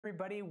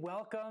Everybody,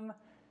 welcome.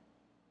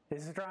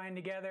 This is Drawing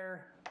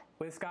Together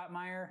with Scott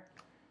Maier.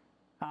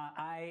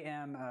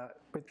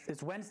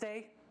 It's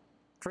Wednesday,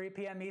 3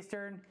 p.m.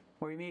 Eastern,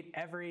 where we meet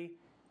every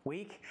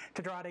week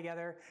to draw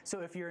together.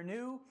 So if you're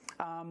new,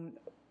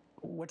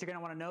 what you're going to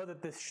want to know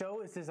that this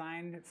show is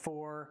designed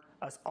for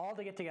us all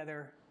to get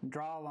together and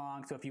draw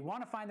along. So if you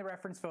want to find the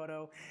reference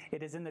photo,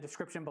 it is in the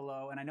description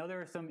below. And I know there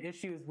were some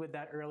issues with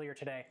that earlier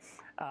today.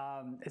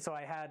 So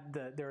I had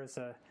there was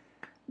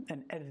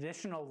an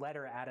additional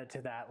letter added to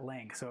that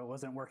link, so it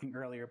wasn't working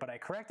earlier, but I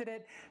corrected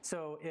it.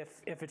 So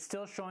if it's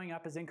still showing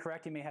up as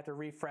incorrect, you may have to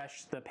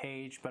refresh the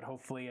page, but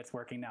hopefully it's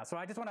working now. So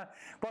I just want to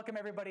welcome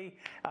everybody.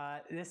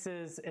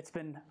 It's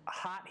been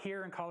hot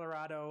here in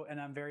Colorado,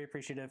 and I'm very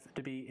appreciative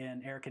to be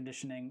in air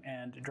conditioning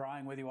and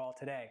drawing with you all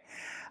today.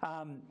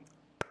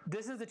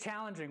 This is a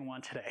challenging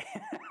one today.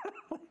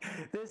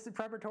 This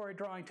preparatory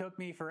drawing took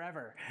me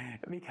forever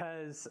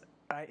because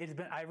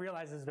I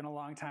realize it's been a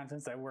long time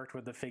since I worked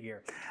with the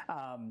figure.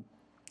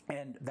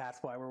 And that's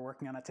why we're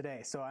working on it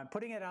today. So I'm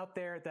putting it out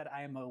there that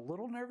I am a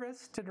little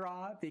nervous to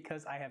draw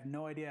because I have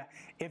no idea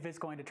if it's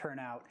going to turn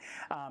out.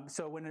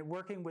 So when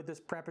working with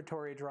this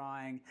preparatory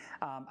drawing,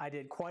 I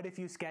did quite a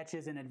few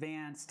sketches in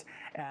advance,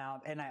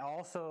 and I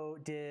also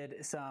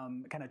did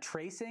some kind of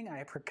tracing.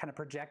 I kind of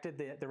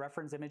projected the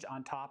reference image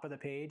on top of the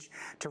page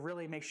to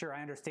really make sure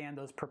I understand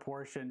those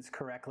proportions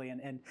correctly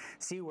and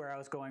see where I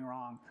was going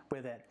wrong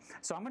with it.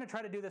 So I'm going to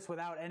try to do this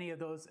without any of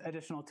those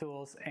additional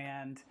tools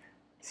and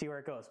see where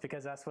it goes,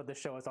 because that's what this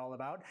show is all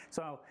about.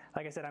 So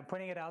like I said, I'm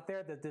putting it out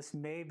there that this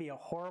may be a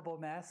horrible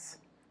mess.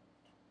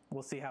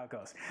 We'll see how it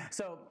goes.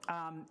 So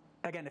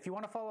again, if you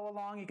want to follow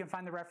along, you can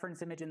find the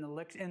reference image in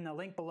the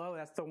link below.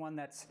 That's the one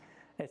that's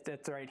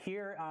right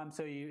here.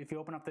 So if you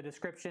open up the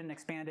description,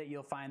 expand it,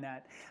 you'll find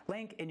that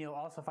link, and you'll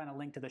also find a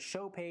link to the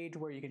show page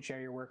where you can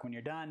share your work when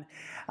you're done.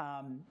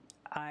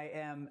 I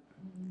am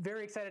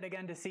very excited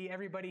again to see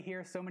everybody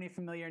here, so many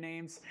familiar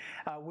names.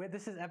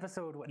 This is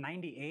episode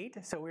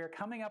 98, so we are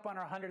coming up on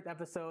our 100th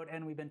episode,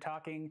 and we've been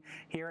talking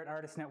here at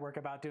Artist Network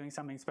about doing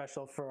something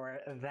special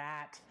for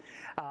that.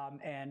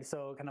 And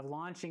so kind of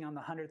launching on the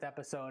 100th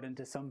episode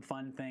into some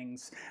fun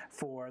things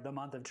for the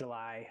month of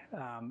July,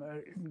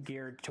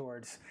 geared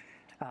towards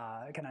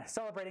kind of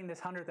celebrating this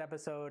 100th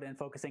episode and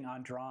focusing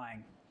on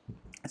drawing.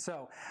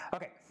 So,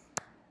 okay.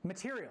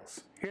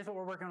 Materials. Here's what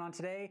we're working on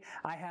today.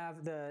 I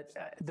have the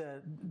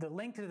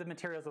link to the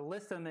materials, a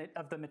list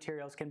of the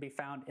materials can be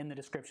found in the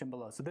description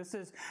below. So this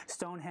is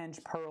Stonehenge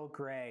Pearl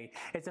Gray.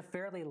 It's a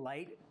fairly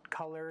light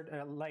colored,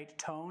 light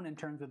tone in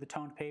terms of the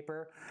toned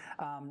paper,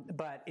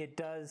 but it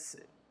does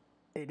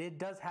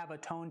have a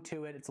tone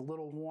to it. It's a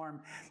little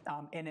warm,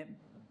 and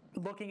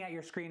looking at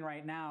your screen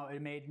right now,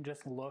 it may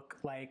just look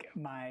like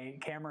my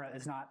camera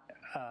is not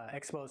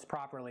exposed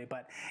properly,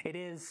 but it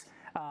is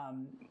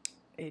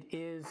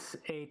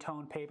a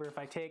toned paper. If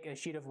I take a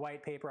sheet of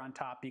white paper on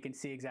top, you can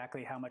see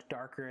exactly how much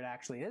darker it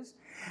actually is.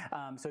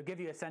 So give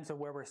you a sense of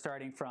where we're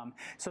starting from.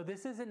 So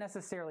this isn't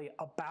necessarily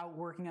about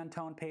working on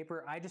toned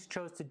paper. I just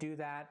chose to do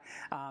that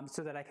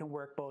so that I can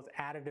work both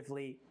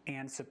additively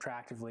and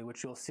subtractively,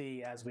 which you'll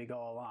see as we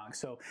go along.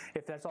 So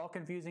if that's all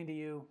confusing to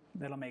you,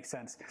 that'll make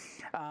sense.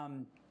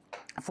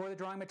 For the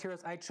drawing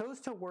materials, I chose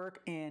to work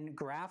in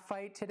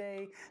graphite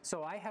today.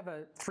 So I have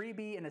a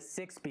 3B and a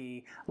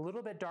 6B, a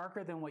little bit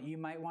darker than what you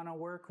might want to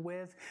work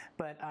with,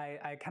 but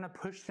I kind of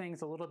push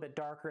things a little bit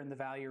darker in the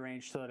value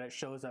range so that it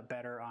shows up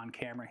better on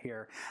camera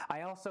here.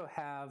 I also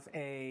have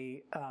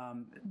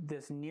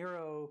this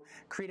Nero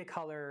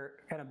Cretacolor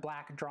kind of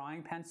black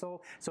drawing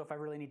pencil, so if I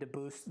really need to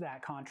boost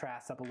that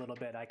contrast up a little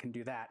bit, I can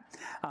do that.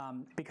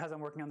 Because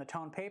I'm working on the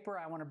toned paper,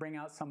 I want to bring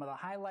out some of the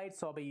highlights,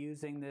 so I'll be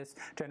using this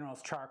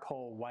General's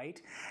Charcoal White.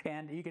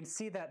 And you can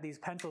see that these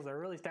pencils are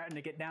really starting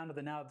to get down to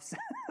the nubs.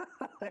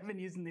 I've been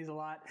using these a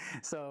lot,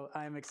 so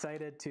I'm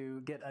excited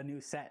to get a new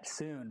set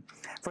soon.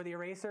 For the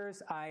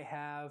erasers, I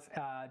have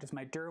just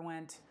my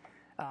Derwent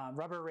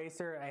rubber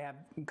eraser. I have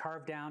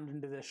carved down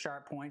into the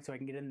sharp point so I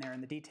can get in there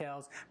in the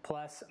details,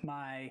 plus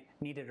my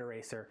Kneaded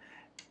eraser.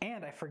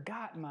 And I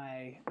forgot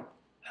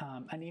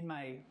I need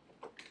my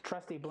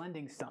trusty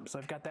blending stump, so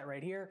I've got that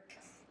right here.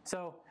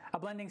 So a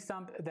blending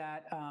stump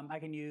that I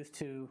can use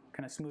to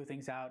kind of smooth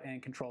things out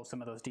and control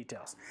some of those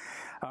details.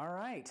 All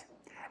right.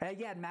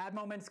 Yeah, Mad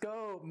Moments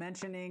Go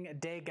mentioning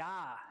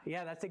Degas.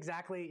 Yeah, that's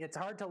exactly, it's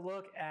hard to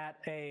look at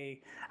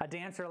a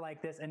dancer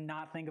like this and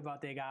not think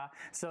about Degas.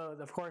 So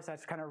of course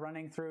that's kind of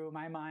running through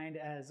my mind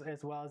as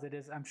well as it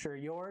is, I'm sure,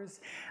 yours.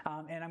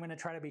 And I'm going to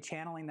try to be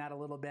channeling that a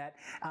little bit.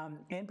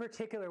 In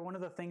particular, one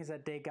of the things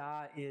that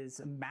Degas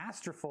is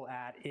masterful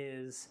at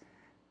is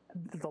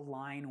the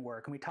line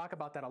work, and we talk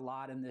about that a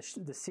lot in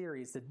the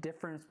series, the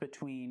difference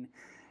between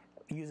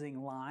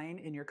using line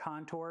in your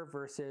contour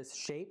versus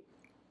shape.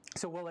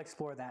 So we'll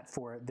explore that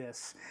for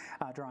this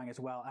drawing as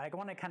well. I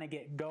want to kind of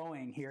get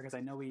going here because I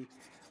know we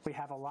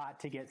have a lot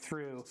to get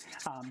through,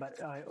 but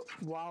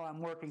while I'm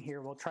working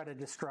here, we'll try to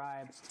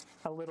describe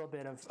a little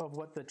bit of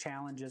what the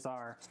challenges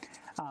are.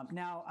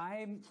 Now,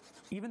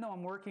 even though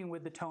I'm working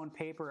with the toned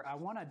paper, I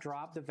want to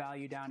drop the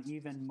value down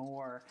even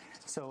more.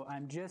 So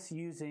I'm just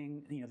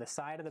using the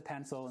side of the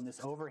pencil and this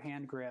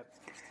overhand grip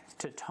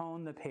to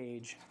tone the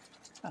page,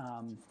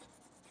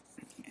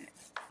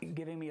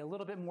 giving me a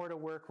little bit more to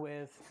work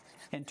with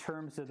in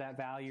terms of that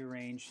value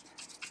range.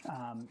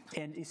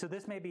 And so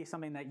this may be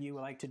something that you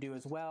would like to do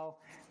as well.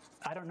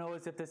 I don't know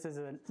as if this is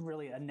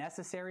really a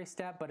necessary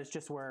step, but it's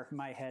just where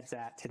my head's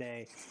at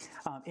today.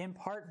 In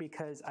part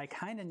because I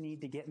kind of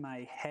need to get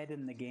my head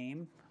in the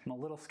game. I'm a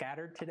little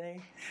scattered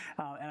today.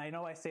 And I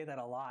know I say that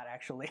a lot,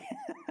 actually,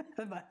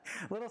 but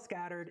a little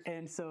scattered.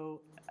 And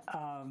so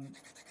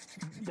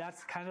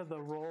that's kind of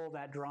the role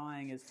that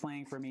drawing is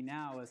playing for me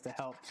now, is to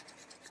help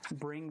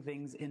bring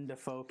things into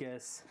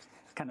focus,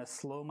 kind of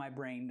slow my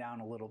brain down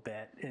a little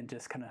bit, and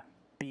just kind of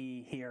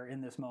be here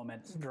in this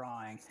moment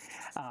drawing.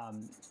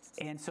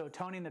 And so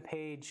toning the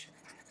page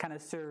kind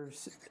of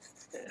serves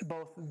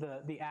both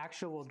the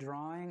actual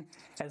drawing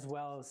as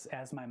well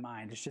as my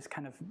mind. It's just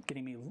kind of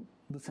getting me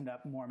loosened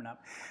up, warming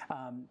up.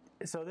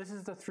 So this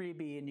is the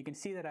 3B, and you can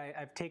see that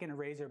I've taken a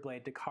razor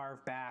blade to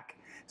carve back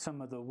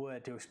some of the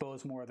wood to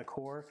expose more of the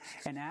core.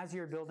 And as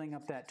you're building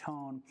up that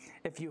tone,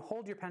 if you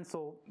hold your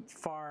pencil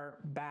far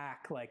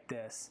back like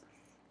this,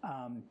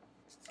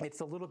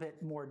 it's a little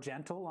bit more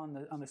gentle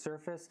on the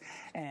surface,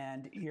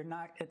 and you're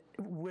not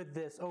with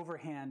this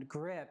overhand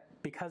grip,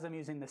 because I'm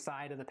using the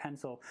side of the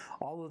pencil,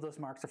 all of those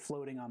marks are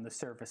floating on the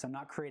surface. I'm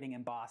not creating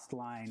embossed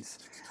lines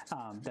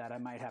that I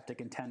might have to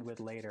contend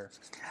with later.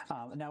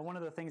 Now, one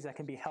of the things that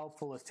can be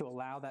helpful is to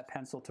allow that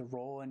pencil to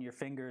roll in your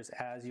fingers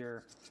as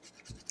you're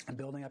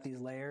building up these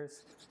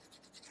layers.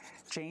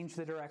 Change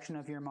the direction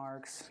of your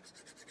marks,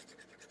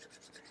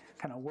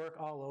 kind of work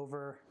all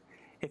over.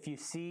 If you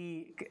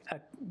see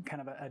kind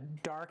of a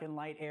dark and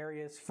light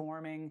areas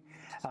forming,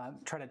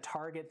 try to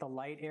target the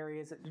light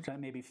areas,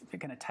 maybe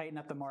kind of tighten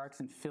up the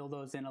marks and fill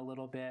those in a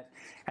little bit,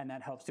 and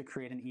that helps to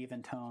create an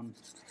even tone.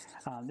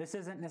 This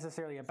isn't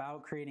necessarily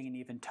about creating an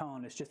even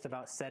tone, it's just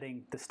about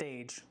setting the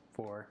stage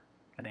for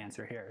an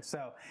answer here.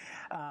 So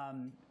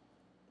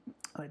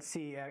let's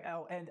see.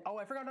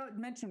 I forgot to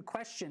mention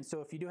questions.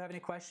 So if you do have any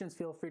questions,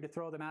 feel free to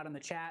throw them out in the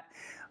chat.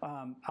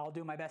 I'll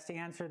do my best to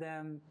answer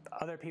them.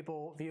 Other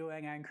people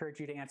viewing, I encourage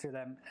you to answer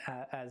them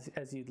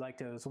as you'd like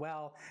to as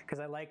well, because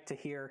I like to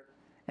hear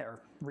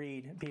or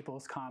read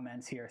people's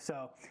comments here.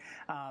 So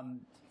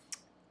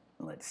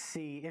let's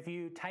see. If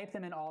you type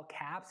them in all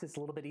caps, it's a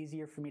little bit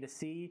easier for me to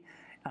see.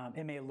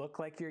 It may look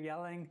like you're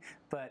yelling,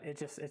 but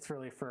it's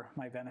really for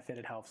my benefit.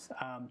 It helps.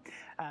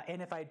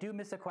 And if I do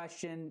miss a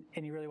question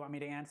and you really want me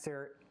to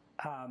answer,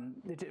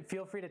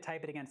 feel free to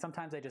type it again.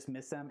 Sometimes I just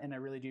miss them, and I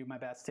really do my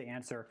best to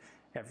answer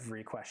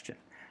every question.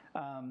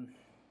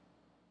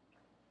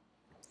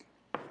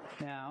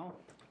 Now,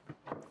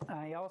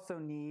 I also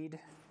need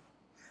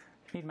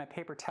my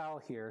paper towel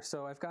here.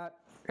 So I've got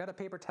a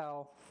paper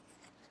towel,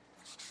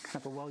 kind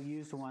of a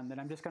well-used one, that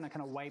I'm just going to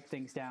kind of wipe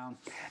things down.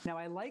 Now,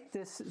 I like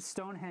this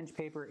Stonehenge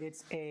paper.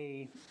 It's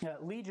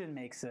Legion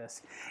makes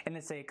this, and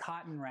it's a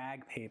cotton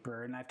rag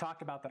paper, and I've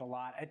talked about that a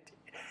lot.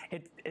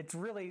 It's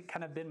really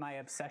kind of been my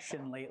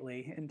obsession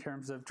lately in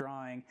terms of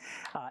drawing,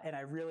 and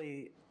I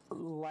really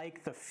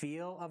like the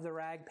feel of the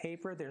rag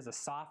paper. There's a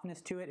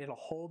softness to it. It'll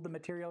hold the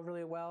material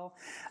really well,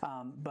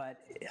 but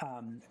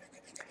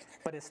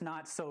it's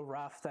not so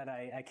rough that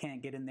I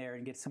can't get in there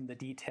and get some of the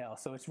detail.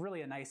 So it's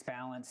really a nice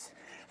balance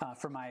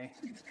for my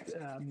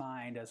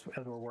mind as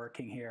we're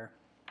working here.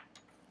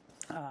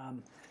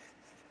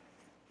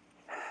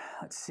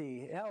 Let's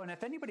see. Oh, and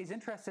if anybody's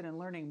interested in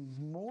learning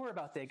more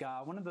about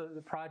Degas, one of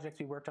the projects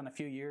we worked on a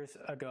few years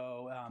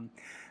ago,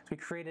 we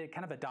created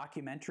kind of a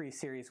documentary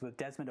series with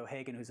Desmond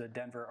O'Hagan, who's a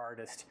Denver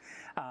artist,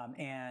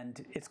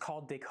 and it's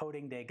called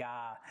Decoding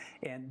Degas.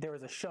 And there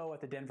was a show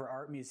at the Denver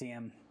Art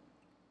Museum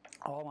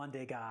all on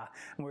Degas,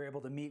 and we were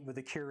able to meet with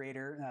the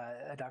curator,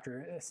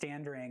 Dr.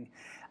 Standring,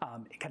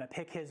 kind of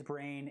pick his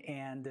brain,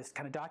 and this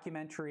kind of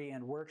documentary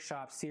and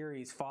workshop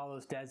series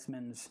follows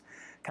Desmond's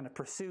kind of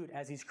pursuit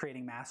as he's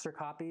creating master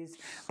copies,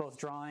 both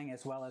drawing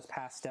as well as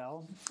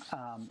pastel,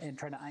 and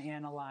trying to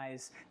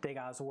analyze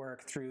Degas'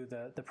 work through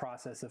the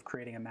process of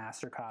creating a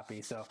master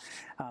copy. So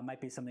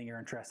might be something you're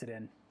interested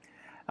in.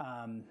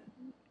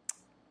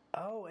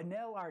 Oh, a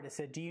nail artist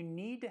said, do you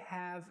need to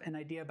have an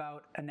idea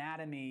about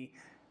anatomy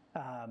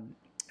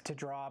to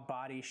draw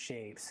body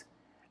shapes?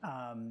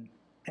 And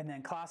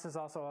then Klaus is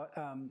also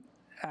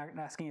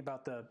asking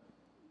about the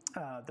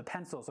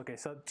pencils. Okay,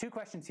 so two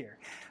questions here.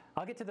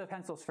 I'll get to the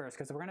pencils first,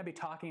 because we're going to be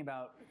talking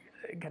about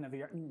kind of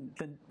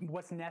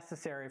what's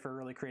necessary for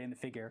really creating the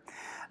figure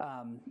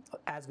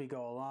as we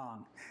go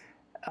along.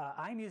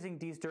 I'm using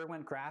these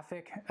Derwent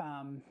graphic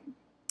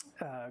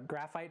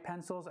graphite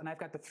pencils, and I've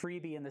got the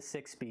 3B and the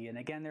 6B. And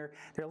again, they're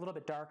a little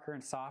bit darker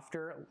and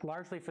softer,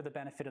 largely for the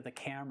benefit of the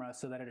camera,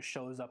 so that it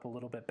shows up a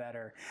little bit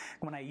better.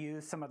 When I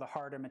use some of the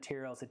harder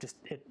materials,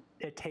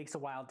 it takes a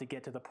while to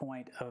get to the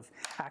point of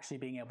actually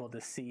being able to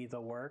see the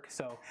work.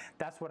 So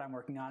that's what I'm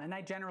working on. And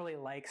I generally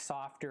like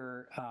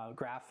softer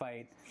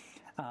graphite,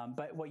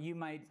 but what you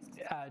might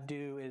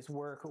do is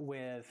work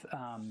with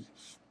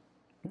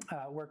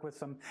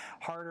some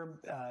harder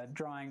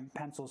drawing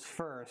pencils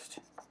first,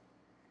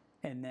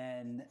 and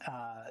then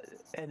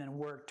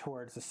work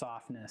towards the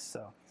softness.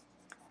 So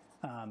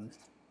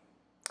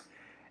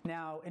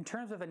now, in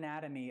terms of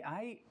anatomy,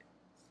 I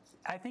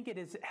think it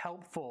is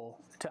helpful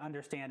to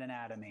understand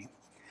anatomy.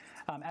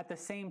 At the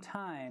same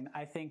time,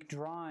 I think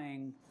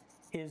drawing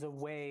is a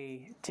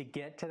way to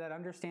get to that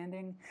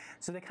understanding.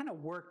 So they kind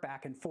of work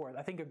back and forth.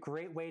 I think a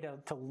great way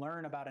to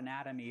learn about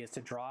anatomy is to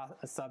draw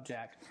a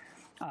subject,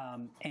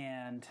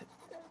 and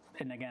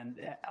again,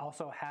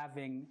 also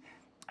having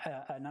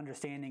an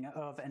understanding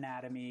of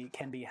anatomy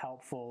can be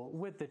helpful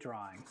with the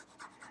drawing.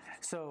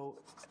 So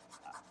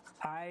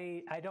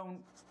I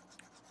don't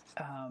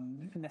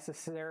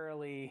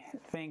necessarily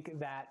think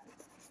that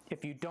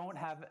if you don't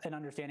have an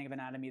understanding of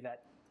anatomy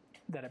that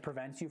it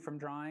prevents you from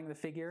drawing the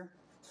figure.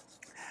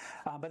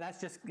 But that's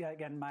just,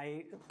 again,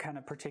 my kind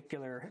of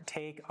particular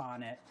take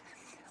on it.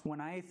 When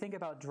I think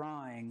about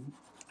drawing,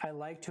 I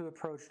like to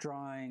approach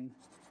drawing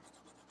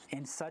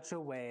in such a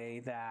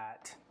way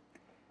that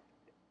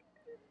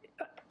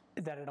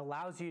it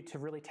allows you to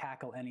really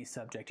tackle any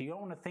subject. You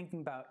don't want to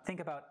think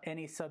about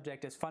any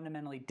subject as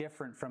fundamentally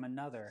different from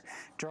another.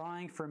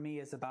 Drawing for me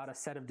is about a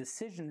set of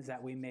decisions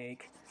that we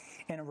make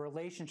in a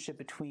relationship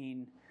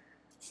between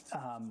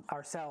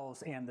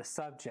ourselves and the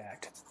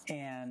subject.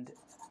 And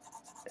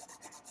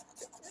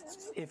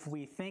if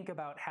we think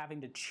about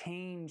having to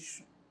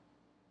change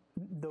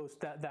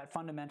that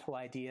fundamental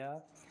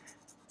idea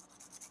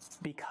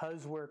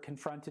because we're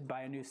confronted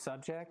by a new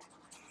subject,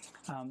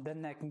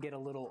 then that can get a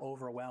little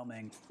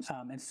overwhelming.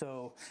 And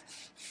so,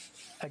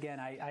 again,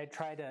 I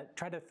try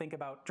to think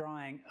about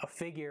drawing a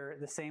figure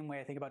the same way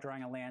I think about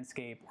drawing a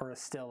landscape or a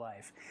still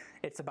life.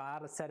 It's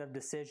about a set of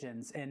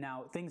decisions, and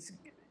now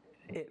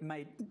it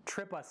might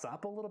trip us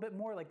up a little bit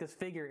more. Like this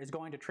figure is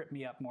going to trip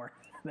me up more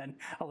than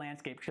a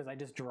landscape because I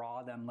just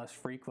draw them less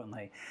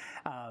frequently.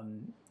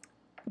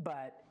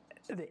 But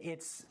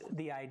it's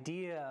the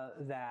idea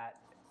that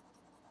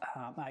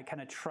I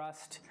kind of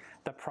trust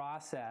the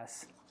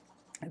process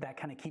that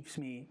kind of keeps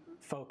me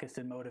focused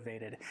and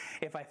motivated.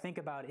 If I think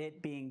about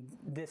it being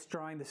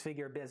drawing this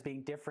figure as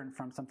being different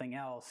from something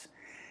else,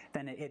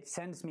 then it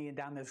sends me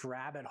down this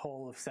rabbit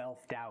hole of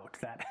self-doubt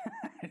that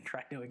I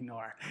try to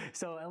ignore.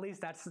 So at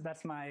least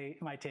that's my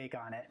take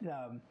on it.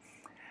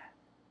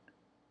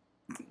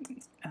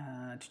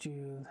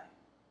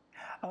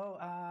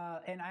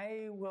 And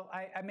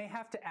I may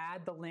have to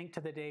add the link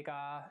to the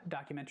Degas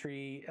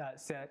documentary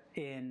set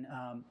in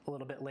a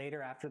little bit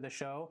later after the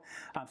show,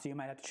 so you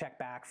might have to check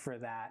back for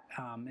that.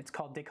 It's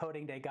called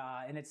Decoding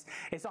Degas, and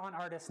it's on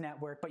Artist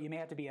Network, but you may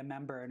have to be a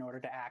member in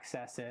order to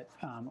access it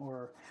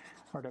or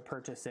to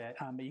purchase it.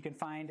 But you can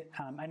find,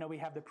 I know we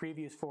have the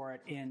previews for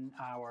it in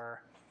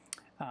our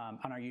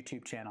on our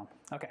YouTube channel.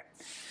 Okay.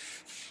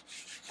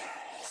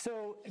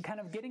 So kind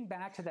of getting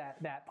back to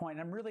that point,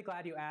 I'm really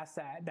glad you asked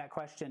that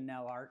question,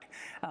 Nell Art,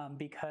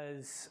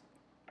 because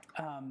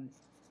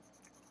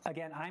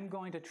again, I'm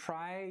going to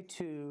try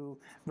to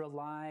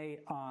rely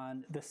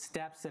on the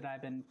steps that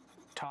I've been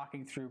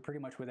talking through pretty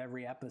much with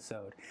every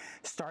episode,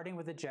 starting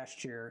with the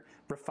gesture,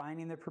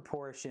 refining the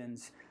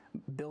proportions,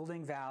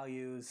 building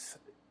values,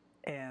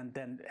 and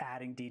then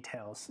adding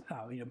details,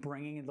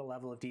 bringing the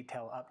level of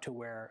detail up to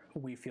where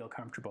we feel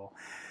comfortable.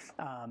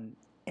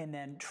 And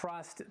then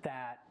trust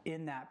that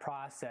in that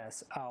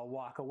process, I'll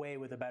walk away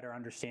with a better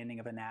understanding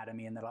of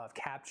anatomy and that I'll have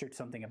captured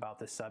something about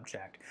the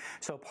subject.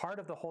 So part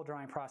of the whole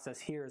drawing process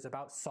here is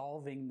about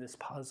solving this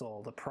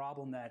puzzle, the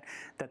problem that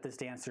this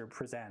dancer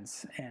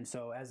presents. And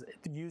so as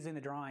using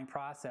the drawing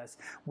process,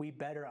 we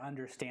better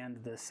understand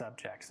the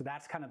subject. So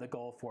that's kind of the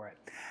goal for it.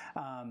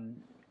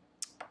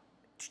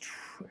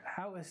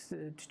 Thomas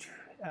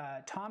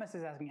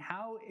is asking,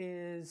 how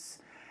is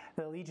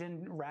the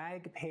Legion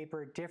rag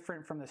paper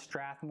different from the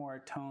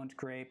Strathmore toned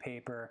gray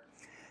paper?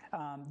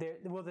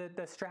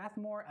 The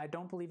Strathmore, I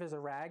don't believe, is a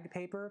rag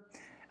paper.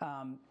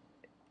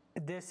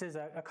 This is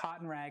a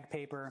cotton rag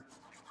paper.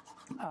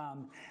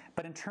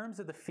 But in terms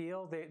of the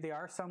feel, they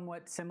are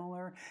somewhat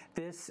similar.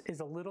 This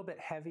is a little bit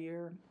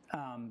heavier,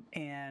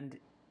 and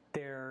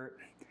there's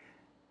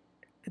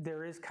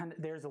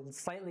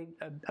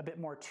a bit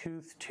more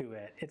tooth to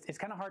it. It's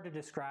kind of hard to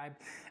describe.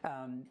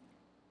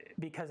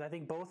 Because I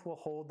think both will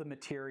hold the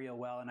material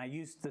well, and I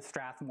used the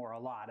Strathmore a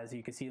lot, as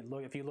you can see.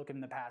 If you look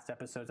in the past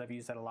episodes, I've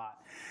used that a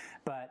lot.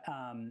 But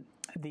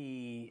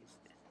the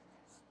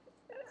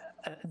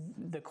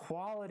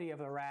quality of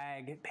the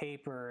rag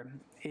paper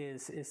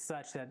is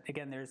such that,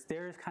 again, there's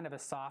kind of a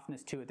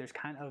softness to it. There's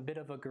kind of a bit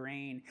of a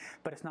grain,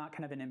 but it's not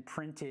kind of an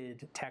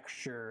imprinted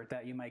texture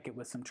that you might get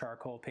with some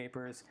charcoal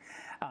papers.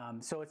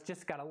 So it's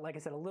just got, like I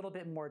said, a little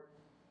bit more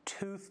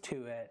tooth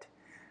to it,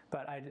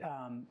 but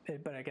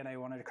but again, I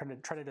wanted to kind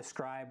of try to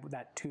describe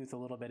that tooth a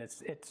little bit.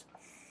 It's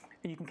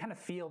you can kind of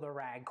feel the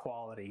rag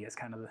quality is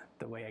kind of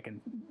the way I can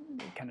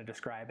kind of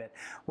describe it,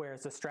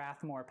 whereas the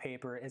Strathmore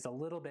paper is a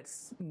little bit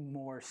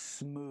more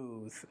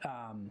smooth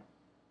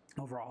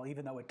overall,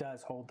 even though it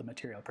does hold the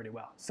material pretty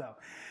well. So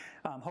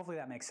hopefully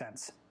that makes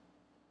sense.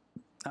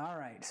 All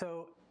right,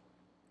 so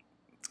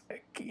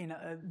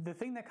the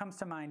thing that comes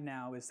to mind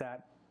now is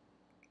that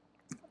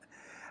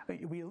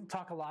we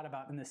talk a lot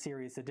about in the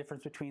series the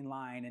difference between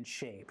line and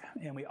shape,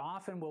 and we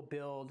often will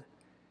build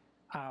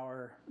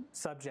our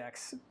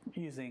subjects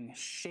using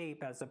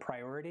shape as a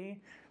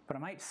priority, but I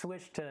might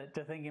switch to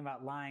thinking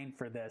about line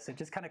for this. It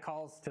just kind of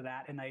calls to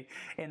that, and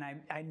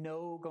I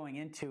know going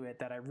into it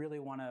that I really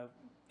want to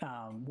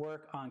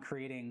work on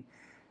creating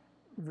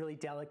really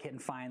delicate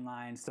and fine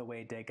lines the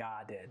way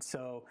Degas did.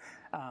 So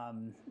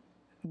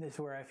this is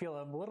where I feel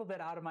I'm a little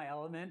bit out of my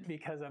element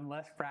because I'm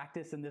less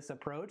practiced in this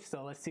approach,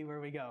 so let's see where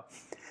we go.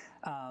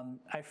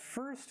 I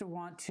first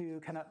want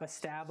to kind of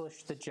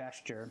establish the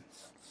gesture.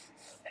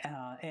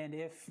 And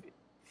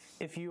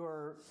if you've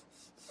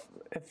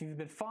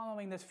been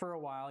following this for a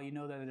while, you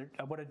know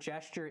that what a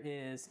gesture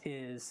is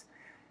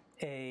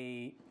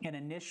an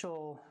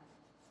initial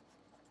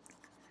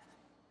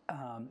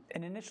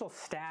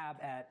stab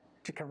at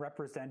kind of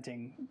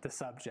representing the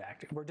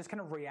subject. We're just kind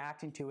of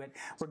reacting to it.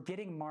 We're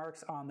getting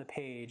marks on the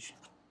page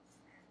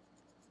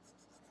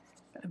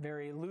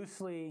very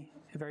loosely,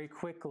 very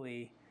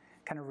quickly,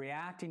 kind of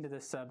reacting to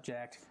the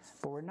subject,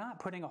 but we're not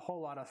putting a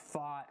whole lot of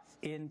thought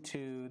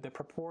into the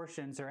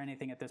proportions or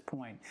anything at this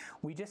point.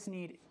 We just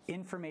need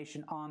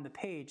information on the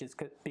page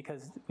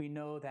because we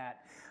know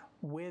that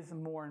with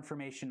more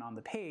information on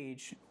the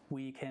page,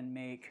 we can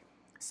make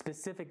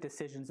specific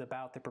decisions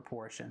about the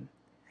proportion.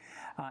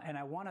 And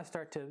I want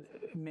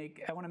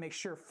to make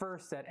sure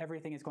first that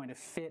everything is going to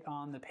fit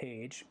on the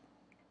page.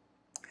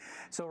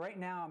 So right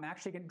now I'm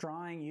actually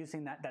drawing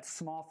using that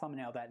small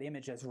thumbnail, that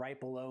image that's right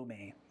below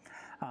me.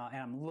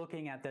 And I'm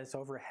looking at this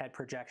overhead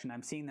projection.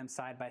 I'm seeing them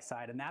side by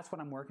side, and that's what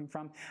I'm working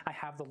from. I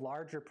have the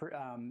larger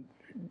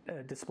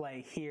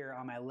display here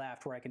on my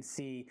left where I can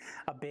see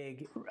a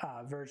big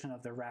version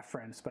of the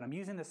reference, but I'm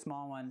using the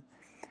small one.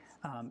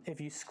 If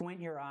you squint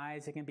your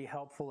eyes, it can be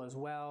helpful as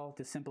well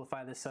to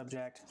simplify the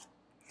subject.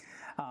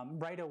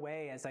 Right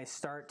away, as I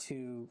start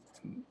to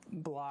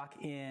block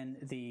in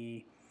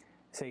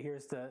say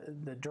here's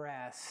the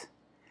dress,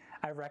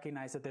 I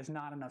recognize that there's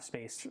not enough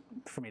space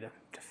for me to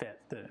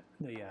fit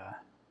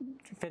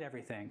fit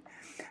everything.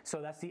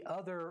 So that's the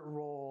other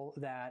role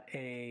that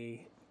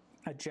a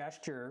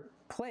gesture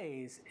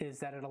plays, is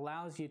that it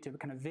allows you to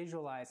kind of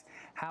visualize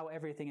how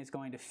everything is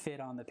going to fit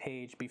on the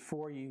page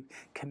before you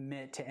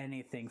commit to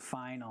anything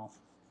final.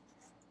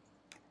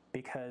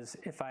 Because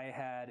if I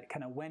had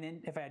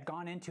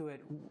gone into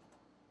it,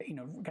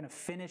 kind of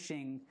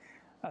finishing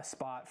a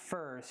spot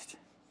first,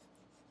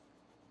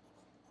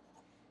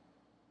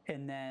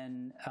 and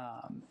then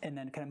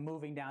kind of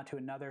moving down to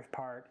another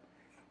part,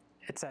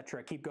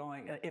 etc. Keep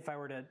going. If I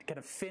were to kind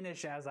of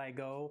finish as I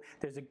go,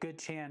 there's a good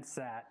chance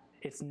that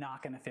it's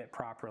not going to fit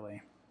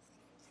properly.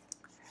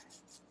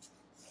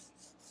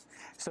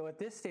 So at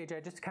this stage, I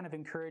just kind of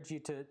encourage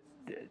you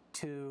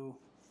to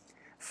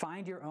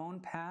find your own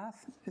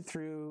path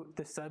through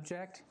the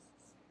subject.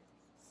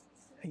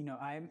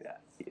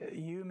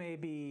 You may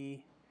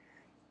be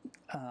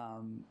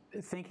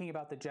thinking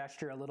about the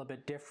gesture a little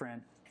bit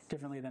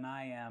differently than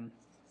I am.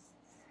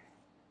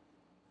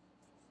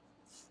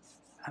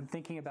 I'm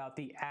thinking about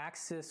the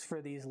axis for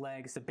these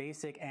legs, the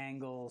basic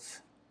angles,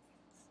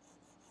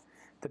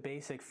 the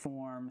basic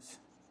forms,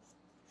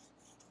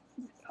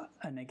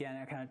 and again,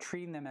 I'm kind of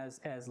treating them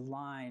as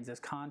lines, as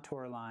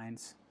contour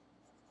lines.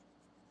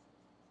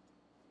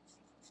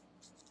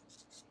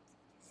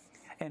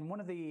 And one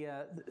of the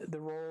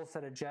roles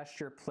that a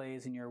gesture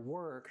plays in your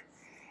work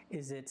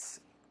is it's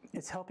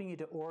helping you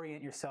to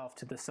orient yourself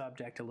to the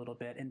subject a little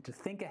bit and to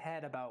think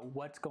ahead about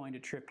what's going to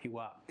trip you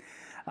up.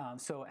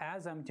 So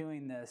as I'm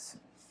doing this,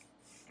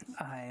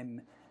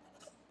 I'm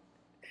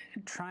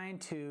trying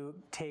to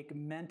take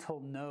mental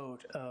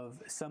note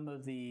of some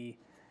of the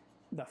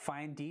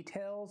fine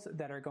details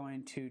that are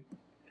going to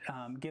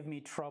give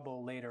me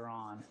trouble later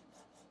on.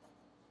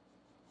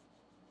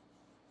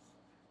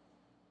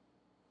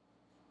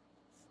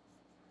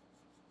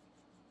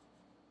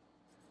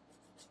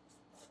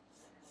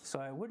 So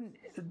I wouldn't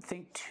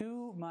think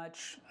too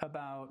much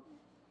about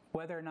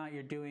whether or not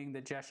you're doing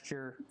the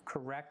gesture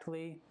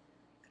correctly.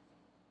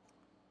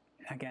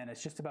 Again,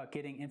 it's just about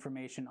getting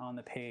information on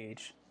the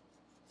page.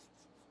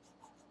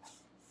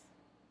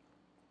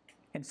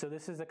 And so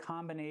this is a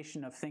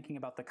combination of thinking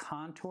about the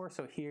contour.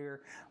 So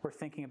here we're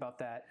thinking about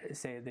that,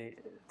 say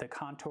the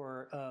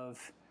contour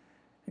of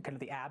kind of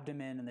the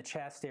abdomen and the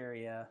chest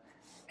area,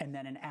 and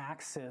then an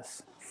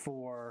axis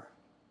for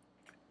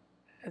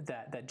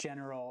that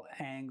general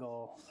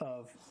angle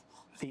of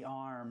the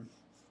arm.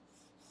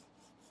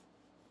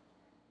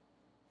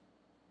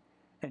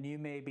 And you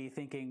may be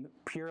thinking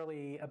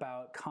purely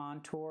about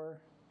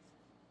contour.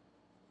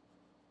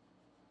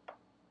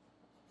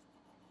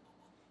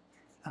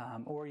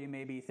 Or you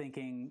may be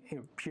thinking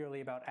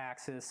purely about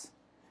axis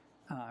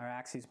or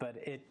axes, but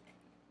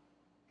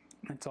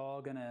it's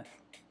all gonna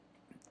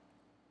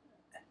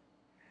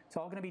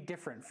be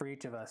different for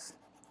each of us.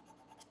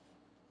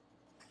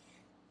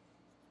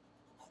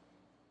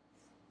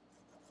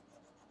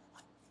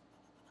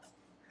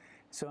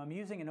 So I'm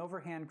using an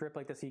overhand grip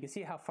like this, so you can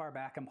see how far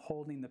back I'm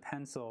holding the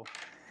pencil,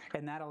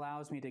 and that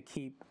allows me to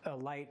keep a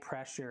light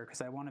pressure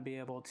because I want to be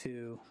able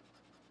to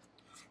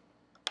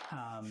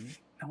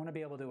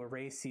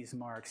erase these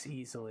marks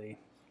easily.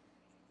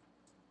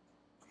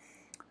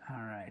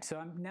 All right, so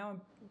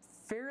I'm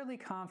fairly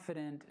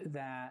confident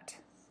that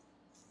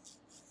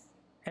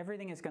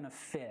everything is going to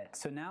fit.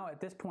 So now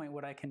at this point,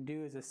 what I can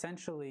do is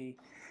essentially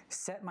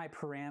set my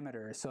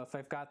parameters. So if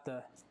I've got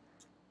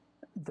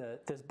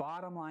this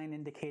bottom line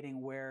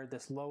indicating where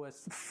this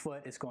lowest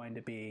foot is going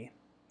to be,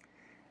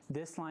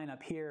 this line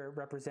up here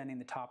representing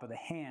the top of the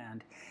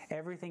hand,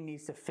 everything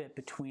needs to fit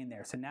between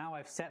there. So now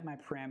I've set my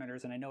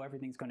parameters and I know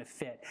everything's going to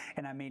fit,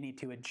 and I may need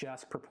to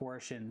adjust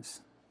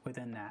proportions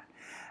within that.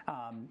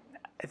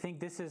 I think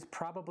this is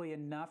probably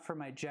enough for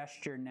my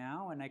gesture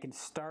now, and I can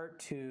start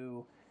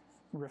to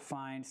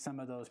refine some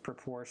of those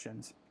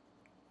proportions.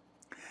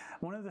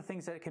 One of the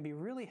things that can be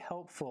really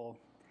helpful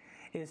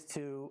is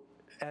to,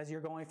 as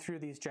you're going through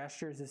these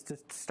gestures, is to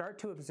start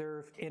to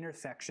observe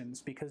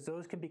intersections, because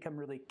those can become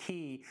really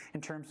key in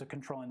terms of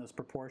controlling those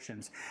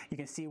proportions. You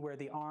can see where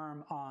the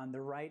arm on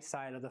the right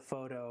side of the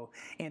photo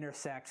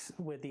intersects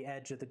with the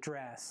edge of the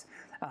dress.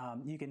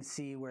 You can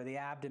see where the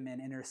abdomen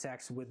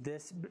intersects with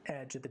this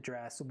edge of the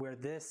dress, where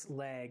this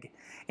leg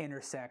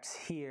intersects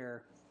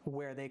here,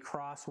 where they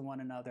cross one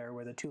another,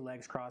 where the two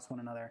legs cross one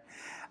another.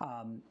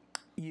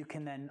 You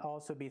can then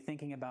also be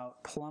thinking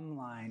about plumb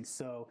lines,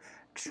 so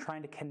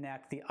trying to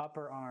connect the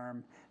upper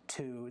arm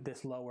to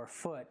this lower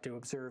foot to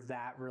observe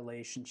that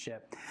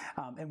relationship.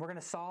 And we're going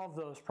to solve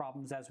those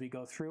problems as we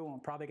go through, and we'll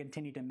probably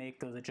continue to make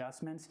those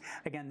adjustments.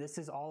 Again, this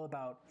is all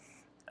about,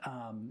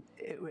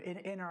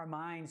 in our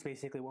minds,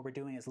 basically what we're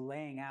doing is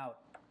laying out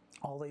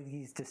all of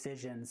these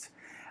decisions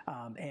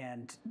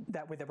and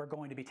that we're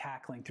going to be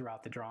tackling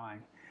throughout the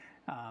drawing.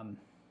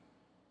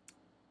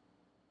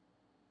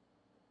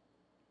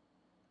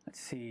 Let's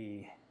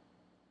see.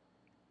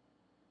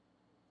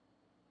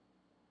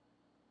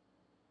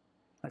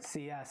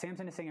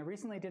 Samson is saying, I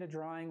recently did a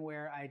drawing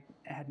where I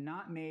had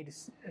not made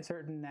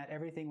certain that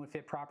everything would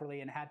fit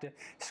properly and had to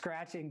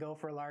scratch it and go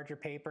for a larger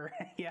paper.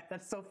 Yeah,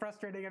 that's so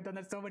frustrating. I've done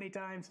that so many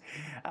times.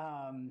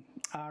 All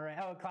right.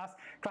 Oh,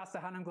 Klaus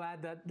Dahan, I'm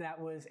glad that that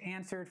was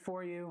answered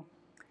for you.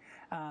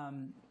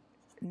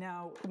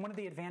 Now, one of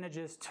the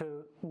advantages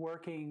to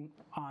working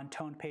on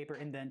toned paper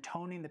and then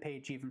toning the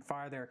page even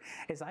farther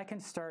is I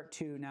can start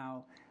to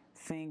now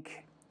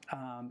think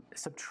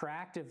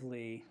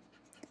subtractively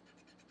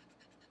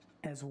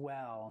as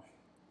well.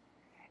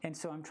 And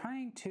so I'm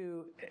trying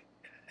to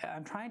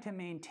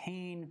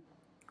maintain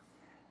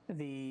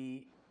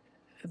the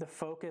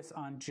focus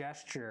on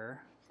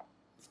gesture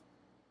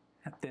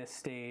at this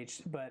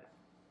stage, but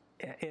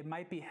it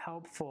might be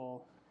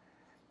helpful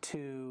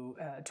to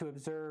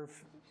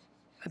observe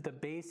the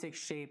basic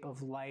shape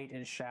of light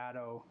and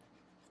shadow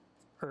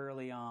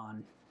early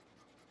on.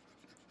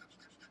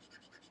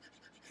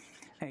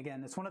 And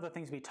again, it's one of the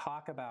things we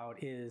talk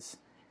about is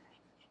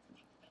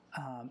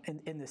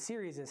in the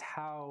series is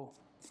how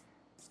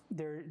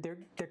there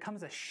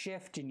comes a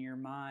shift in your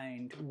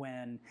mind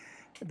when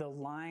the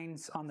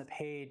lines on the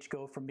page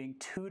go from being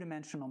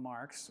two-dimensional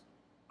marks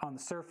on the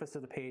surface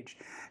of the page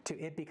to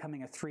it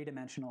becoming a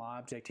three-dimensional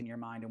object in your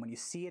mind. And when you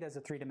see it as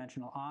a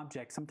three-dimensional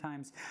object,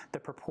 sometimes the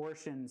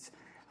proportions,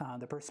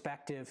 the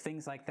perspective,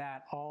 things like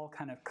that all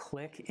kind of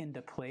click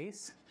into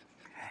place.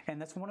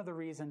 And that's one of the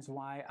reasons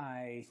why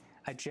I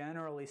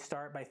generally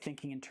start by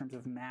thinking in terms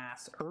of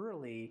mass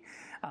early,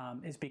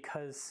 is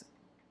because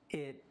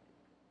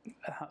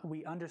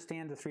we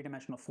understand the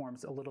three-dimensional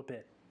forms a little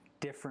bit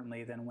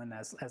differently than when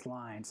as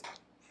lines.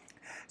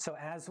 So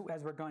as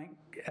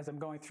I'm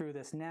going through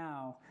this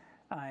now,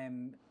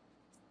 I'm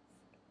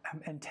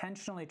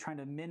intentionally trying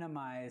to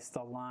minimize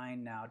the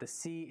line now to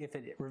see if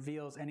it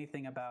reveals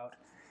anything about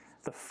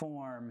the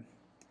form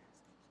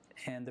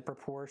and the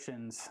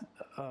proportions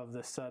of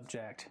the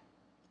subject.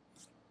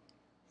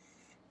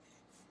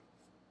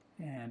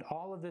 And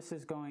all of this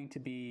is going to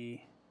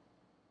be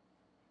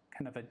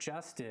kind of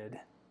adjusted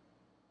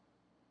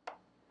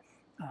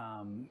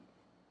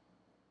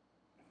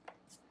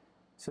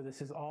so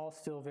this is all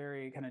still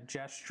very kind of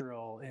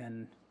gestural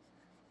in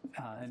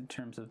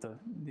terms of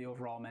the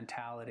overall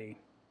mentality.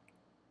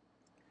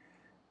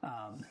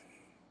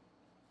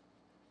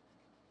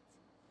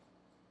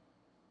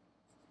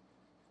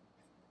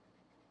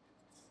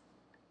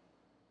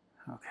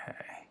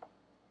 Okay.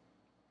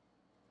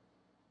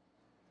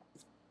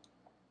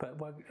 But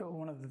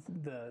one of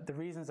the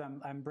reasons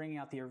I'm bringing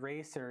out the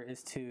eraser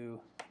is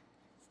to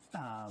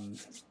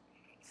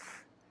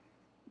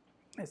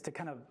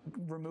kind of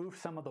remove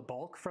some of the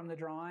bulk from the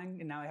drawing.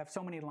 And now I have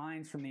so many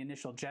lines from the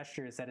initial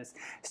gestures that it's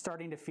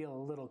starting to feel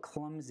a little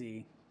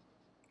clumsy.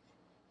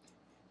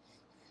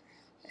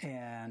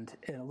 and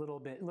a little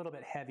bit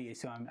heavy.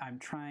 So I'm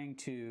trying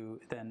to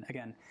then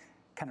again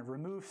kind of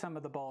remove some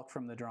of the bulk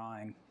from the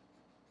drawing.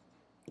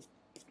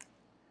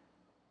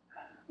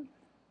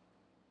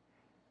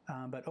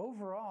 But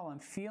overall, I'm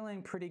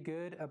feeling pretty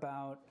good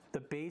about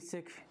the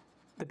basic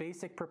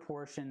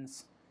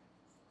proportions,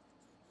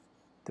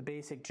 the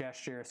basic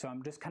gesture. So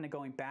I'm just kind of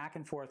going back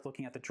and forth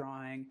looking at the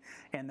drawing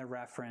and the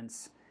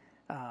reference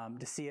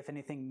to see if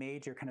anything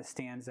major kind of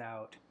stands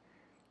out.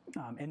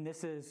 And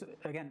this is,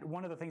 again,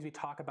 one of the things we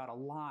talk about a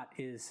lot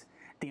is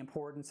the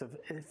importance of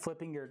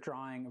flipping your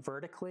drawing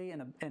vertically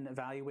and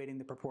evaluating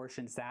the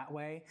proportions that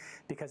way,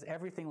 because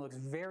everything looks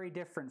very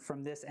different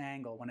from this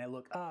angle. When I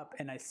look up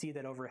and I see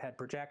that overhead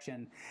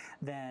projection,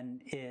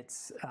 then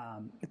it's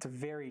a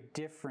very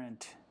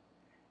different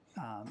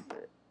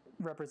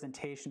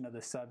representation of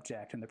the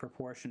subject, and the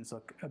proportions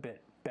look a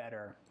bit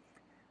better.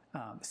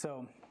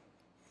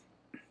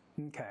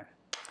 Okay.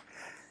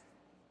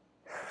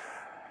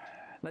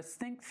 Let's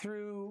think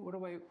through what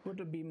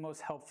would be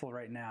most helpful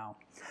right now.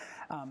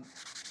 I'm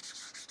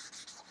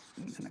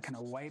going to kind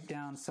of wipe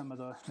down some of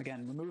the,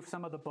 again, remove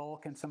some of the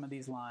bulk and some of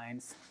these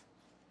lines.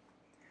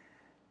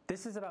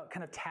 This is about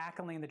kind of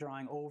tackling the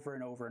drawing over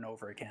and over and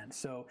over again.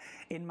 So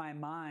in my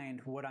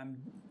mind, what I'm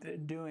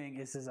doing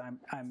is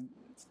I'm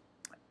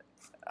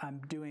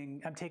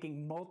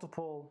taking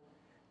multiple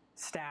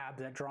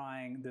stabs at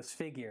drawing this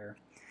figure.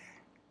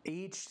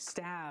 Each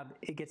stab,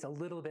 it gets a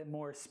little bit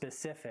more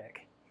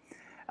specific.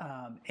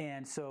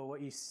 And so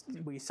what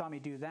you saw me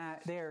do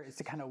there is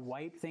to kind of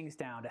wipe things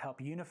down to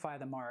help unify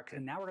the marks.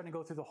 And now we're going to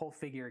go through the whole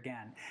figure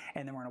again.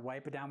 And then we're going to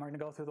wipe it down. We're going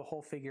to go through the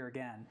whole figure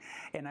again.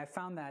 And I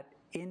found that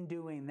in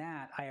doing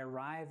that, I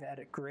arrive at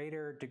a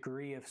greater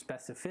degree of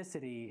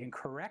specificity and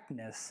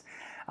correctness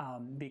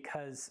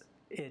because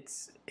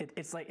it's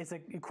like it's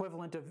an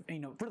equivalent of, you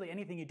know, really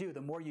anything you do, the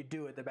more you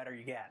do it, the better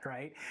you get,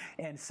 right?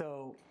 And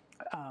so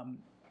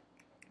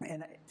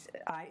and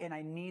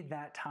I need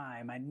that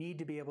time. I need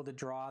to be able to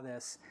draw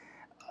this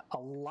a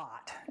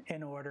lot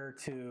in order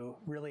to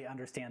really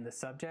understand the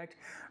subject,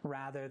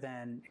 rather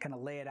than kind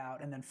of lay it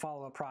out and then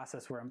follow a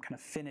process where I'm kind of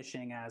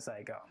finishing as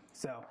I go.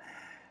 So,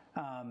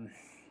 all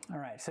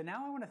right. So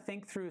now I want to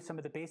think through some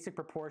of the basic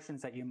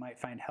proportions that you might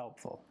find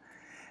helpful.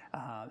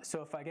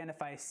 So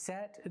if I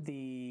set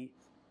the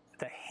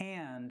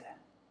hand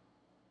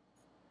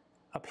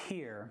up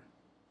here,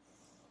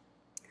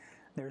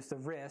 there's the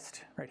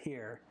wrist right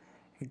here.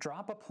 You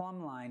drop a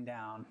plumb line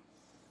down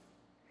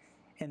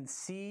and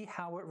see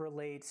how it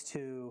relates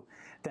to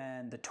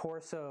then the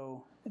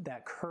torso,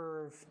 that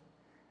curve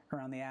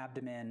around the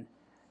abdomen,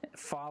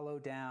 follow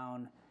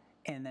down,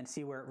 and then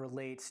see where it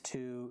relates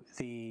to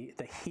the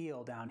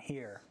heel down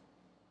here.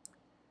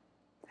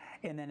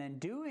 And then in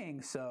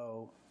doing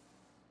so,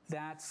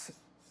 that's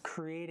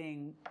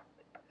creating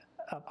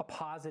a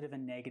positive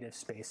and negative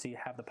space. So you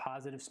have the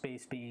positive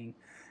space being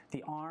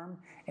the arm,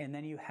 and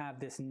then you have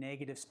this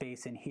negative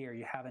space in here.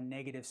 You have a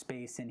negative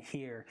space in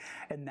here,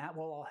 and that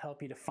will all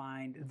help you to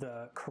find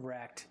the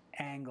correct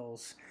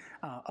angles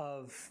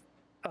of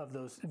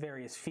those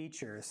various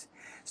features.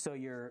 So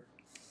you're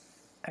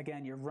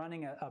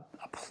running a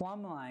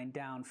plumb line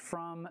down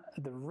from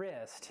the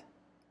wrist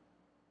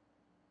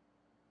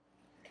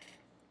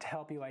to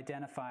help you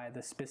identify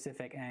the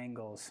specific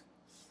angles.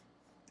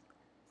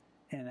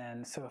 And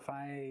then, so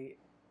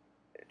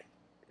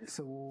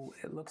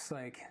it looks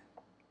like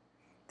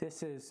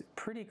this is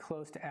pretty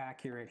close to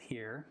accurate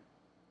here.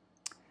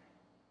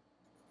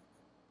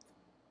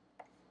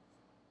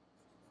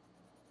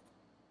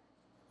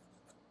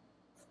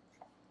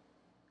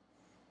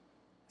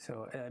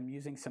 So I'm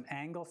using some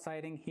angle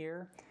sighting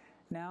here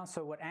now.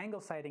 So what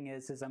angle sighting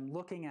is I'm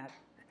looking at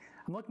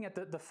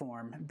the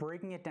form,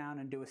 breaking it down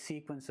into a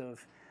sequence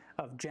of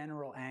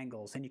general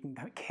angles, and you can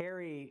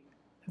carry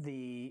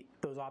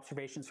those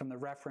observations from the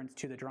reference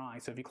to the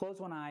drawing. So if you close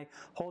one eye,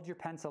 hold your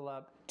pencil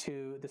up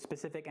to the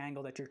specific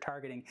angle that you're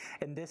targeting.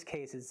 In this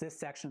case, is this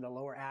section of the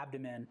lower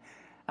abdomen.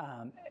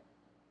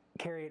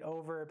 Carry it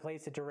over,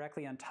 place it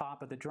directly on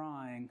top of the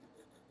drawing.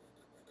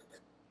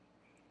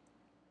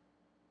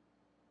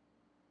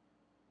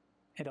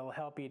 It'll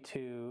help you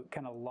to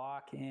kind of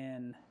lock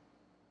in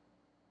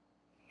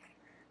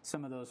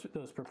some of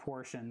those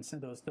proportions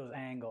and those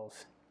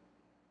angles.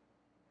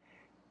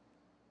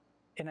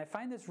 And I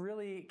find this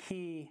really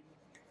key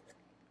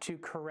to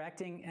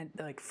correcting and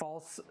like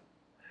false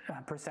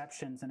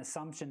perceptions and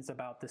assumptions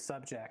about the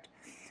subject.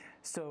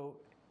 So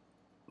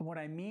what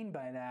I mean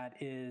by that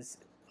is,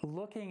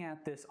 looking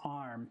at this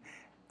arm,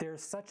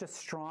 there's such a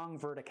strong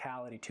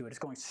verticality to it. It's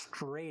going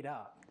straight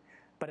up,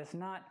 but it's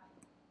not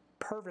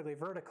perfectly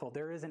vertical.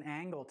 There is an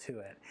angle to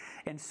it.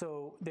 And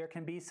so there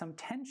can be some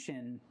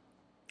tension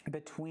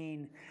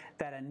between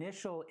that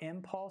initial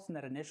impulse and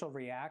that initial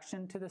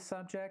reaction to the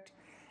subject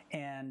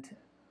and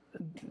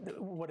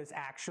what it's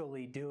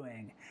actually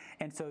doing.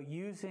 And so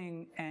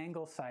using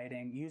angle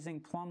sighting,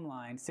 using plumb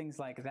lines, things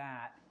like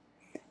that,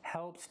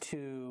 helps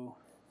to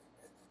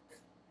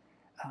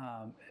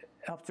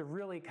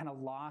really kind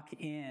of lock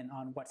in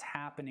on what's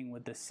happening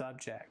with the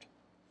subject.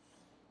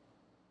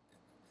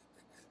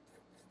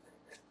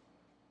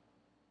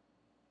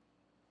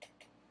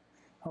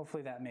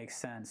 Hopefully that makes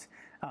sense.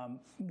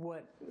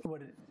 What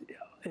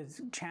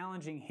is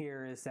challenging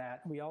here is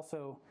that we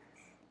also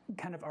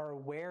kind of are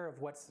aware of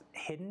what's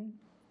hidden.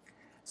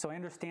 So I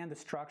understand the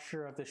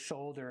structure of the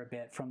shoulder a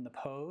bit from the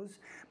pose,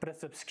 but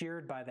it's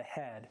obscured by the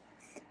head.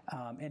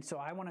 And so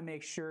I want to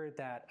make sure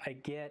that I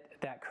get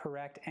that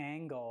correct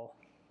angle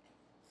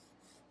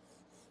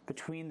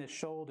between the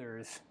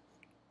shoulders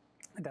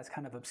that's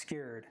kind of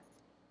obscured.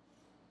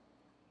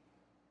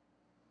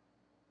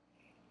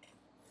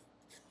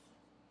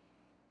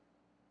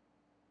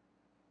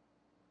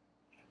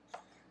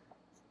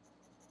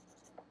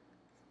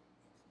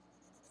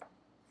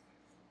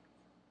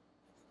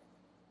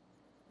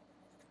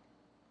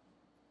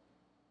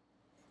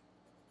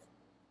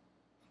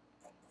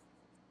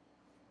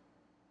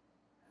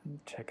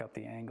 Check out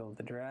the angle of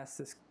the dress.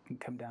 This can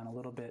come down a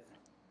little bit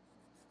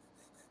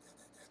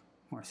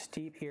more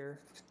steep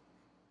here.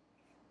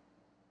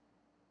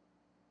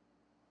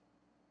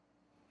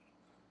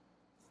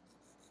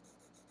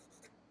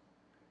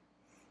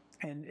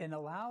 And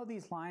allow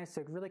these lines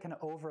to really kind of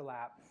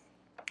overlap.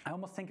 I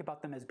almost think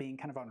about them as being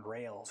kind of on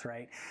rails,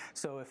 right?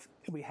 So if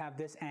we have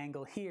this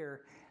angle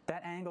here,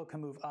 that angle can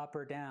move up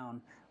or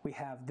down. We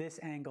have this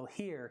angle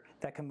here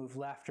that can move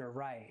left or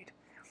right.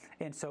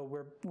 And so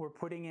we're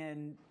putting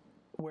in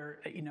where,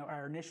 you know,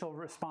 our initial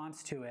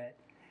response to it,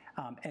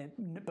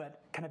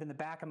 but kind of in the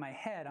back of my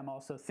head, I'm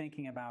also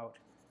thinking about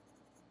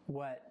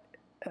what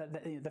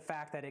the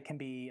fact that it can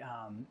be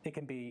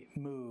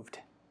moved.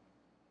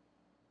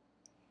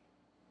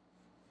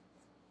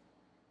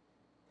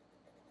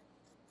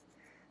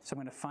 So I'm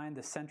going to find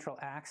the central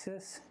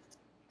axis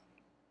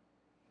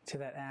to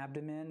that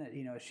abdomen.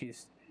 You know,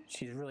 she's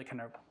really kind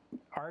of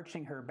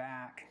arching her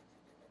back.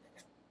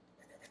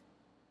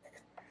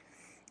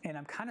 And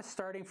I'm kind of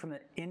starting from the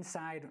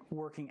inside,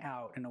 working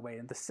out in a way,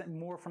 and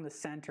more from the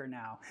center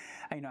now.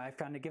 You know, I've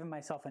kind of given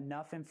myself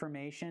enough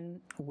information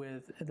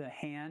with the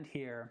hand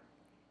here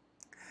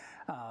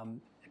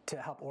to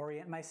help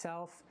orient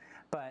myself.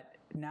 But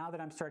now that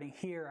I'm starting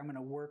here, I'm going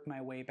to work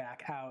my way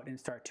back out and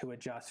start to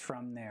adjust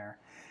from there.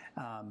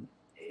 And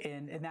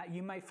that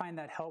you might find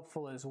that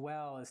helpful as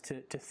well, is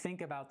to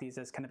think about these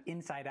as kind of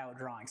inside-out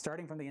drawings,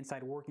 starting from the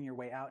inside, working your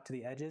way out to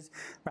the edges,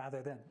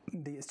 rather than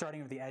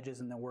starting with the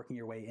edges and then working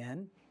your way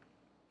in.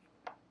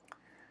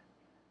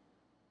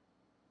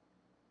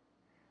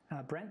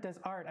 Brent does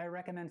art. I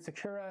recommend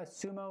Sakura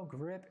Sumo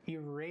Grip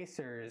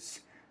Erasers.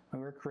 They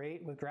work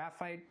great with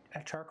graphite,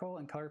 charcoal,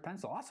 and colored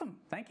pencil. Awesome,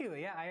 thank you.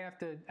 Yeah,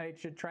 I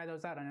should try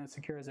those out. I know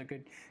Sakura is a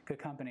good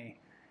company.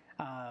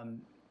 Oh,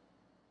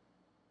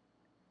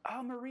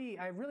 Marie,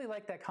 I really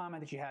like that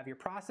comment that you have. Your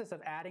process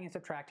of adding and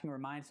subtracting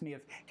reminds me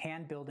of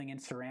hand building in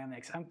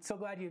ceramics. I'm so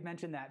glad you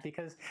mentioned that,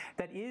 because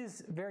that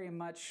is very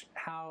much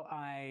how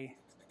I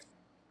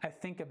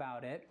think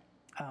about it.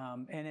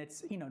 And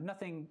it's, you know,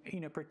 nothing,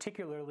 you know,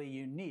 particularly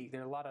unique.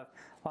 There are a lot of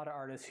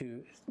artists who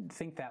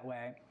think that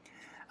way.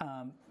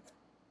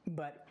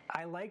 But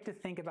I like to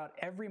think about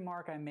every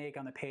mark I make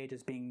on the page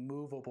as being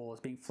movable, as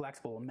being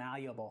flexible,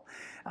 malleable.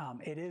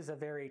 It is a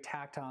very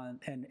tactile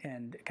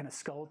and kind of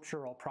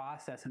sculptural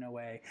process in a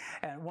way.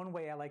 And one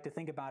way I like to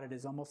think about it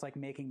is almost like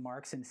making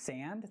marks in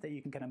sand that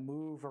you can kind of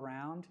move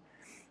around,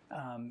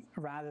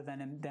 rather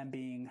than them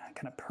being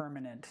kind of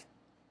permanent.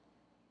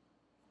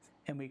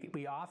 And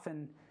we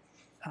often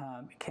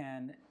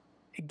can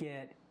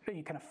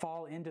kind of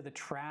fall into the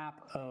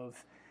trap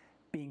of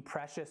being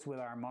precious with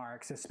our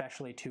marks,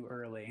 especially too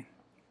early.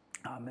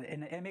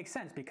 And it makes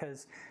sense,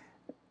 because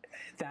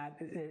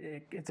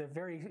it's a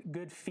very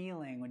good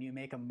feeling when you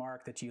make a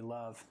mark that you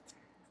love.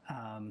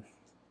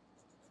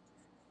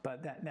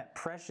 But that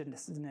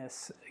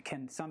preciousness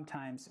can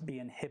sometimes be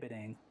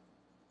inhibiting.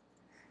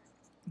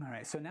 All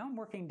right, so now I'm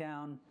working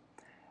down.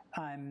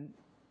 I'm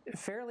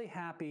fairly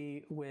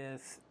happy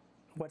with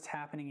what's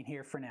happening in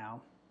here for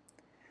now.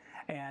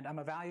 And I'm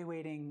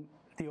evaluating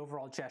the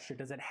overall gesture.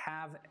 Does it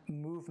have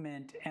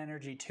movement,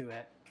 energy to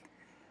it?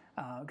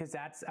 Because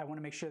I want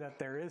to make sure that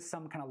there is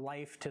some kind of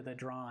life to the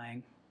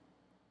drawing.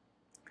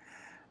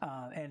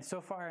 And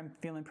so far, I'm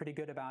feeling pretty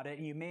good about it.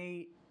 You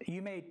may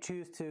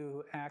choose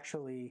to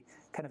actually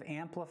kind of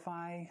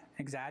amplify,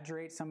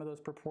 exaggerate some of those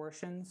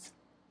proportions,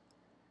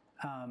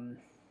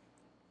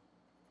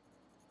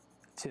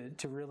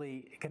 to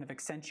really kind of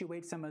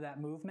accentuate some of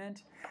that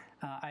movement.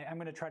 I'm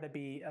going to try to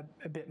be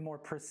a bit more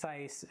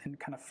precise and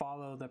kind of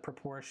follow the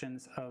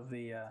proportions of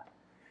the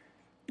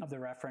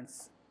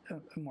reference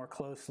more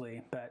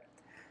closely. But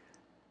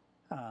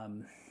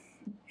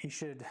you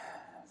should,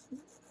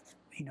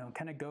 you know,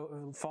 kind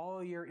of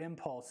follow your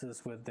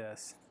impulses with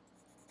this.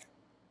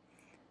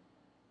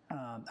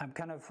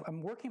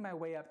 I'm working my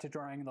way up to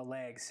drawing the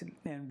legs,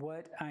 and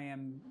what I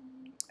am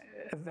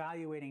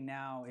evaluating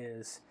now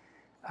is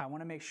I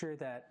want to make sure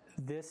that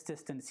this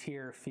distance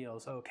here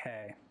feels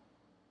okay.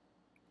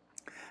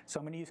 So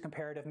I'm going to use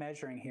comparative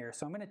measuring here.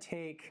 So I'm going to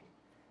take,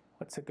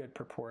 what's a good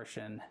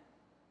proportion?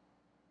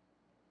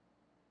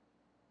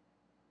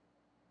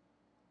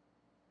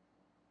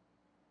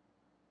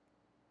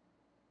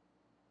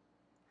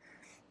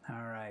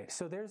 All right,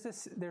 so there's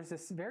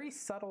this very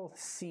subtle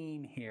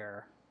seam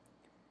here,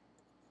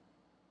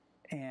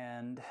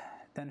 and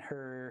then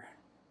her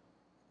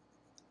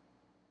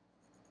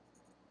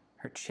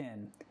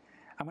chin.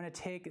 I'm going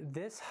to take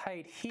this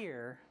height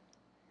here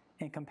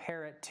and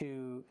compare it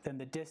to then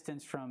the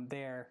distance from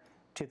there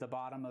to the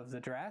bottom of the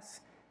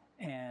dress,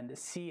 and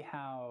see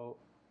how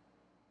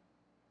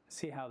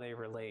they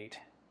relate.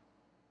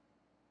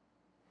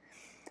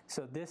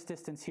 So this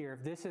distance here,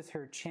 if this is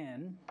her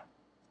chin,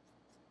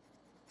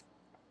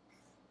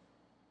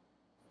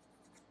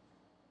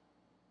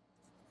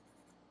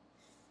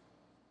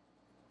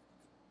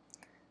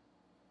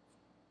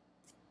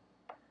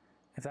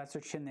 if that's her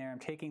chin there, I'm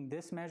taking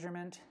this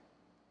measurement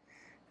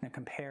and I'm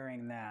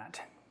comparing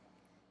that.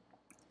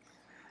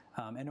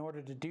 In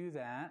order to do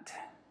that,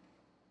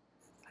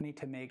 I need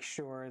to make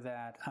sure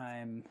that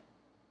I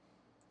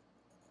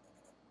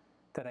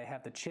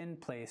have the chin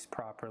placed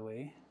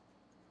properly.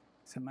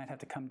 So it might have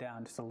to come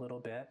down just a little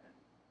bit.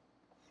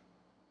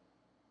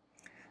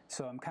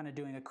 So I'm kind of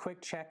doing a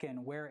quick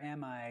check-in. Where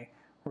am I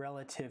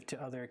relative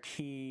to other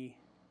key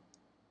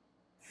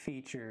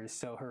features?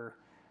 So her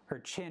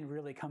chin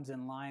really comes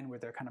in line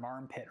with her kind of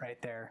armpit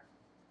right there.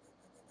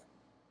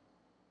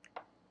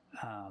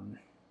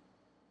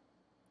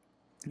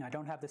 Now I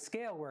don't have the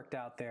scale worked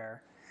out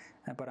there,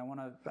 but I want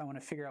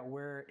to figure out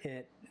where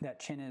that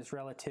chin is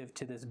relative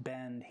to this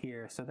bend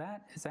here. So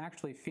that is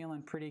actually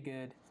feeling pretty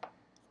good.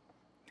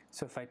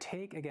 So if I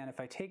take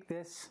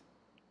this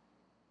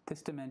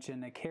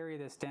dimension, I carry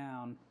this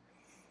down,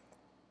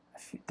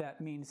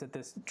 that means that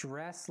this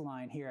dress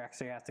line here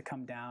actually has to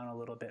come down a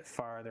little bit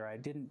farther. I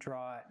didn't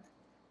draw it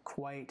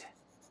quite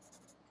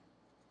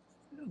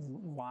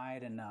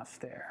wide enough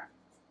there.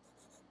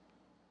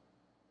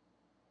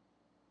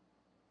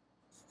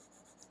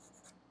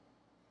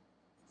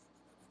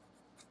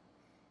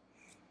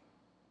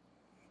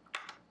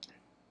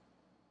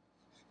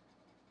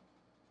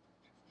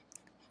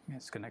 I'm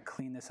just going to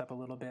clean this up a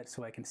little bit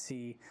so I can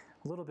see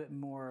a little bit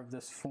more of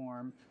this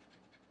form.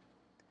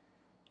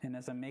 And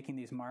as I'm making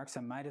these marks,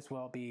 I might as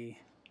well be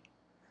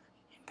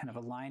kind of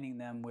aligning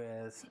them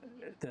with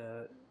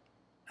the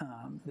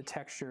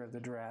texture of the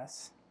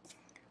dress.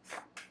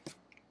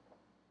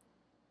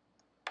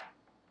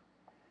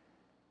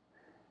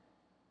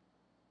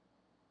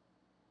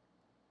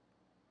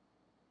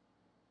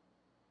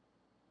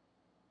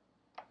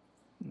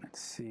 Let's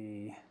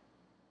see.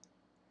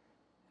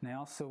 And I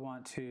also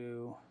want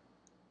to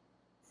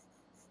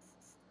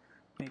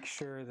make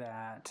sure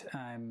that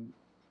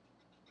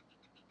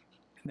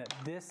that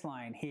this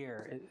line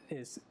here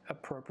is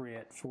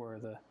appropriate for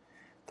the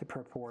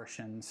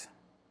proportions.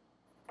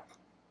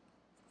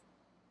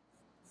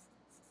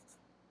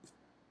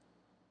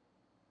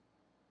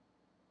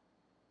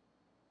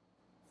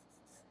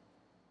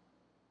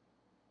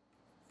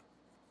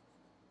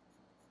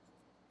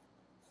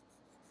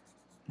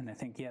 And I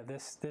think, yeah,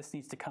 this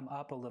needs to come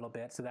up a little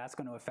bit, so that's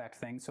going to affect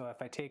things. So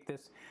if I take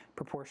this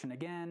proportion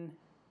again,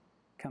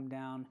 come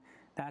down,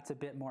 that's a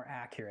bit more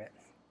accurate.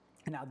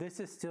 Now this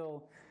is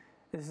all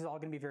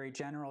going to be very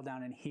general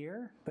down in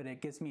here, but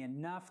it gives me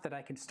enough that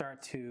I can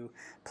start to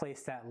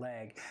place that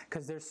leg.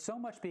 Because there's so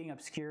much being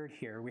obscured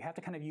here, we have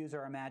to kind of use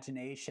our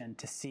imagination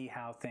to see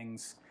how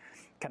things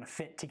kind of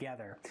fit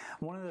together.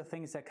 One of the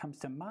things that comes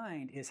to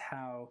mind is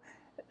how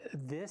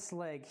this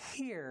leg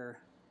here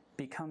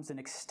becomes an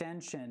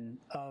extension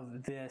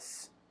of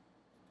this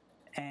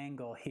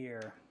angle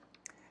here,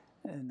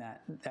 and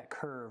that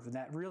curve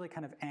that really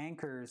kind of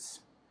anchors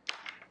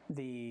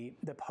the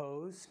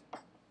pose,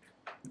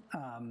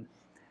 and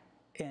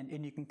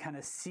you can kind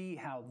of see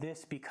how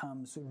this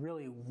becomes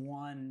really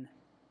one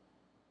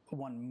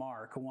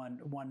mark,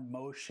 one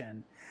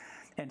motion.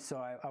 And so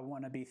I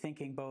want to be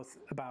thinking both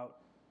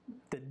about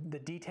the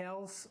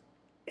details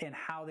and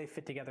how they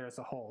fit together as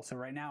a whole. So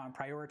right now I'm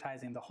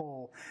prioritizing the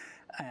whole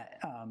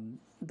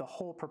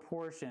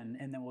proportion,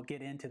 and then we'll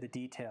get into the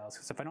details.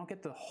 Because if I don't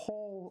get the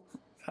whole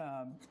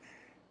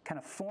kind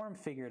of form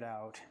figured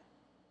out,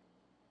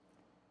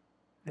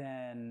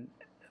 then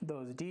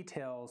those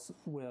details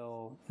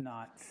will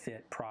not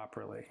fit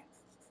properly.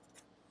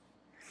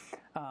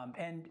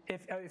 And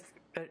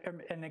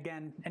and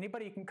again,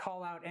 anybody can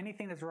call out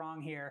anything that's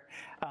wrong here.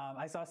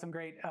 I saw some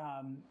great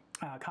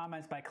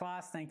comments by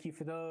class. Thank you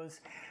for those.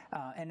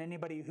 And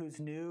anybody who's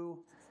new,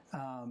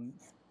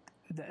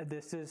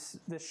 this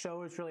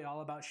show is really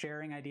all about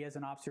sharing ideas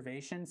and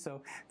observations.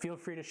 So feel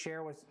free to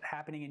share what's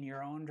happening in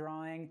your own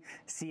drawing.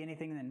 See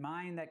anything in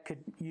mine that could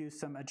use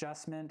some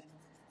adjustment.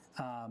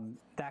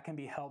 That can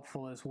be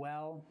helpful as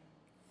well.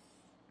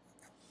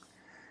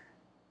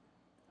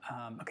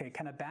 Okay,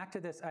 kind of back to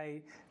this.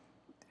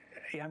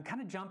 I'm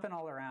kind of jumping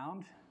all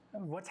around.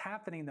 What's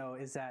happening though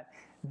is that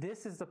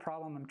this is the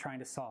problem I'm trying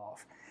to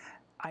solve.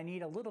 I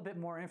need a little bit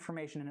more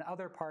information in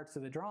other parts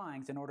of the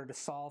drawings in order to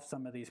solve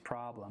some of these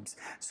problems.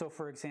 So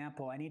for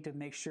example, I need to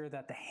make sure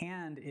that the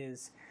hand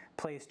is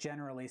placed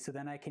generally, so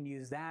then I can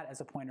use that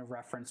as a point of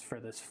reference for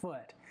this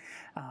foot.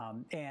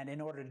 And in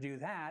order to do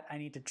that, I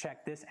need to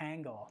check this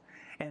angle.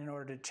 And in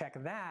order to check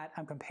that,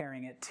 I'm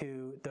comparing it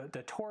to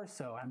the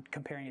torso. I'm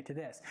comparing it to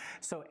this.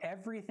 So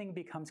everything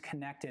becomes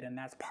connected, and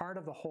that's part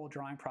of the whole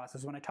drawing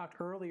process. When I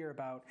talked earlier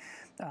about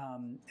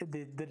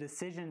the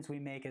decisions we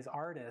make as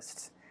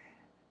artists,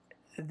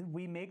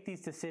 we make these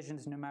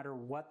decisions no matter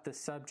what the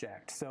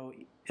subject. So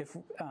if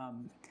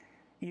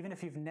even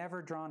if you've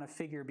never drawn a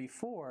figure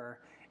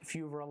before, if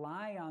you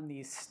rely on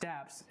these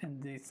steps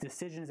and these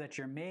decisions that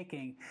you're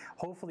making,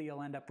 hopefully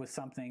you'll end up with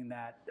something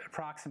that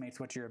approximates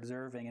what you're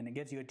observing, and it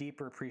gives you a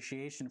deeper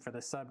appreciation for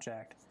the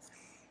subject.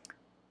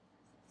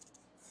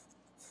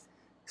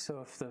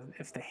 So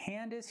if the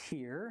hand is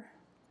here,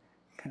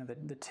 kind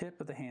of the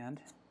tip of the hand,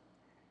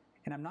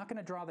 and I'm not going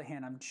to draw the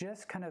hand, I'm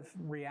just kind of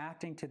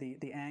reacting to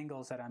the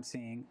angles that I'm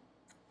seeing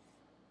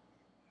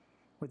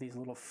with these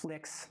little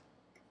flicks.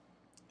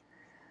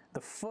 The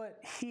foot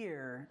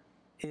here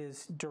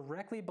is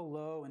directly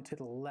below and to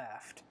the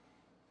left.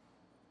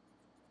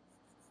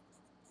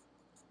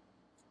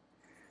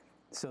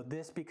 So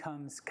this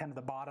becomes kind of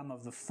the bottom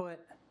of the foot.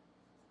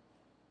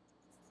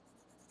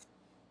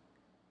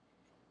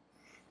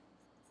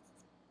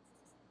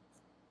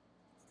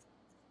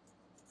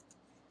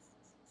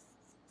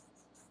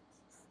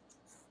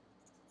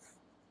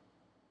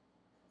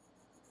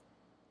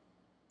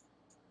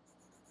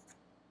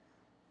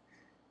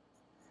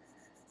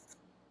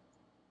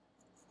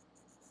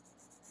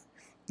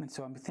 And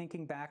so I'm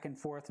thinking back and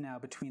forth now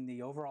between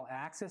the overall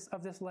axis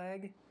of this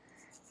leg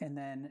and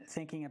then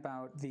thinking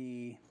about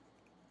the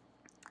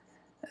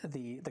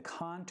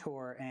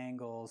contour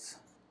angles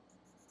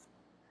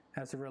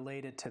as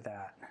related to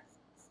that.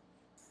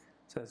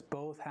 So it's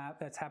both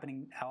that's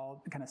happening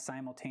all kind of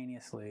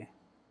simultaneously.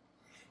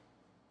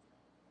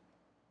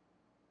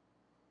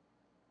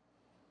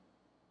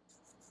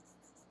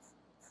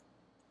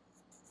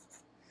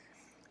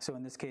 So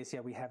in this case,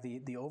 yeah, we have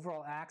the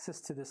overall axis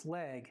to this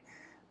leg,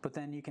 but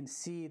then you can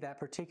see that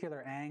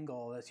particular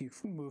angle as you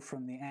move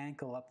from the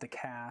ankle up the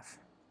calf.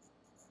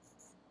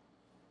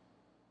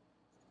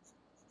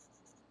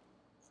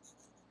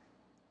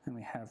 And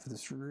we have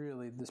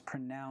this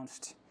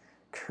pronounced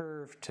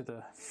curve to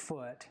the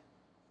foot.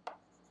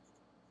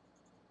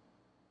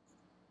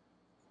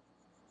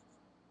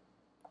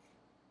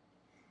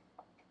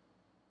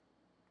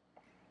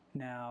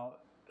 Now,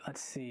 let's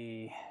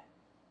see.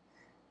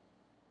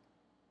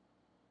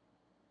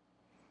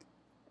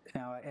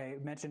 Now, I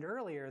mentioned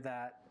earlier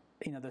that,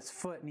 you know, this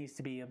foot needs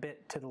to be a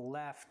bit to the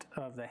left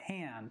of the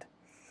hand.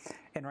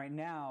 And right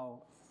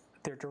now,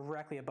 they're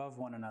directly above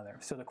one another.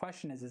 So the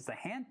question is the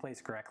hand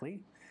placed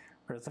correctly,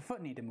 or does the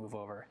foot need to move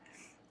over?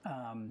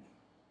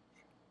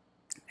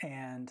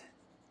 And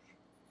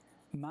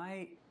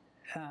my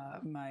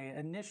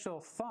initial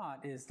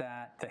thought is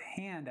that the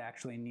hand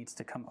actually needs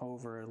to come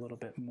over a little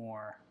bit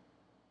more.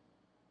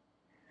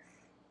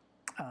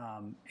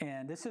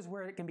 And this is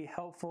where it can be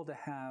helpful to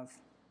have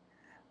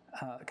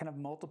kind of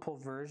multiple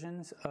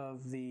versions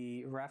of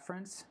the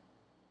reference.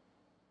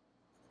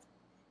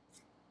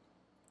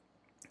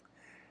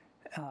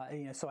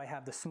 You know, so I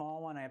have the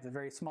small one, I have the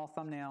very small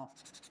thumbnail,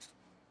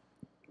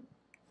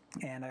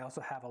 and I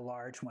also have a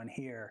large one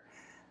here.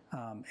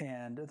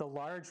 And the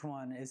large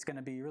one is going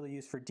to be really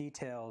used for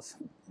details.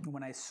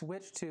 When I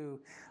switch to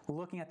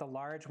looking at the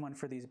large one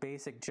for these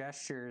basic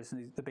gestures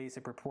and the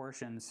basic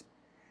proportions,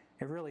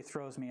 it really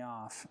throws me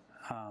off.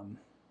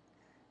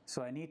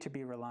 So I need to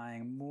be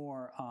relying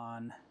more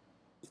on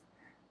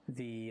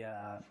the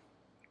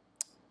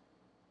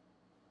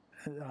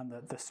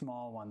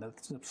small one, the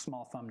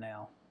small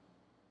thumbnail.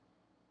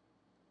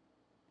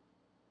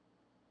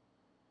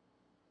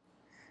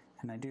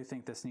 And I do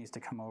think this needs to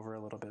come over a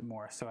little bit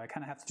more. So I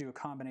kind of have to do a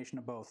combination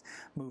of both.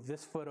 Move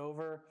this foot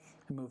over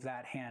and move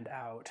that hand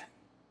out.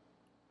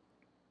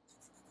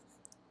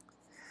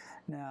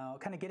 Now,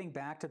 kind of getting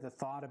back to the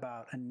thought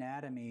about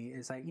anatomy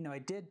is I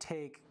did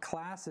take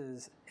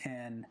classes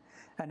in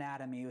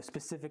anatomy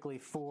specifically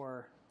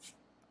for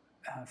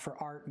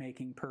art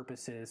making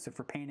purposes, so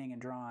for painting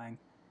and drawing.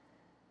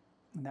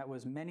 And that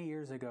was many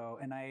years ago,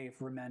 and I've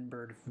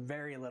remembered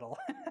very little.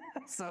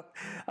 So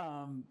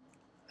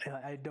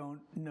I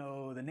don't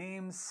know the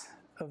names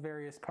of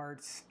various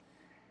parts,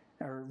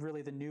 or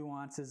really the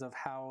nuances of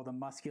how the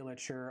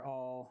musculature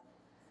all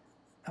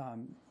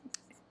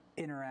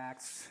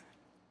interacts,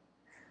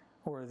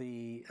 or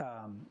the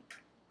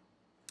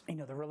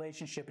the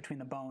relationship between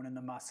the bone and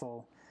the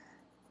muscle.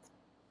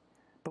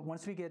 But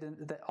once we get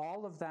into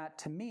all of that,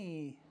 to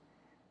me,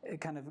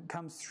 it kind of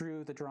comes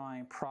through the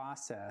drawing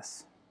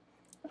process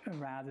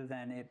rather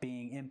than it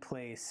being in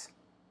place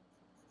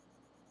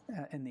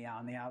on the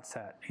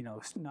outset.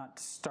 Not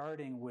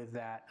starting with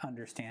that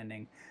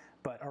understanding,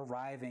 but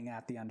arriving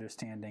at the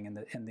understanding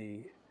and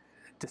the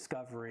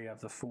discovery of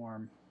the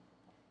form.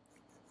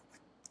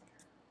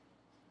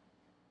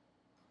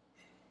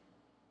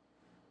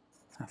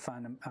 I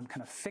find I'm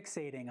kind of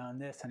fixating on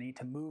this. I need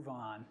to move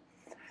on.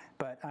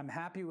 But I'm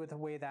happy with the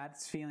way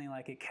that's feeling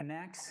like it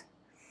connects.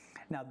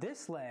 Now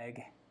this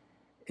leg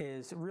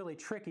is really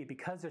tricky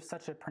because there's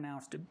such a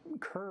pronounced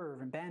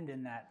curve and bend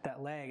in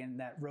that leg and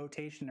that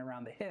rotation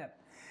around the hip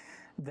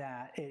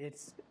that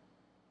it's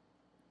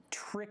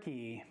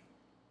tricky.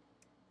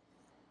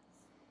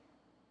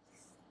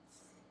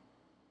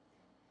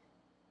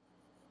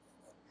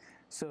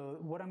 So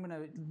what I'm going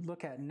to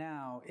look at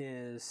now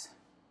is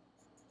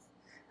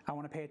I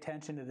want to pay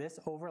attention to this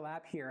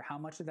overlap here, how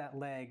much of that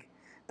leg,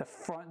 the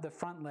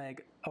front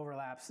leg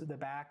overlaps the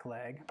back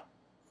leg.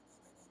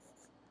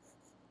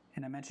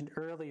 And I mentioned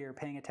earlier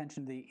paying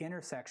attention to the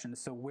intersections.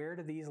 So where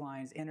do these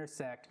lines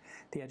intersect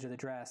the edge of the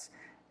dress,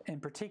 in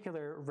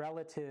particular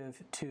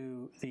relative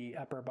to the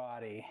upper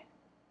body?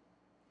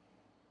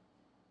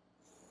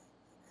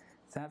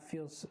 That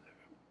feels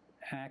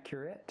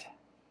accurate.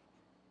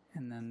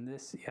 And then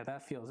this, yeah,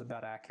 that feels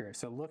about accurate.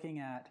 So looking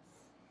at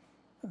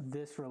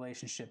this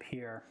relationship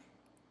here,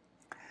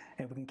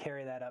 and we can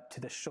carry that up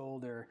to the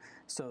shoulder.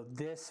 So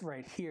this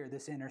right here,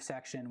 this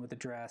intersection with the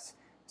dress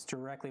is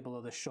directly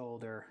below the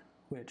shoulder,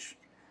 which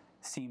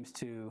seems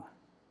to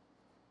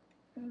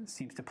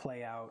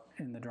play out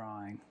in the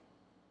drawing.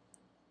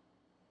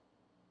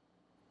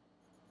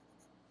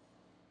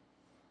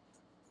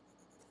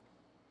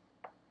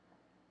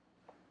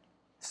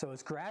 So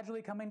it's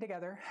gradually coming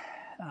together.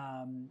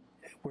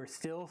 We're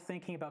still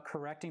thinking about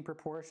correcting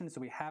proportions,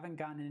 so we haven't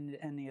gotten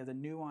into any of the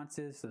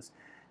nuances, those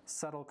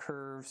subtle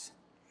curves.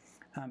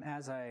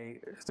 As I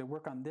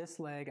work on this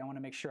leg, I want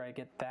to make sure I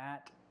get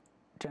that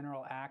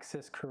general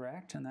axis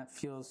correct, and that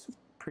feels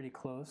pretty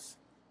close.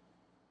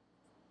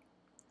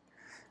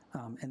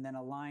 And then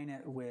align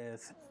it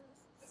with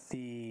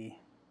the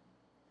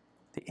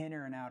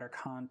inner and outer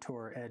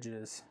contour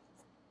edges.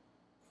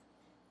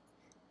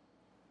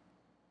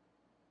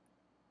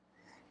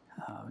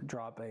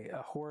 Drop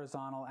a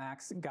horizontal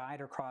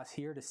guide across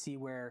here to see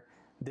where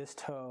this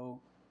toe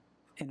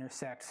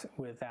intersects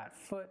with that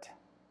foot.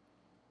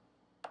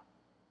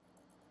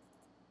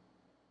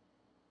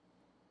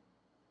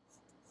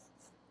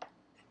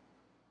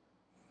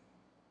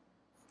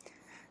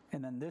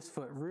 And then this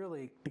foot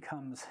really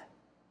becomes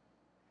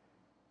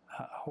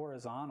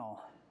horizontal,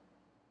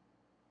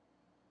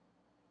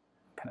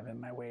 kind of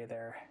in my way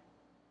there.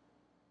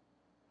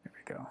 There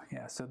we go.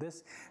 Yeah, so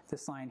this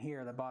line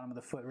here, the bottom of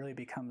the foot, really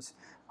becomes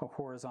a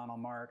horizontal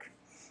mark.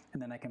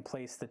 And then I can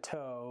place the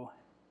toe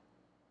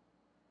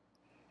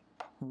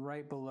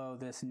right below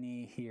this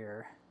knee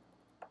here.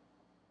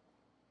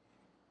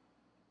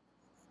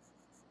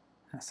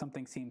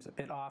 Something seems a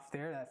bit off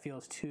there. That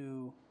feels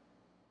too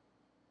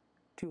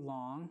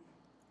long.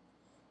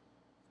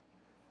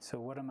 So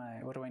what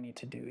do I need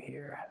to do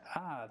here?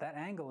 That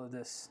angle of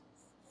this,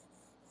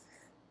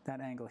 that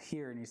angle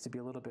here needs to be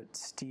a little bit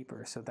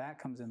steeper. So that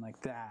comes in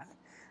like that.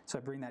 So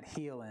I bring that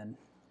heel in.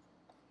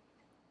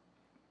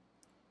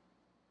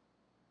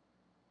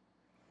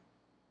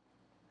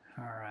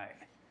 All right.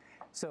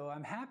 So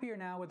I'm happier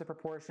now with the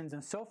proportions,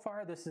 and so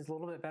far this is a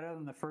little bit better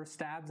than the first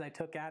stabs I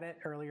took at it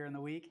earlier in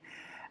the week.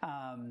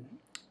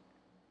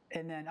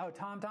 And then,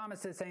 Tom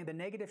Thomas is saying the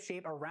negative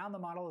shape around the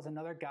model is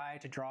another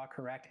guide to draw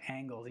correct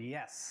angles.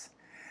 Yes.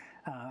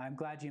 I'm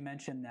glad you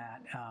mentioned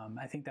that.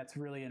 I think that's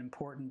really an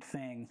important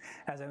thing.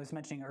 As I was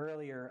mentioning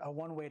earlier,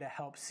 one way to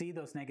help see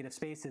those negative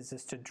spaces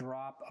is to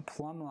drop a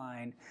plumb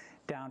line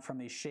down from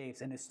these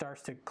shapes, and it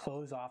starts to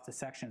close off the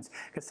sections.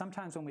 Because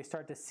sometimes when we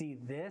start to see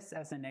this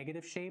as a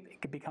negative shape,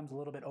 it becomes a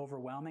little bit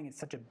overwhelming. It's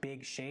such a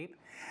big shape.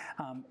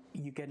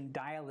 You can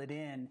dial it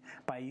in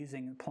by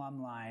using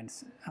plumb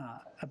lines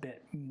a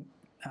bit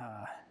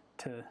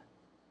to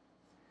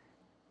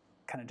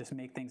kind of just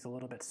make things a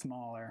little bit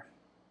smaller.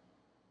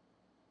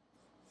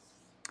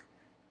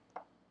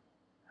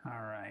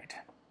 All right.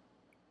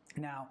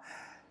 Now,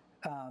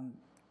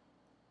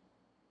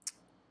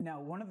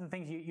 one of the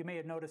things you may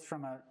have noticed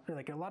from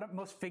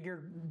most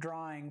figure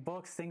drawing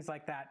books, things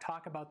like that,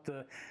 talk about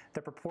the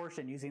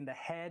proportion, using the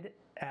head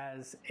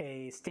as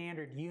a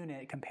standard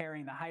unit,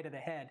 comparing the height of the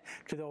head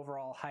to the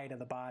overall height of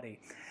the body.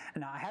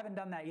 Now, I haven't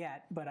done that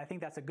yet, but I think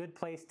that's a good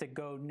place to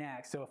go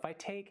next. So if I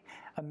take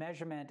a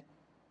measurement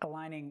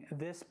aligning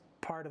this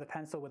part of the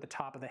pencil with the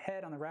top of the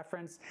head on the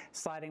reference,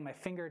 sliding my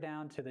finger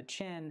down to the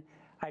chin,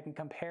 I can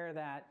compare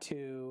that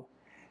to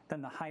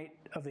then the height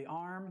of the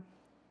arm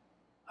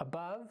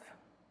above,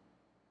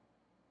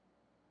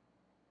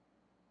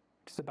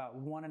 which is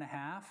about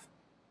 1.5.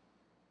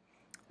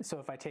 So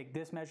if I take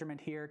this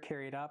measurement here,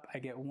 carry it up, I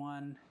get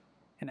 1.5.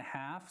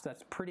 So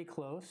that's pretty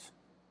close.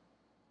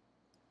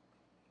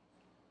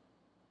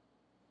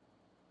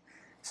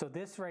 So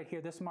this right here,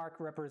 this mark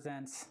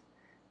represents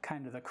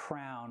kind of the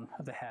crown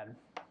of the head.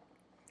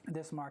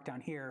 This mark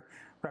down here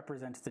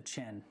represents the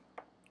chin.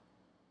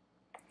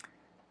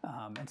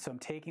 And so I'm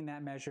taking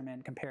that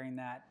measurement, comparing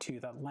that to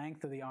the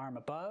length of the arm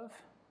above,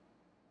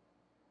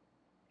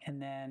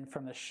 and then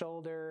from the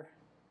shoulder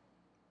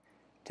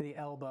to the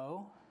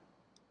elbow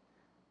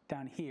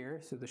down here.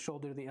 So the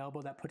shoulder to the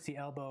elbow, that puts the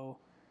elbow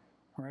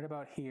right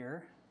about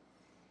here.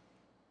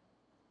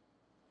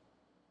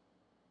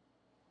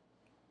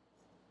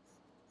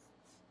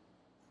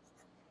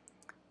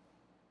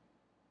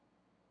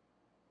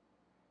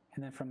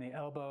 and then from the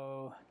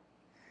elbow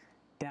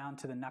down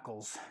to the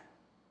knuckles.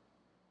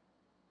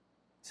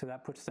 So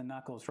that puts the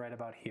knuckles right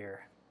about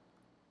here.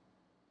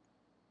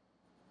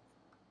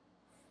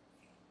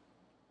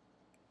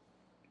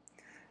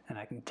 And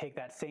I can take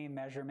that same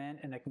measurement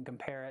and I can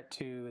compare it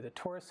to the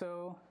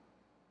torso.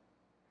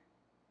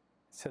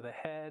 So the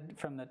head,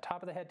 from the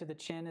top of the head to the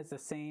chin is the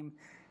same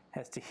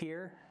as to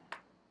here.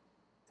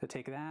 So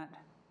take that,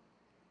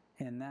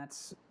 and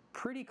that's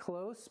pretty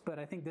close, but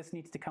I think this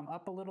needs to come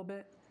up a little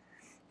bit.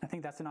 I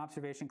think that's an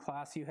observation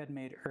class you had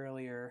made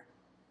earlier.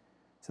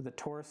 So the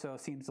torso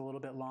seems a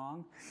little bit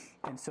long,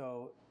 and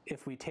so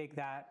if we take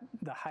that,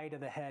 the height of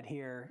the head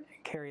here,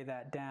 carry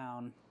that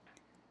down,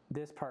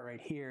 this part right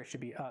here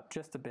should be up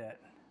just a bit.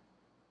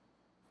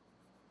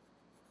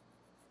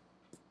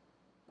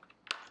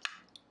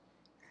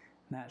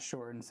 And that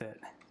shortens it.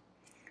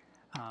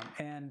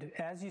 And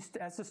as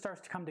this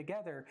starts to come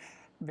together,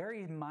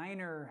 very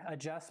minor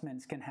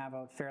adjustments can have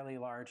a fairly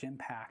large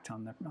impact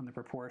on the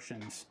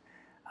proportions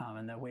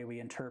and the way we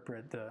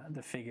interpret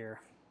the figure.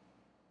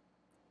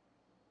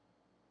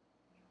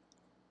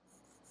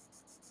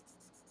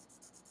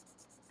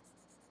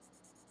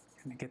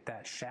 Gonna get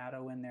that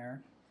shadow in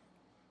there.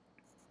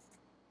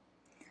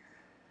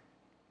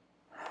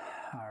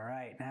 All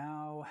right,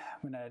 now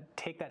I'm gonna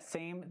take that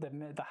same,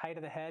 the height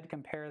of the head,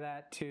 compare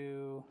that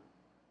to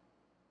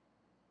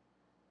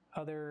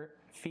other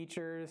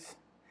features.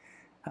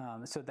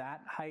 So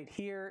that height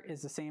here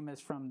is the same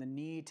as from the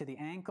knee to the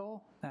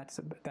ankle.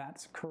 That's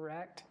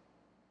correct.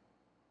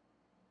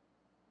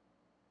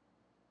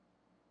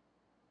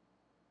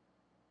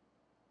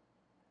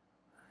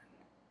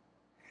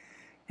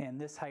 And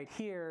this height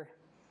here,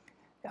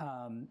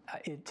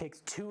 it takes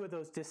 2 of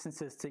those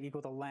distances to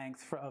equal the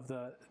length of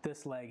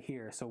this leg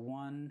here. So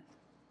 1,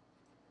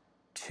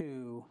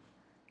 2.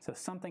 So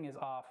something is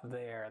off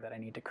there that I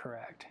need to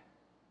correct.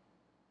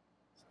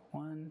 So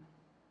 1,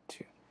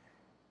 2.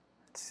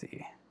 Let's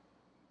see.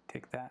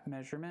 Take that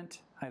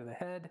measurement, height of the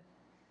head,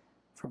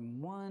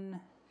 from 1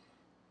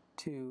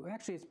 to,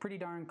 actually it's pretty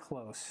darn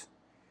close.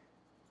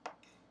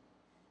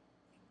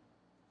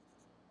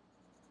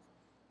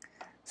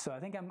 So I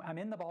think I'm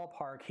in the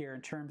ballpark here in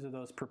terms of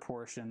those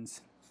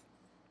proportions.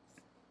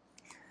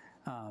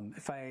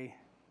 If I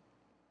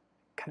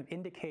kind of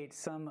indicate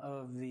some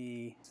of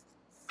the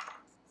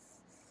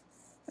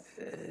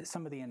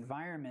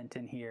environment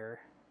in here,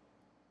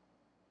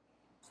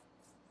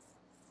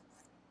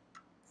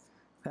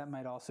 that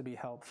might also be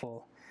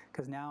helpful,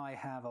 because now I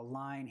have a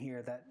line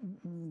here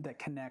that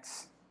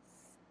connects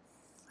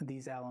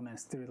these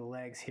elements through the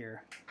legs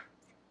here.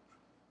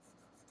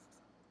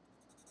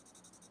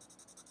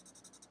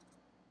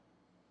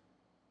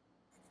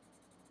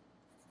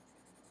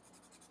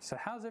 So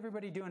how's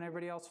everybody doing?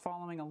 Everybody else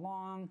following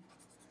along?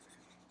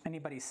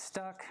 Anybody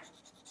stuck?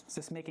 Is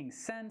this making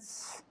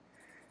sense?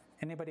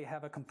 Anybody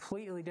have a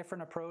completely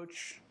different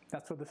approach?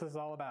 That's what this is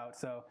all about.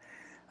 So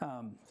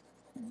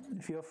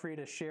feel free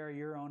to share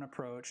your own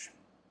approach.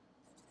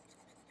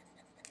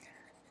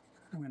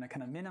 I'm going to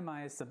kind of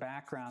minimize the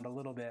background a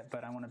little bit,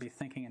 but I want to be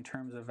thinking in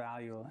terms of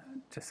value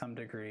to some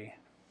degree.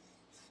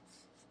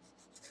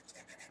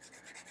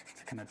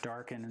 To kind of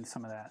darken in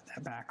some of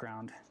that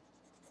background.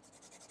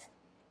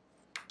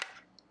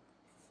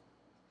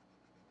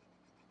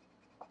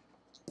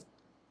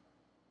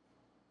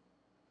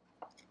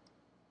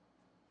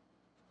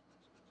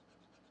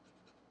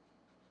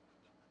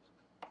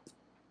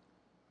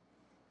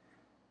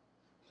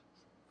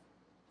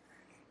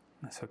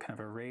 So kind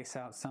of erase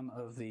out some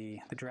of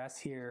the dress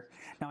here.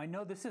 Now I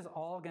know this is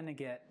all going to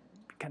get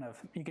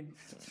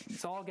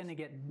it's all going to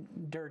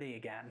get dirty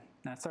again.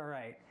 That's all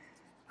right.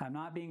 I'm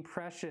not being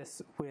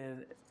precious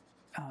with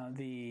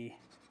the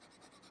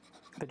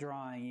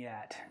drawing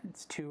yet.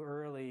 It's too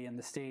early in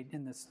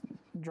this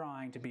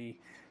drawing to be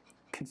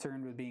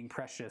concerned with being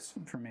precious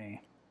for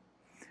me.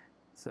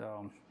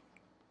 So,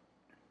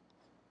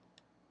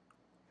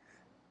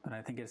 but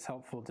I think it's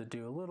helpful to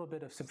do a little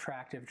bit of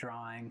subtractive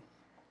drawing.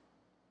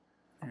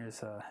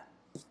 There's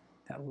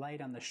that light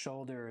on the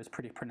shoulder is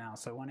pretty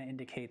pronounced, so I want to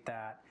indicate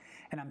that.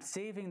 And I'm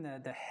saving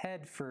the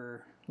head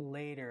for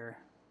later.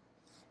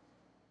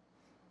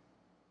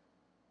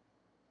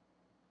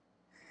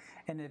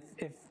 And if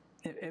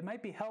it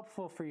might be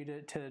helpful for you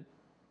to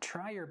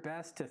try your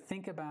best to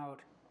think about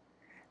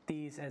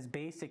these as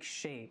basic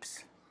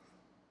shapes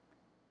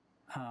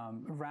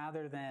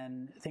rather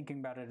than thinking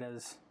about it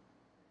as,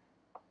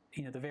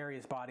 you know, the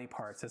various body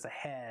parts, as a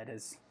head,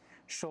 as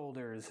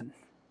shoulders, and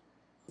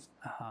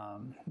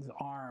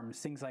arms,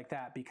 things like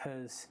that,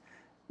 because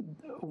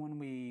when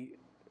we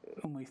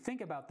think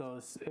about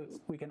those,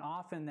 we can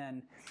often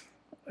then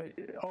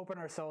open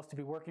ourselves to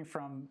be working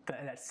from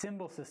that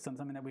symbol system,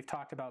 something that we've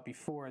talked about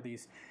before,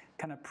 these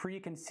kind of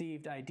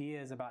preconceived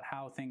ideas about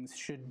how things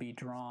should be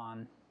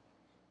drawn.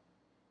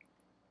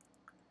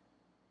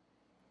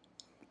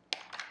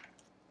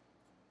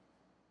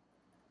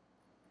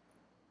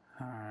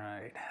 All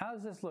right, how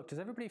does this look? Does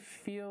everybody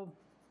feel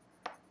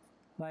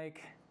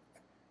like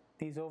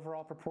these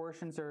overall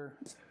proportions are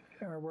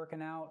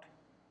working out?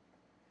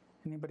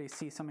 Anybody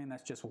see something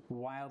that's just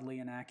wildly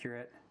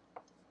inaccurate?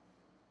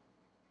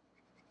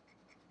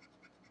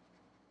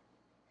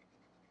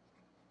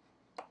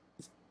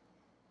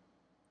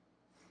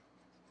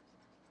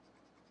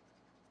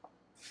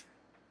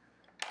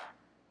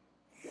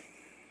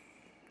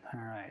 All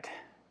right.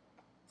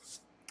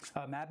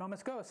 Mad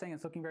Moments Go saying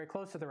it's looking very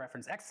close to the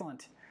reference.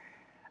 Excellent.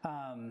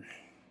 All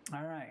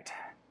right.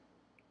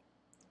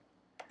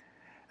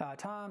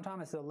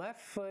 Thomas, the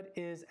left foot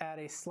is at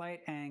a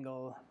slight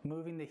angle,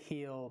 moving the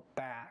heel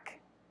back.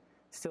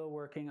 Still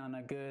working on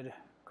a good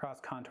cross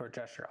contour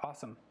gesture.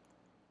 Awesome.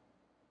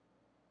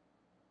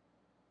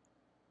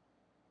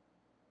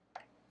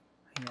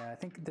 Yeah, I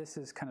think this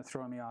is kind of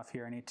throwing me off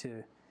here. I need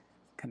to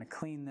kind of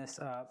clean this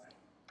up.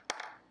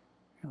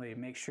 Really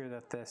make sure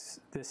that this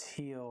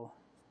heel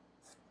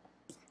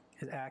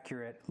is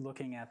accurate,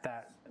 looking at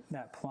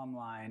that plumb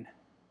line.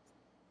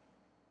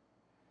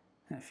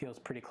 And it feels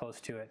pretty close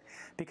to it.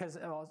 Because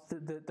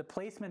the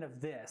placement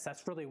of this,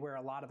 that's really where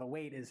a lot of the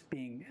weight is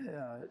being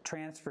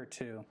transferred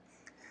to.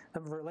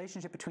 The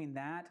relationship between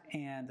that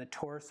and the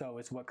torso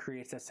is what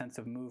creates a sense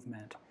of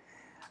movement.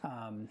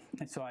 And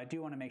so I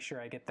do want to make sure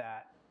I get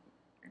that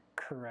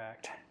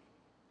correct.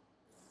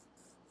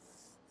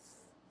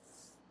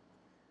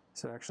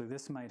 So actually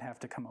this might have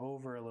to come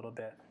over a little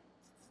bit.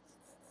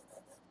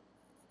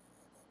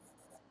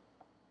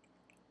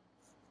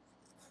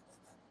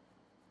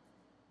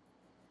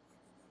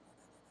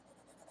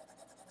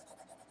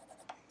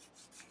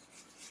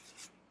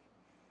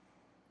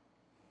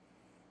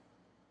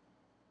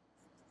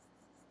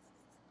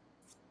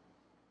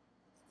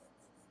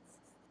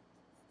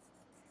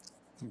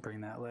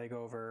 Bring that leg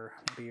over,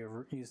 maybe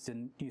use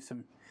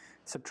some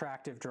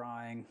subtractive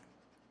drawing.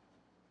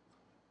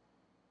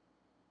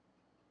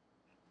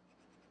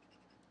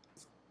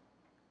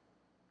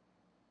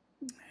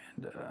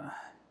 And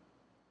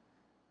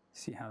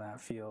see how that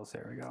feels.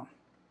 There we go.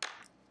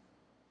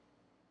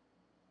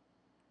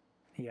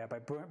 Yeah, by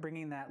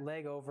bringing that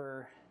leg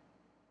over,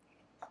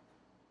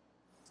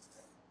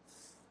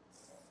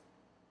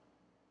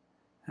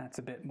 that's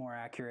a bit more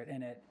accurate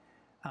in it.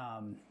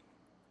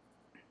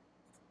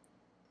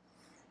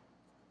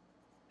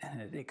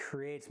 And it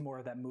creates more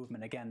of that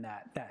movement. Again,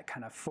 that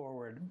kind of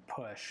forward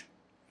push.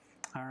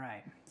 All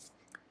right.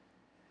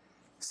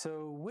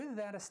 So with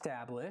that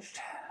established,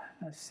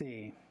 let's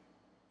see.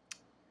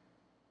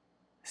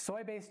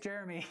 Soy-based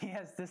Jeremy,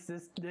 yes,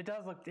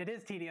 it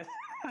is tedious.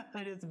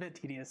 It is a bit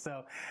tedious.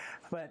 So,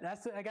 but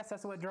I guess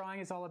that's what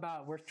drawing is all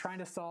about. We're trying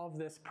to solve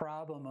this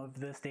problem of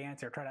this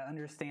dancer, try to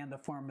understand the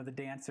form of the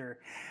dancer,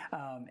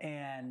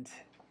 and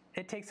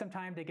it takes some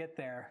time to get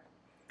there.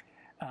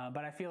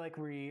 But I feel like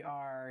we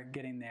are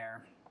getting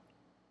there.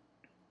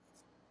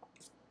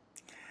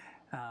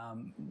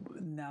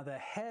 Now the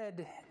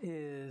head's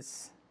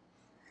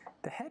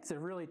a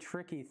really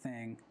tricky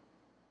thing.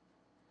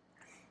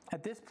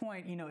 At this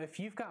point, you know,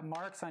 if you've got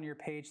marks on your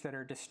page that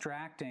are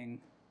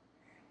distracting,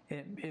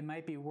 it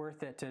might be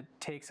worth it to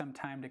take some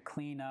time to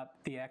clean up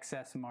the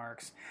excess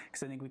marks,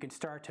 because I think we can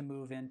start to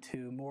move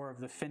into more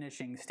of the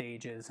finishing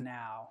stages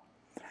now.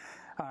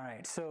 All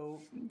right,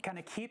 so kind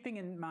of keeping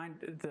in mind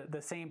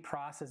the same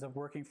process of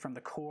working from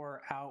the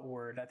core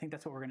outward, I think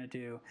that's what we're going to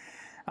do.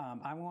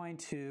 I'm going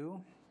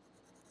to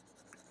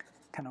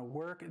kind of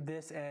work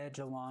this edge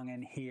along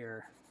in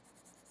here.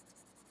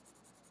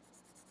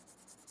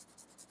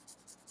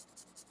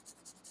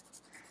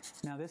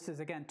 Now this is,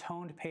 again,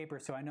 toned paper,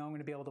 so I know I'm going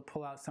to be able to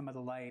pull out some of the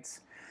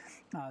lights.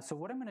 So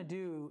what I'm going to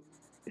do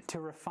to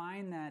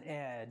refine that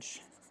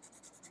edge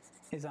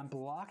is I'm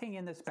blocking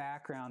in this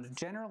background,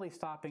 generally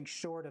stopping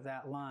short of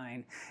that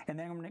line, and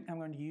then I'm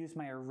going to use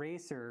my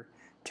eraser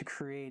to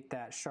create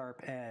that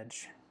sharp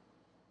edge.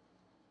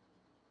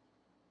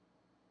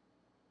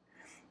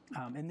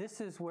 And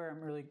this is where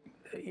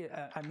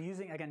I'm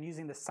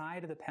using the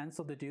side of the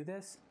pencil to do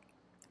this.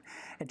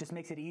 It just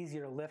makes it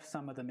easier to lift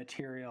some of the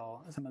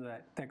material, some of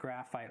the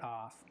graphite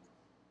off.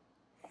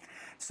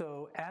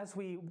 So as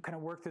we kind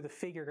of work through the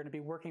figure, we're going to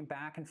be working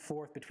back and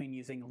forth between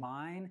using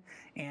line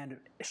and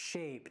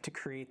shape to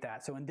create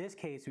that. So in this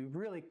case, we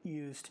really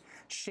used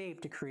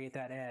shape to create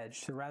that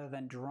edge. So rather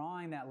than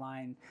drawing that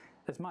line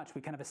as much,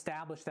 we kind of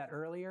established that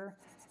earlier,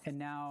 and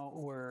now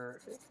we're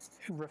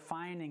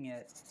refining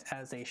it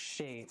as a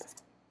shape.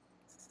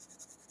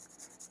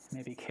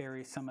 Maybe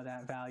carry some of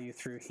that value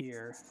through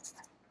here.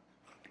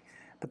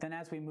 But then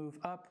as we move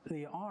up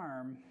the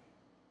arm,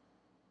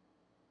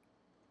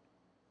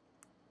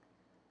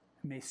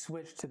 may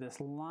switch to this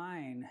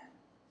line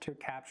to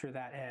capture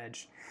that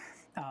edge.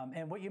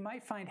 And what you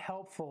might find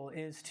helpful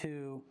is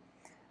to,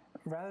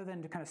 rather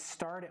than to kind of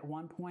start at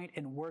one point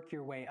and work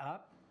your way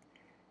up,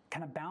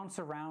 kind of bounce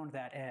around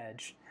that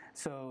edge.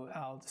 So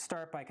I'll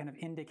start by kind of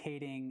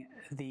indicating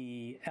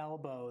the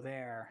elbow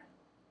there,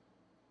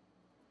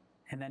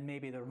 and then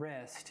maybe the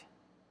wrist,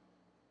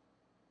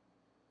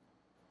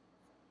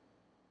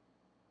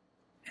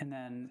 and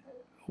then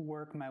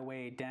work my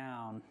way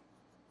down.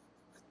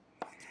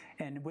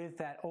 And with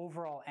that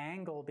overall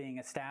angle being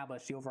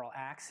established, the overall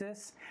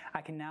axis,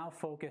 I can now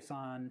focus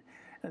on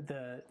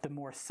the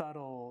more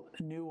subtle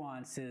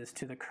nuances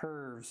to the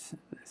curves,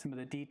 some of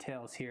the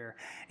details here.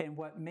 And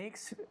what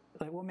makes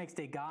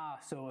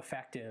Degas so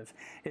effective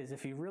is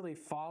if you really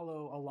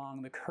follow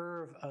along the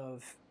curve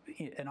of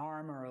an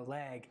arm or a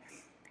leg,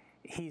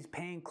 he's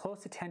paying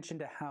close attention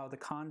to how the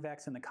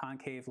convex and the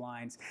concave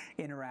lines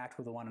interact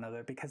with one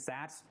another, because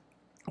that's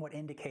what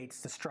indicates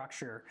the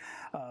structure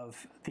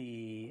of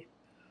the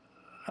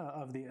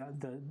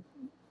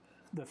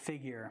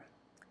figure.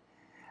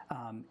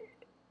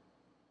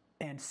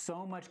 And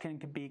so much can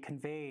be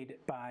conveyed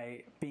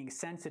by being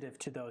sensitive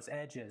to those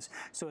edges.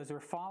 So as we're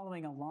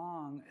following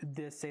along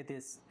this, say,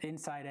 this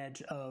inside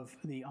edge of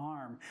the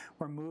arm,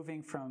 we're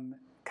moving from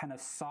kind of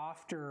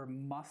softer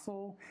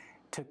muscle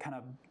to kind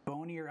of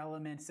bonier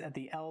elements at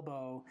the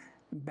elbow,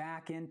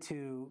 back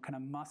into kind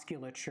of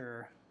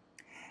musculature.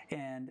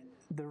 And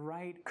the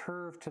right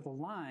curve to the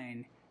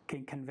line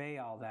can convey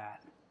all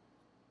that.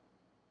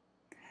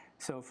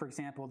 So for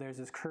example, there's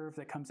this curve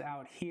that comes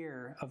out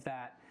here of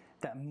that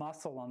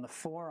muscle on the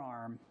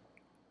forearm,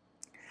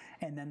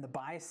 and then the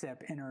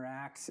bicep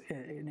intersects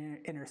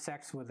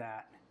with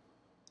that.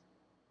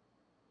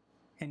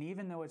 And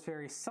even though it's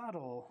very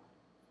subtle,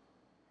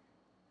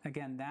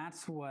 again,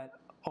 that's what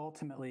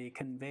ultimately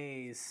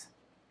conveys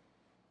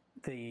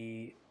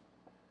the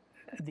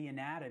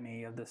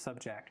anatomy of the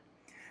subject.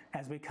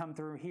 As we come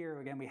through here,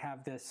 again, we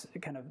have this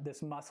kind of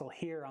this muscle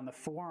here on the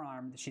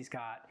forearm that she's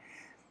got.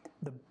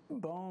 The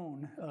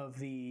bone of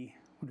the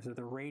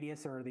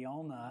radius or the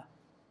ulna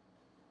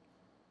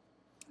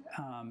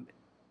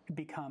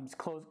comes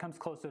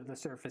closer to the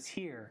surface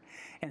here,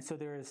 and so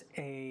there's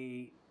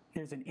an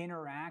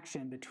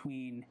interaction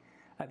between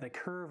the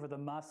curve of the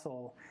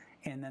muscle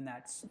and then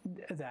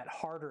that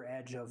harder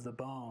edge of the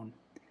bone.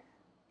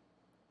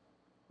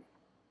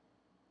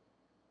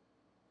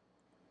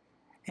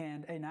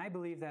 And I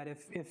believe that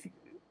if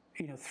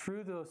you know,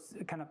 through those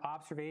kind of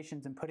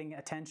observations and putting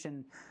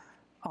attention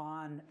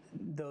on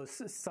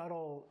those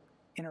subtle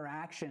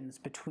interactions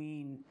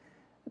between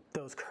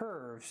those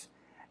curves,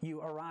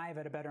 you arrive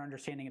at a better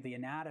understanding of the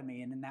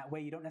anatomy. And in that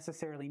way, you don't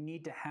necessarily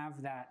need to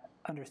have that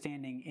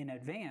understanding in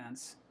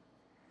advance.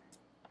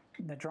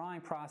 The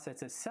drawing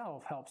process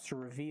itself helps to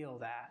reveal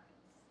that.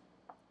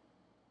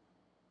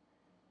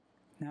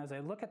 Now, as I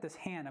look at this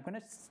hand, I'm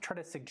going to try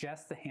to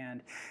suggest the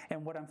hand.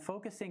 And what I'm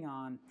focusing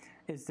on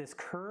is this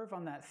curve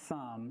on that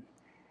thumb.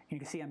 You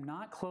can see I'm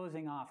not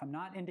closing off. I'm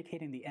not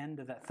indicating the end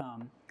of that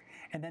thumb.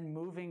 And then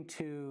moving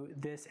to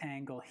this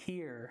angle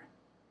here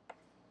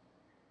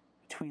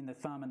between the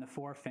thumb and the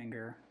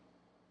forefinger.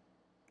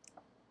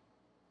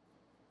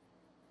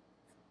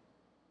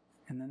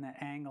 And then that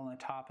angle on the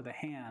top of the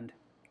hand.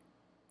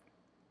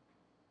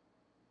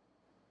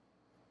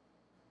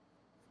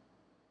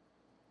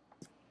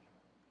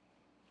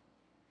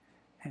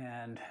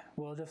 And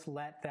we'll just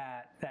let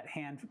that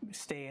hand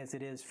stay as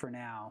it is for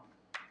now.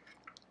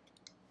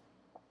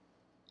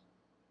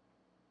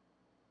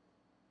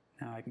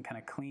 Now I can kind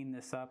of clean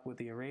this up with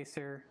the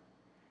eraser,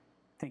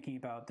 thinking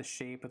about the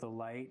shape of the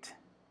light.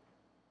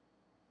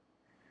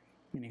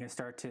 And you can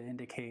start to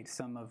indicate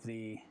some of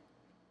the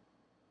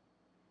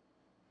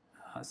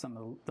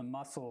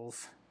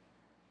muscles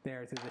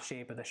there through the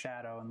shape of the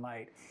shadow and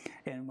light.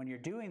 And when you're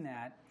doing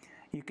that,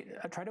 you can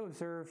try to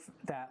observe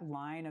that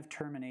line of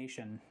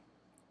termination.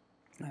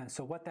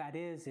 So what that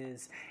is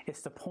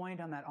it's the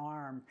point on that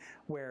arm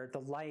where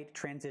the light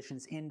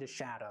transitions into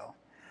shadow.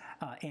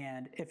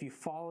 And if you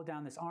follow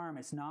down this arm,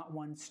 it's not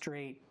one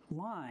straight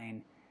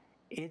line.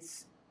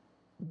 It's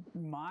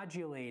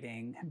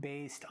modulating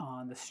based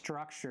on the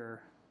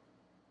structure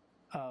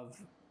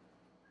of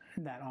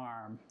that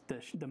arm,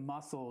 the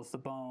muscles, the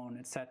bone,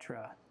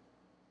 etc.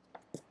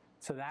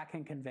 So that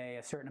can convey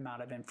a certain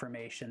amount of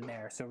information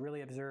there. So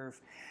really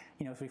observe,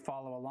 you know, as we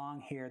follow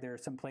along here, there are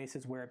some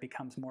places where it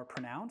becomes more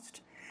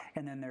pronounced,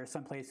 and then there are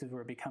some places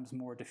where it becomes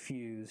more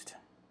diffused.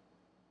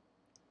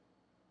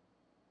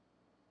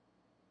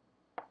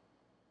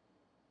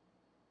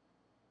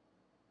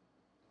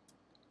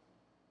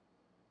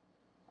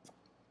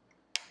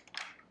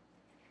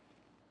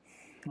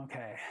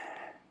 Okay.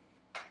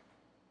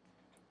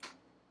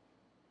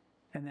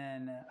 And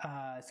then,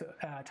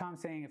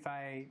 Tom's saying, if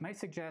I might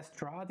suggest,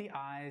 draw the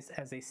eyes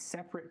as a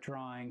separate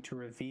drawing to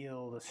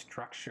reveal the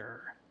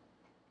structure.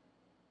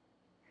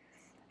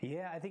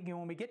 Yeah, I think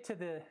when we get to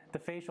the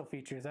facial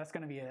features, that's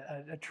going to be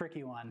a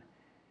tricky one.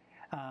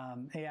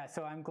 Yeah,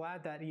 so I'm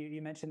glad that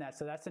you mentioned that.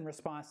 So that's in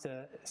response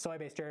to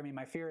Soy-Based Jeremy.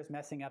 My fear is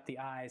messing up the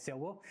eyes.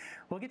 So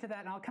we'll get to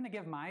that, and I'll kind of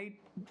give my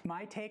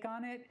take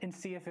on it and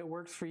see if it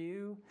works for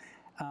you.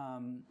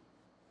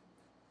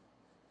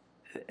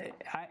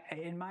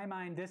 In my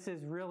mind, this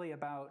is really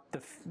about the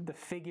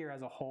figure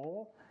as a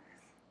whole.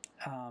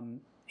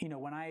 You know,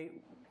 when I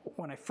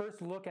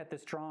first look at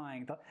this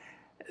drawing,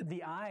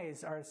 the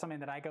eyes are something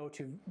that I go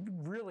to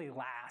really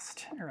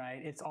last,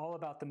 right? It's all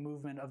about the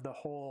movement of the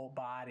whole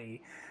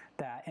body.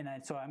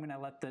 So I'm going to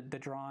let the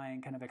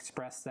drawing kind of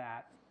express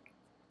that.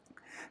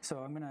 So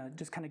I'm going to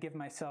just kind of give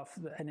myself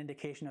an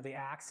indication of the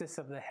axis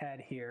of the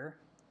head here.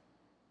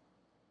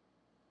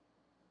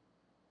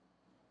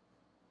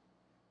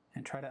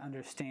 And try to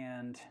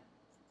understand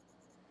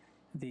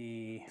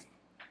the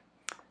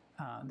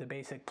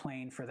basic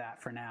plane for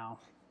that for now.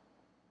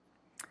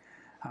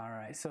 All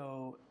right,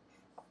 so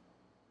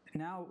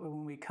now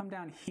when we come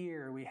down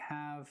here, we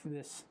have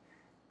this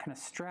kind of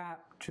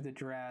strap to the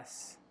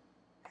dress,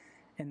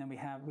 and then we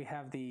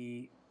have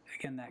the,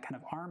 again, that kind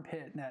of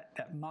armpit,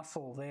 that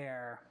muscle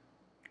there,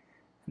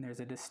 and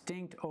there's a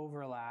distinct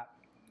overlap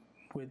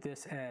with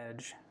this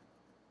edge.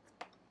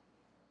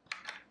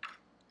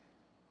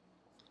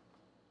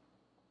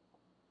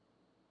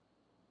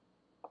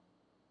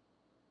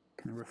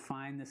 Kind of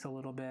refine this a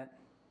little bit.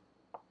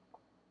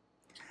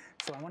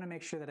 So I want to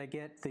make sure that I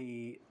get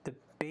the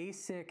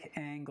basic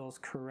angles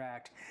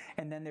correct,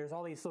 and then there's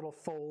all these little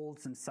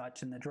folds and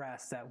such in the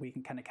dress that we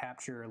can kind of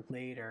capture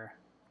later.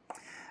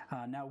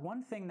 Now,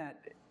 one thing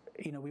that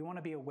we want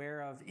to be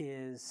aware of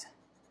is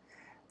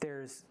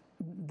there's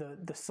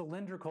the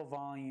cylindrical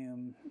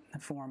volume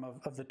form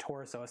of the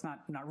torso. It's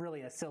not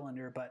really a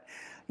cylinder, but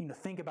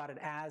think about it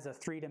as a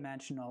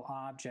three-dimensional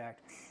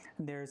object.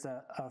 There's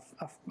a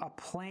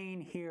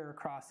plane here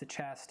across the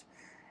chest,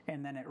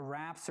 and then it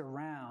wraps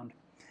around.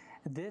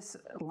 This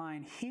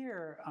line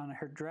here on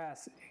her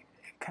dress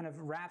kind of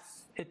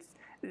wraps,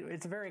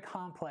 it's a very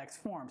complex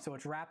form, so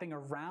it's wrapping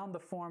around the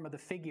form of the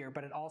figure,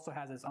 but it also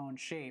has its own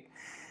shape.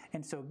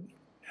 And so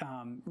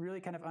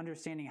really kind of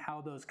understanding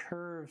how those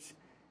curves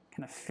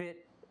kind of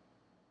fit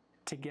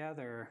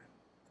together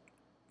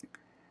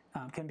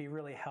can be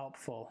really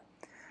helpful.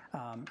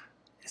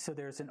 So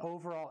there's an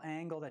overall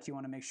angle that you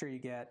want to make sure you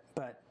get,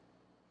 but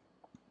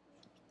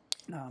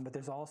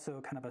there's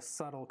also kind of a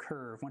subtle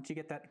curve. Once you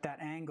get that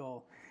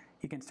angle,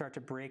 you can start to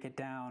break it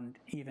down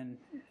even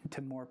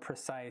to more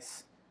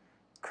precise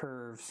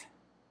curves.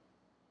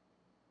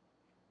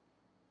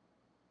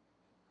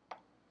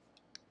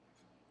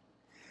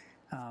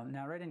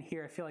 Now right in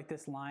here, I feel like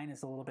this line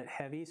is a little bit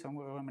heavy, so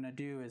what I'm going to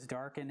do is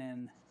darken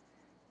in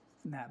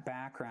that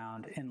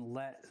background and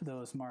let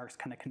those marks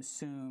kind of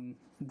consume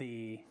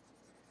the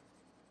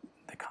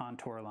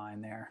contour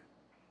line there.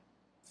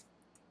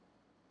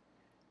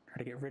 Try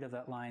to get rid of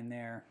that line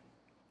there.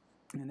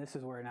 And this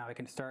is where now I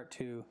can start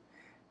to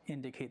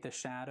indicate the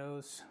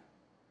shadows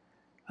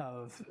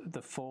of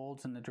the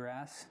folds in the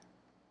dress.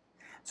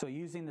 So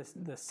using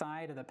the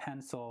side of the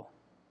pencil,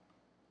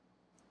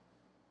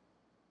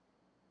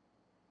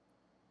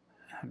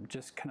 I'm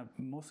just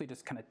mostly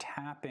just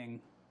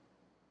tapping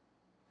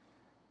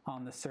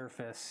on the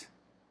surface,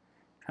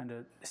 trying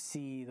to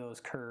see those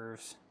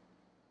curves.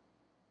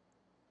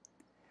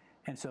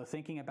 And so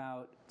thinking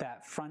about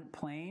that front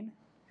plane,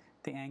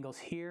 the angles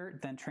here,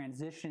 then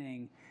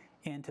transitioning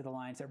into the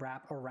lines that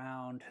wrap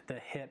around the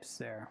hips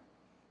there.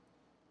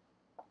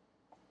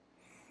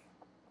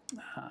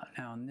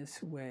 Now in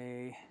this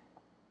way,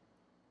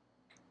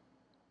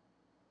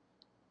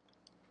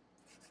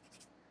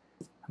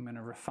 I'm going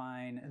to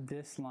refine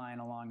this line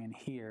along in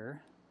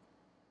here.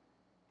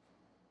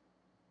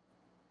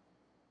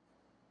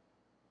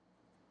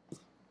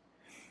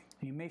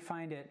 You may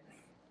find it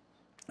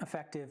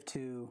effective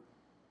to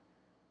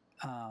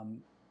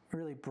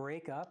really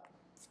break up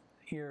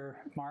your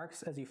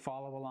marks as you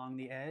follow along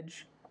the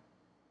edge.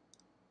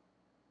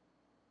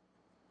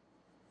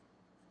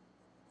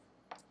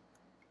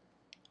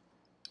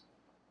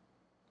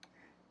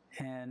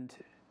 And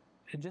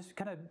just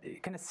kind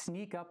of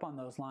sneak up on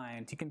those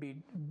lines. You can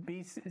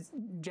be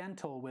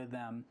gentle with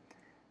them.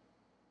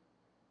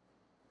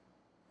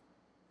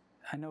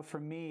 I know for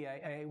me,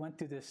 I went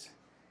through this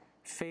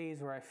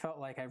phase where I felt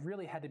like I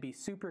really had to be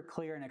super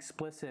clear and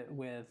explicit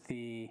with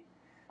the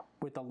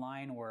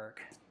line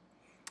work.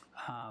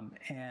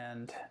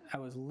 And I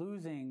was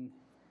losing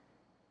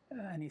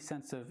any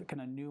sense of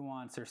kind of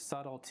nuance or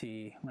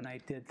subtlety when I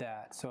did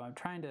that. So I'm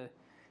trying to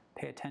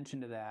pay attention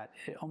to that.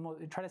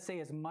 Try to say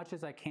as much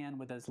as I can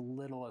with as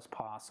little as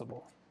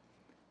possible.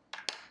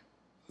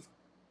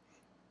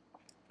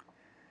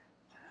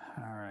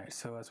 All right,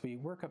 so as we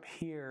work up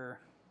here,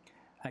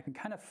 I can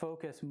kind of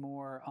focus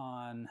more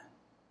on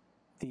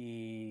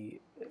the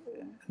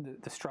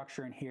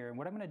structure in here. And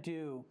what I'm going to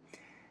do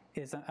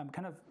is I'm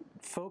kind of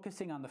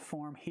focusing on the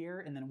form here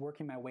and then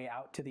working my way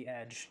out to the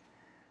edge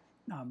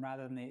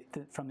rather than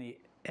from the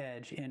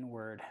edge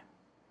inward.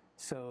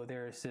 So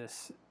there's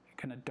this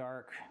kind of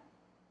dark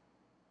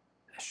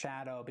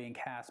shadow being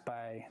cast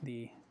by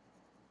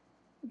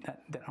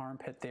that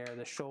armpit there.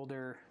 The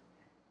shoulder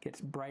gets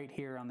bright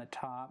here on the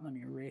top. Let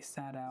me erase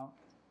that out.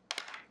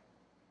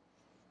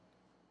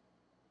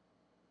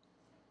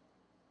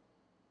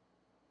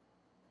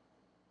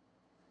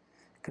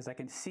 Because I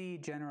can see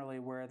generally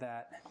where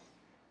that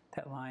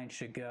line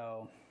should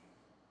go.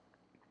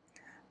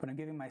 But I'm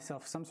giving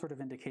myself some sort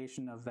of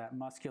indication of that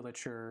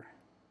musculature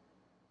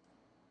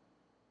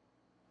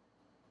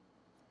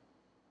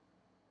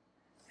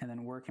and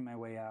then working my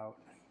way out.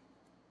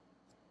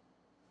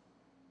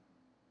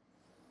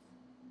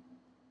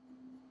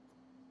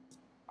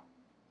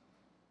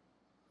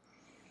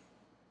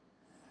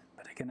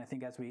 But again, I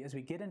think as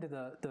we get into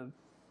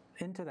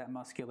into that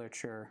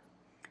musculature,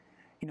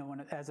 you know,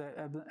 as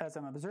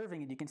I'm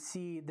observing it, you can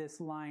see this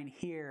line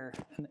here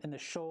in the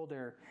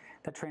shoulder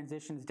that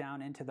transitions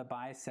down into the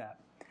bicep,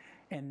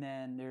 and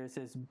then there's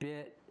this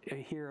bit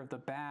here of the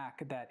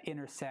back that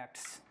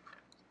intersects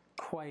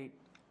quite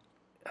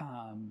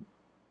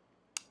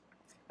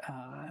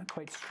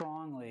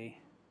strongly.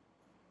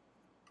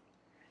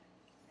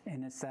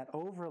 And it's that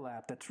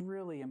overlap that's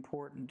really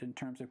important in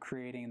terms of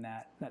creating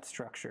that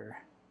structure.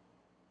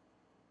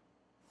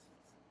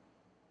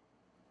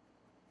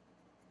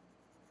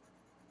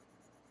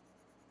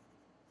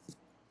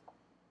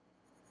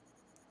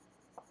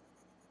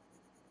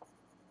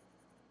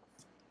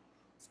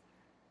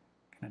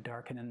 Kind of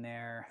darken in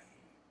there,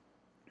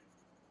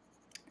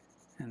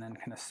 and then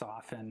kind of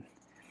soften.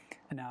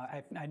 And now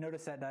I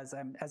notice that as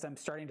I'm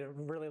starting to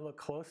really look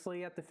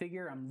closely at the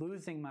figure, I'm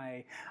losing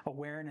my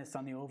awareness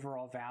on the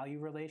overall value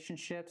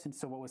relationships. And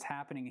so what was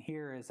happening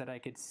here is that I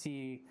could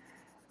see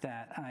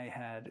that I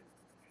had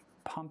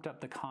pumped up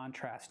the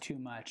contrast too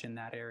much in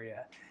that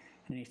area.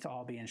 It needs to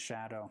all be in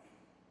shadow.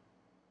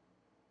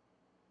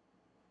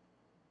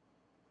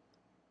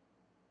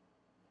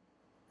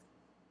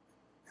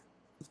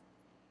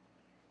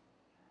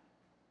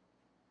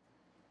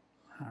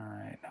 All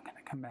right, I'm going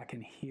to come back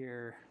in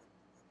here,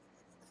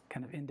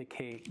 kind of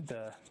indicate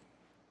the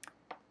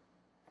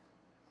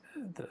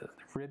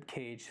rib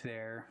cage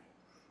there.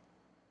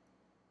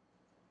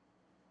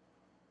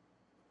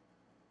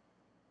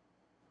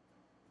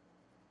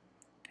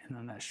 And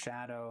then that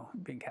shadow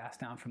being cast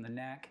down from the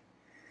neck,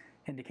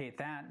 indicate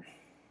that.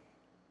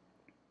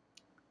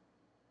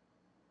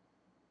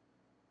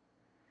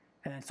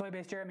 And then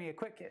soy-based Jeremy, a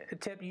quick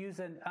tip, use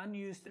an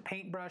unused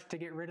paintbrush to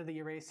get rid of the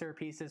eraser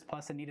pieces,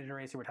 plus a kneaded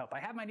eraser would help. I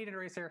have my kneaded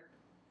eraser.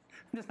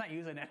 I'm just not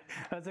using it.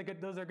 Those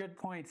are good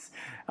points.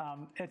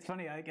 It's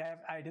funny,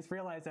 I just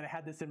realized that I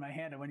had this in my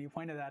hand, and when you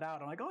pointed that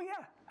out, I'm like, oh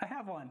yeah, I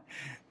have one.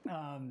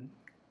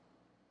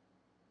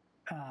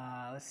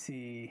 Let's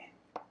see.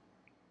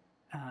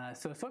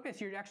 So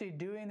soy-based, you're actually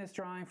doing this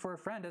drawing for a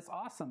friend. It's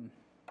awesome.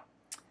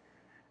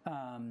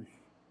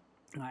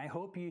 I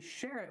hope you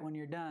share it when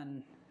you're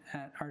done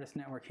at Artist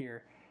Network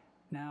here.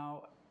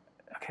 Now,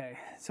 okay,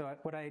 so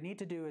what I need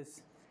to do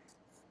is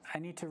I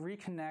need to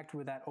reconnect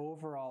with that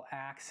overall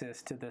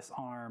axis to this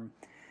arm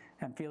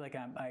and feel like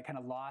I kind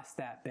of lost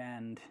that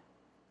bend.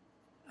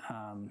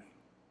 God,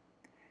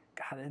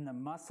 in the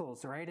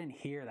muscles right in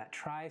here, that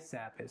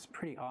tricep is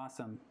pretty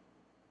awesome.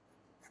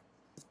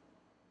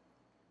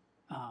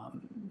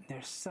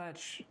 There's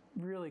such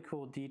really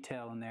cool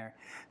detail in there.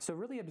 So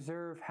really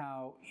observe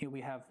how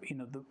we have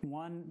the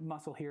one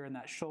muscle here in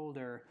that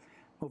shoulder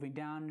moving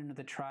down into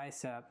the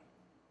tricep,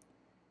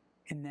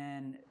 and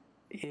then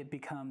it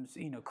becomes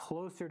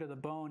closer to the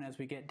bone as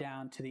we get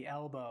down to the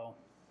elbow.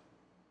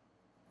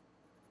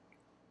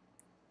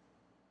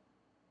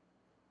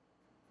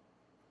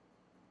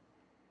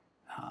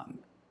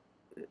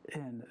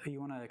 And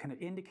you want to kind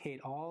of indicate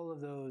all of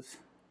those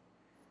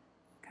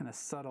kind of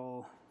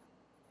subtle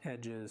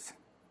edges.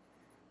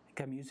 I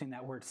think I'm using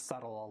that word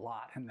subtle a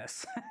lot in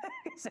this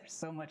because there's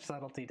so much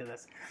subtlety to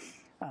this.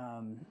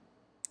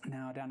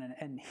 Now down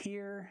in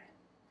here,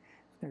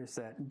 there's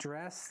that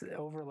dress that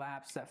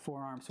overlaps that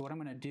forearm. So what I'm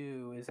going to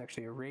do is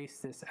actually erase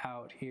this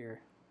out here.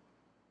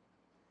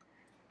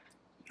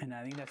 And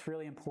I think that's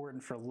really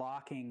important for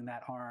locking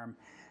that arm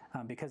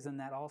because then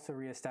that also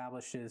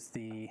reestablishes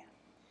the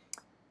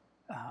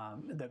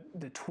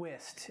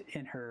twist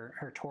in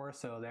her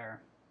torso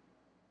there.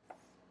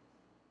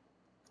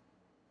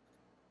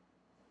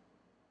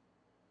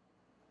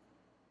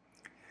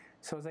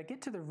 So as I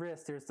get to the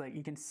wrist, there's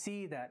you can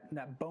see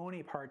that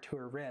bony part to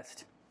her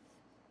wrist.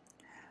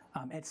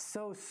 It's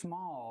so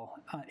small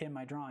in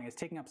my drawing. It's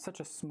taking up such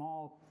a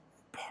small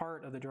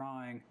part of the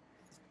drawing.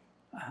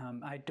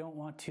 I don't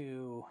want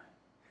to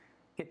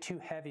get too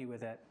heavy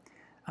with it.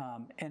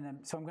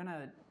 So I'm going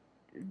to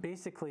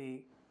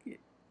basically,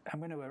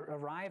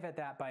 arrive at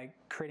that by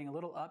creating a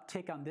little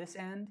uptick on this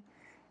end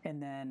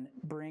and then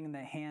bring the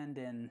hand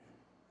in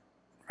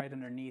right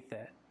underneath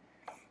it.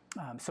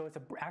 So it's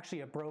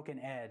actually a broken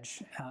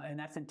edge, and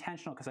that's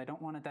intentional because I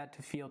don't want that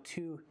to feel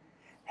too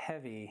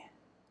heavy.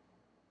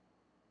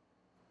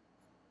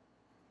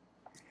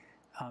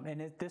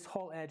 This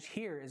whole edge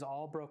here is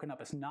all broken up.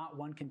 It's not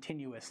one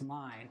continuous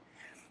line,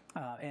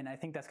 and I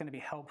think that's going to be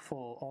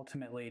helpful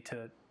ultimately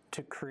to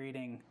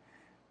creating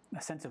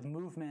a sense of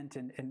movement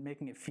and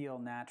making it feel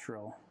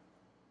natural.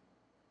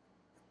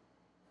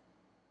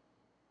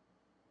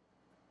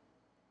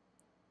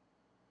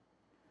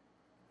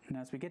 And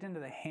as we get into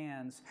the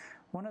hands,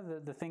 one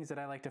of the things that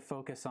I like to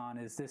focus on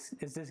is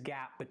this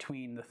gap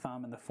between the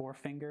thumb and the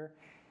forefinger,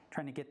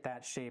 trying to get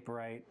that shape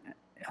right.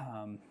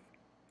 And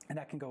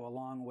that can go a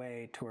long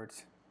way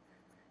towards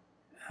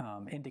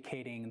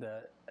indicating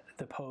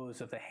the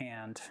pose of the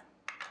hand.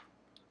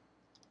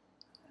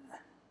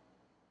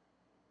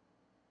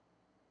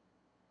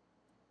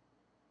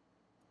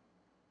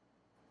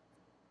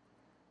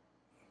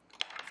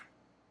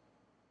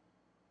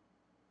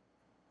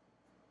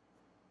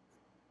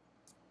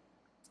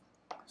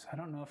 So I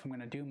don't know if I'm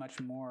going to do much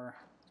more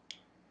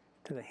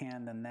to the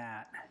hand than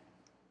that.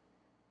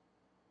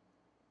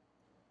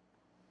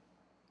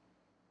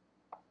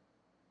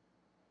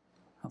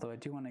 Although I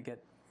do want to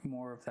get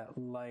more of that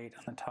light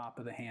on the top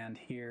of the hand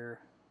here.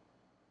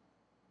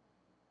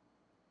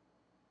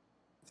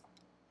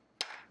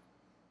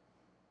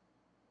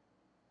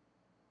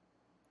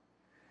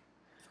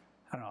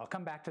 I don't know, I'll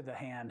come back to the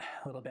hand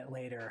a little bit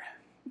later.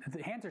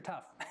 The hands are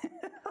tough,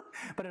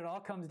 but it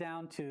all comes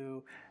down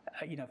to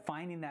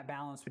finding that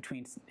balance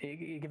between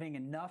giving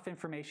enough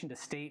information to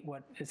state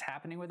what is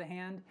happening with the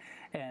hand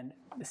and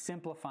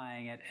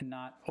simplifying it and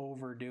not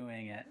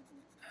overdoing it.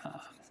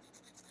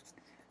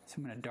 So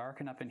I'm going to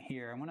darken up in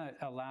here. I'm going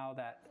to allow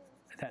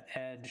that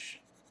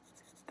edge,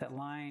 that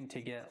line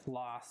to get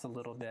lost a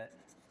little bit.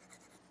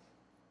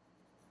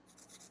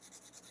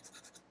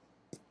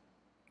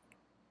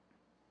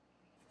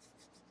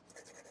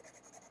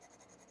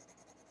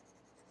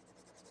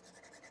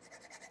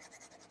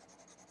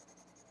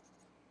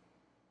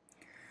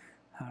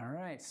 All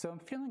right, so I'm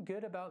feeling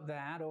good about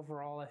that.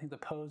 Overall, I think the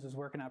pose is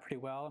working out pretty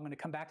well. I'm going to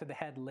come back to the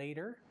head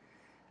later.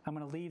 I'm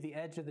going to leave the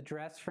edge of the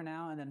dress for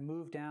now and then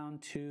move down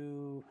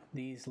to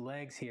these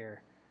legs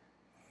here.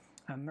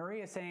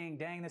 Maria is saying,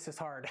 dang, this is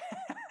hard.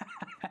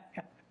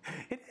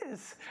 It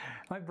is.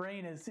 My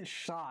brain is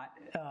shot,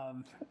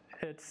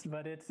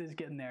 but it's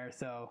getting there.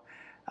 So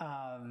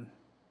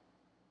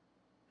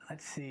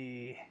let's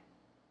see.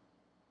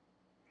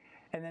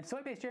 And then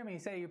Soy-Based Jeremy, you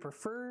say you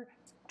prefer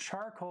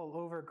charcoal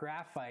over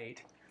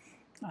graphite.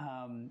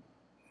 I'm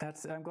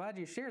glad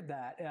you shared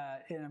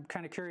that, and I'm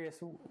kind of curious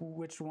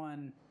which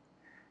one,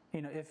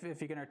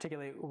 if you can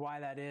articulate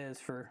why that is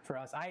for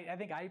us. I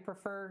think I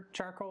prefer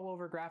charcoal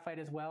over graphite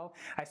as well.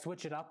 I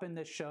switch it up in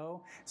this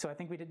show. So I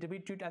think we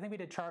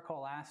did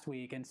charcoal last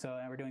week, and so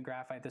we're doing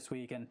graphite this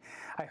week. And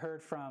I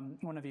heard from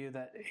one of you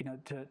that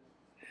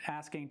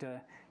asking to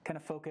kind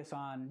of focus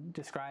on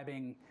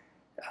describing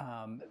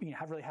how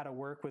to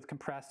work with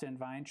compressed and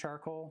vine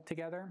charcoal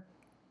together.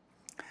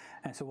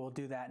 And so we'll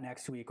do that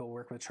next week. We'll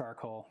work with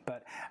charcoal.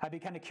 But I'd be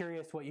kind of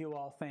curious what you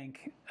all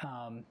think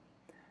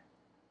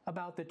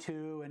about the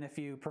two, and if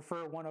you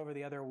prefer one over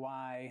the other,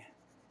 why.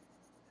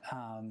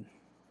 I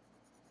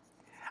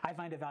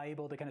find it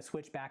valuable to kind of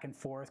switch back and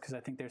forth because I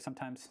think there's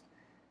sometimes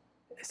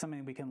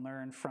something we can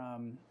learn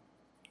from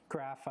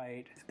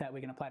graphite that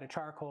we can apply to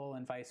charcoal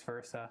and vice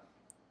versa.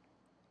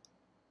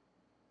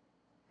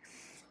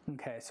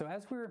 Okay, so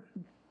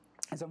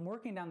as I'm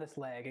working down this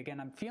leg,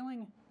 again, I'm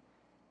feeling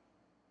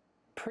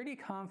pretty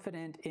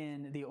confident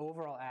in the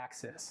overall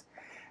axis.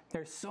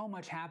 There's so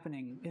much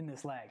happening in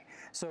this leg.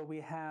 So we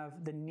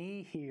have the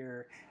knee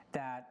here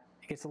that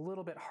gets a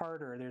little bit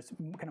harder. There's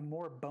kind of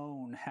more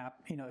bone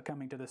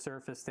coming to the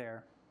surface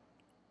there.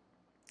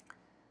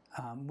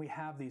 We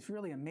have these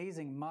really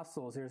amazing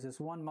muscles. There's this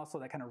one muscle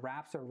that kind of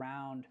wraps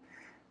around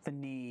the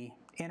knee,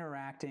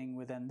 interacting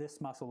with then this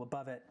muscle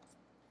above it.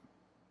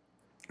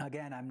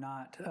 Again, I'm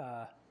not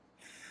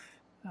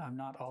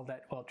all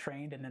that well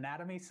trained in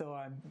anatomy, so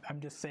I'm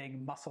just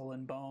saying muscle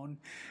and bone.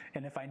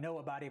 And if I know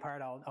a body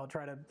part, I'll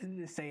try to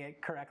say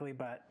it correctly,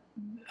 but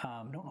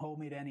don't hold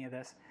me to any of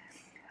this.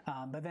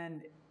 But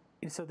then,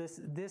 so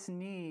this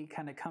knee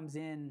kind of comes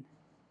in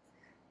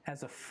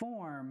as a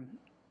form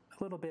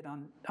a little bit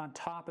on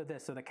top of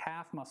this, so the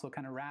calf muscle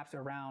kind of wraps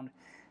around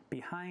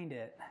behind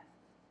it.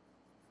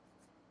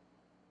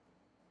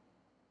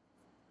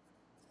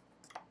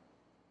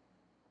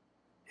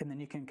 And then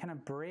you can kind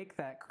of break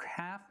that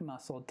calf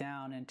muscle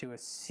down into a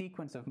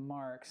sequence of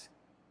marks.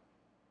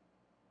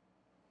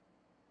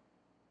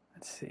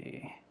 Let's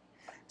see.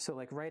 So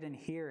like right in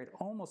here, it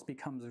almost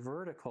becomes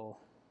vertical.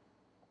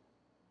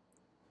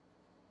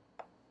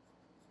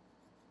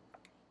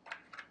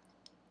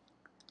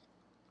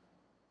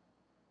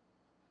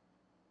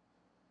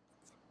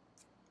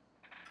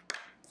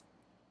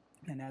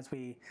 And as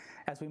we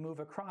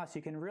move across,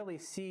 you can really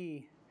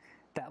see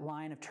that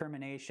line of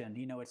termination.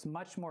 It's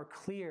much more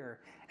clear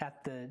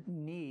at the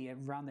knee,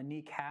 around the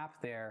kneecap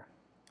there,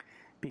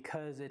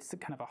 because it's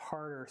kind of a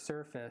harder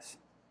surface.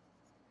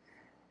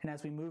 And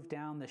as we move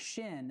down the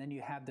shin, then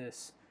you have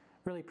this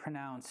really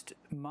pronounced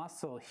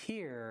muscle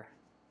here.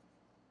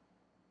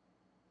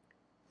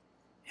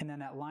 And then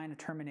that line of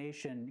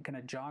termination kind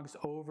of jogs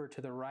over to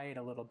the right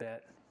a little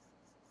bit.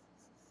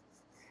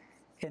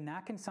 And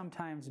that can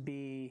sometimes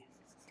be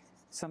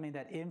something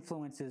that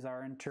influences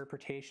our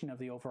interpretation of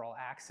the overall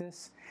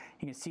axis.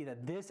 You can see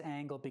that this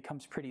angle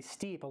becomes pretty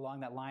steep along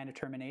that line of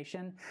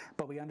termination,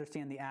 but we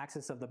understand the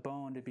axis of the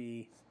bone to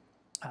be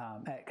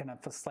at kind of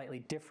a slightly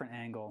different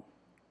angle.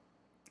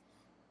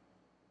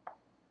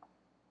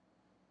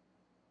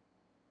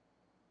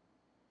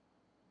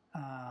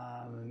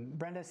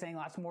 Brenda's saying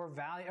lots more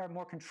value or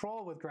more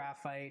control with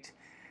graphite.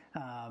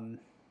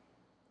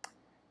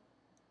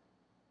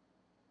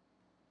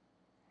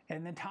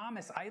 And then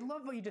Thomas, I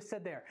love what you just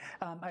said there.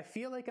 I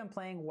feel like I'm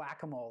playing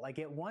whack-a-mole. I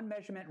get one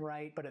measurement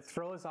right, but it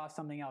throws off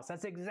something else.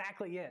 That's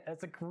exactly it.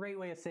 That's a great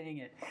way of saying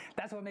it.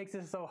 That's what makes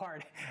this so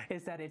hard,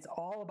 is that it's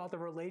all about the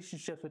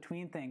relationships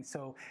between things.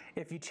 So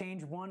if you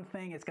change one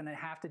thing, it's going to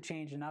have to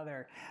change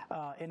another.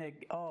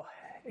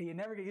 You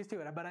never get used to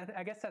it. But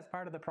I guess that's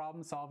part of the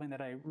problem solving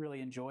that I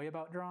really enjoy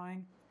about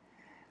drawing.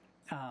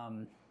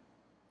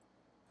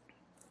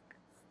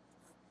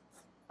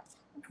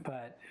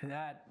 But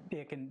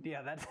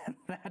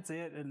that's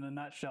it in a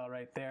nutshell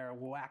right there,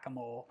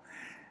 whack-a-mole.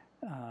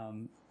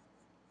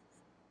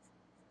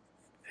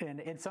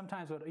 And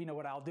sometimes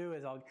what I'll do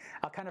is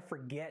I'll kind of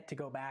forget to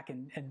go back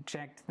and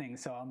check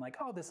things. So I'm like,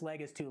 oh, this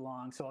leg is too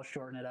long, so I'll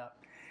shorten it up,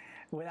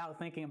 without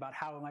thinking about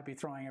how it might be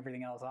throwing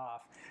everything else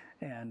off.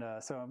 And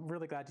so I'm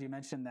really glad you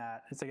mentioned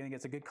that. I think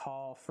it's a good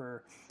call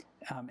for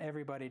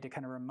everybody to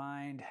kind of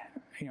remind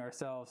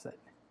ourselves that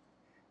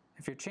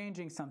if you're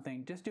changing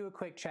something, just do a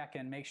quick check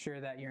and make sure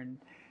that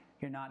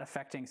you're not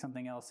affecting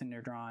something else in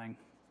your drawing.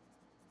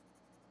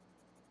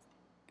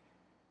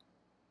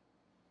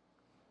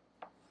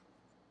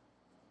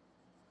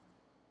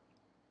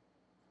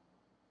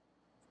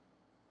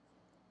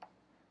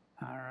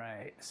 All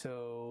right,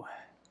 so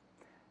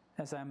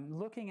as I'm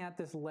looking at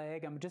this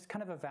leg, I'm just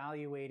kind of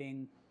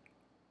evaluating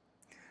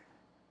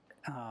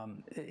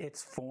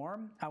its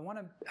form. I want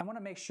to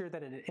make sure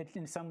that it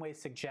in some way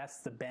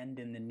suggests the bend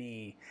in the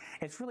knee.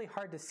 It's really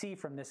hard to see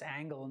from this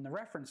angle in the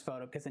reference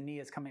photo because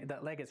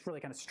that leg is really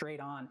kind of straight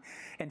on,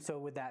 and so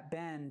with that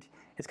bend,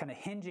 it's kind of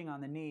hinging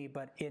on the knee,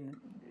 but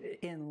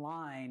in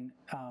line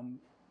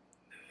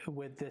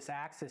with this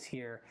axis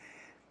here.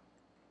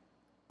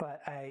 But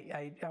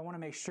I want to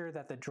make sure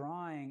that the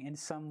drawing in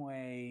some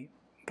way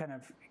kind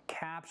of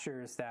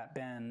captures that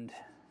bend.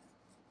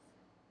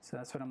 So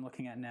that's what I'm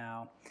looking at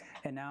now.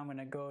 And now I'm going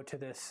to go to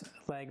this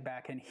leg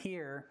back in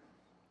here,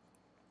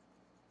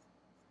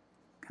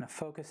 kind of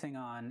focusing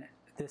on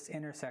this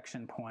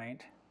intersection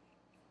point.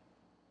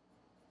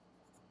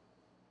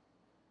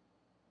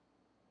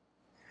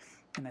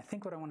 And I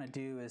think what I want to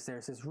do is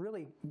there's this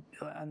really,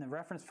 on the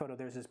reference photo,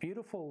 there's this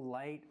beautiful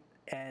light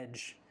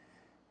edge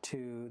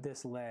to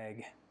this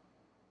leg.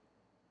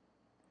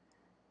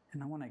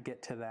 And I want to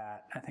get to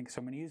that, I think. So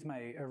I'm going to use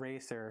my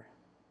eraser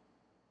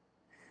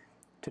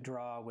to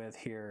draw with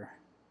here.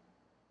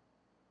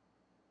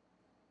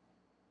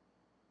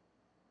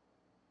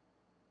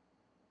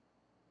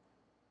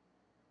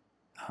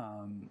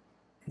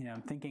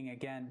 I'm thinking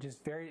again,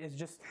 it's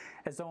just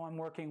as though I'm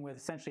working with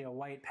essentially a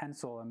white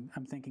pencil.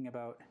 I'm thinking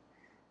about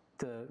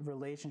the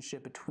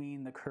relationship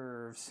between the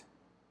curves.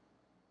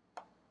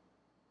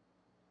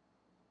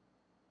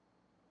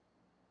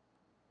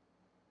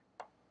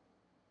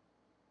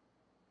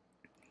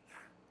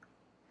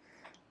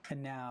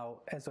 And now,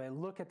 as I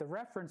look at the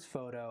reference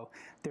photo,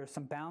 there's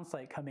some bounce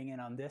light coming in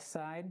on this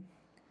side.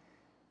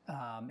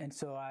 And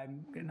so I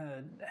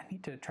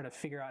need to try to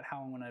figure out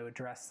how I'm going to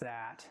address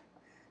that.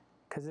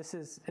 Because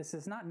this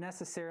is not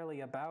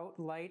necessarily about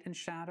light and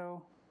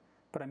shadow,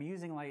 but I'm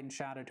using light and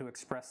shadow to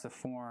express the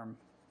form.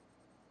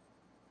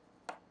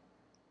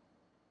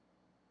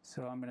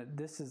 So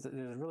there's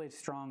a really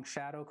strong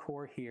shadow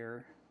core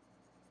here.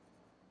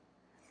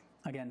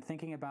 Again,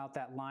 thinking about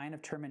that line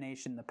of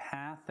termination, the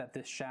path that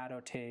this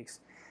shadow takes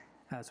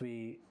as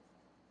we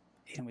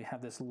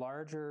have this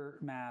larger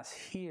mass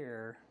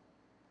here,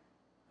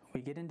 we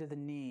get into the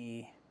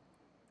knee,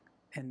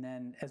 and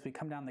then as we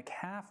come down the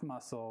calf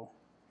muscle,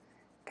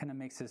 kind of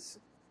makes this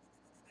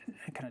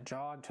kind of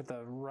jog to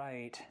the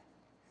right,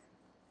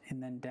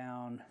 and then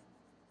down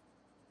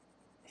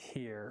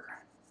here.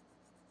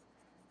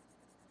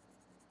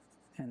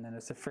 And then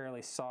it's a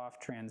fairly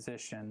soft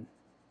transition.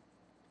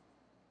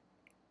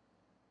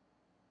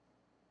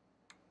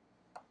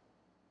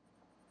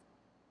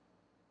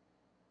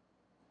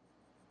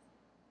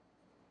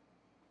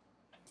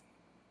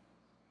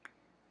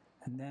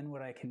 And then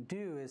what I can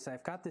do is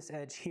I've got this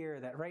edge here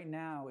that right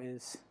now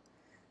is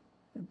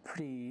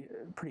pretty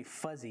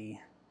fuzzy.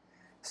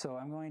 So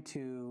I'm going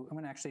to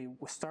actually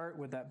start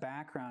with that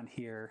background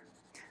here,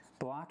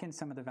 block in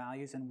some of the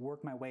values, and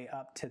work my way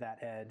up to that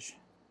edge.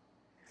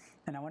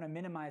 And I want to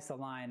minimize the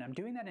line. I'm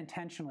doing that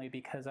intentionally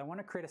because I want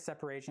to create a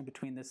separation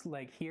between this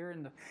leg here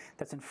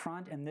that's in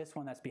front and this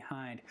one that's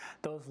behind.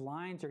 Those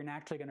lines are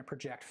actually going to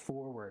project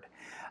forward.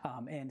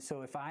 And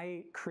so if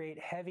I create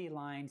heavy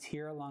lines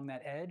here along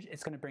that edge,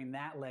 it's going to bring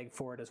that leg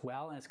forward as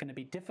well. And it's going to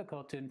be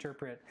difficult to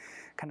interpret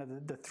kind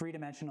of the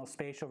three-dimensional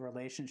spatial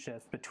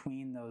relationships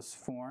between those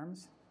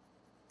forms.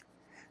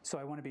 So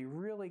I want to be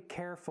really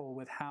careful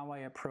with how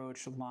I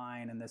approach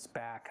line in this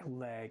back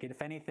leg. And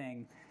if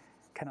anything,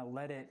 kind of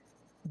let it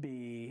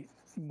be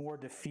more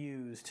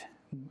diffused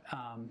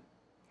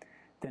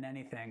than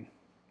anything,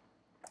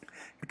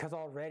 because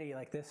already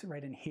like this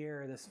right in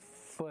here, this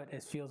foot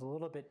feels a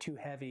little bit too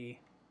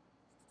heavy.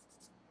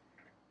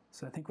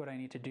 So I think what I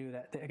need to do,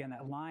 again,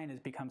 that line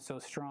has become so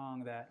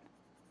strong that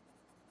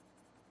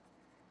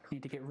I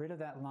need to get rid of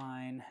that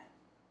line,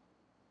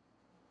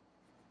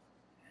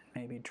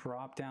 maybe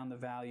drop down the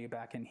value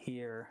back in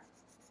here,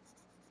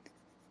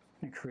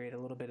 and create a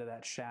little bit of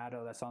that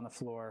shadow that's on the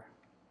floor.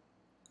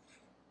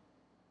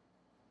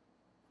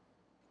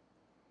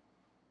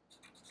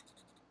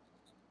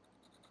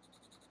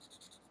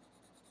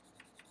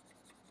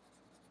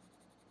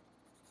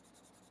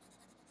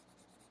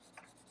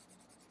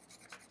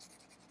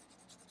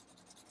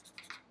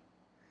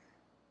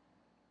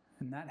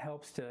 And that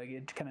helps to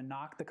kind of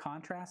knock the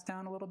contrast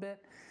down a little bit.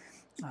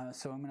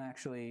 So I'm going to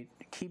actually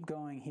keep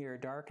going here,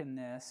 darken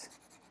this.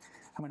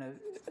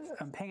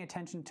 I'm paying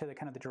attention to the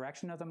kind of the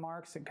direction of the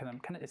marks because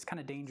it's kind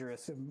of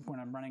dangerous when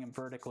I'm running them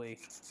vertically.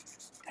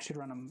 I should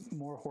run them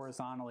more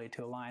horizontally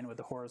to align with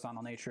the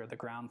horizontal nature of the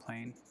ground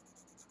plane.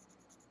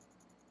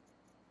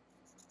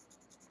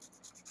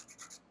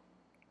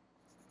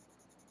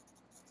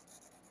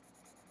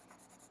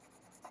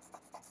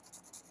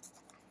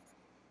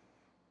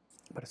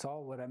 But it's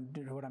all what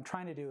I'm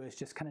trying to do is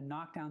just kind of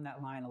knock down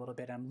that line a little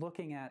bit. I'm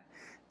looking at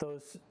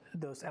those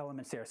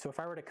elements there. So if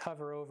I were to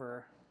cover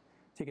over,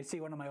 so you can see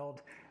one of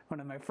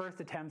my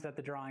first attempts at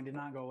the drawing did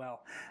not go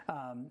well.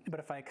 But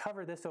if I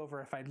cover this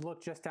over, if I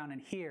look just down in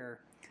here,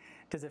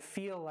 does it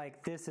feel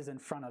like this is in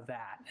front of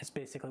that? It's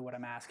basically what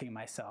I'm asking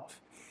myself.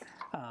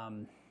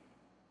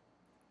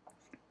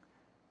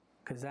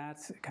 Because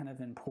that's kind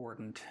of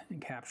important in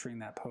capturing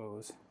that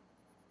pose.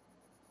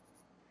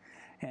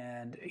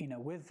 And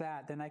with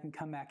that, then I can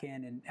come back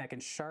in and I can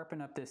sharpen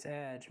up this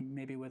edge,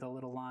 maybe with a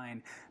little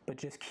line, but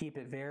just keep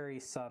it very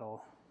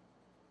subtle.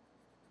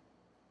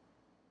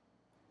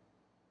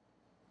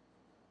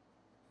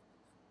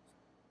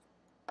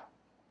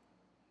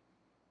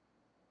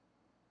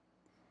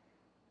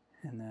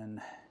 And then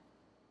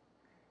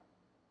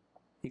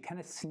you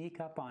kind of sneak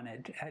up on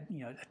it,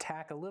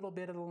 attack a little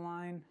bit of the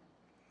line,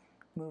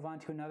 move on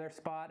to another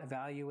spot,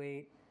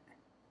 evaluate,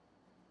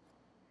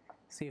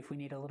 see if we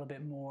need a little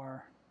bit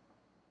more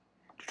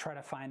to try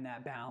to find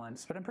that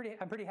balance. But I'm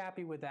pretty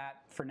happy with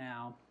that for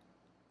now.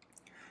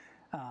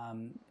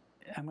 I'm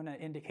going to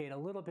indicate a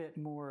little bit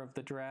more of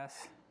the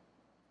dress.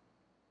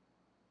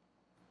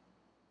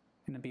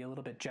 I'm going to be a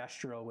little bit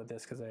gestural with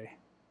this because I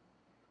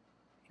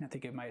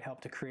think it might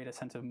help to create a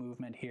sense of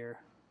movement here.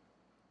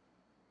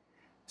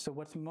 So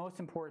what's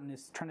most important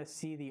is trying to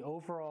see the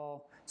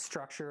overall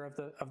structure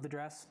of the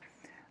dress.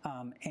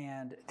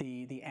 And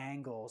the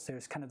angles.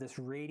 There's kind of this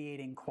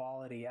radiating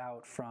quality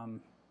out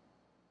from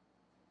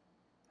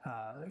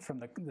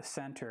the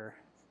center,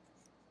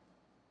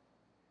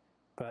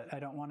 but I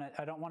don't want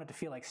it to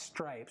feel like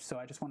stripes. So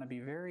I just want to be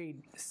very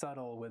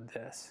subtle with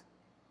this.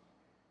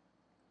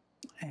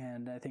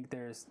 And I think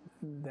there's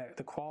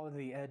the quality of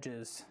the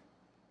edges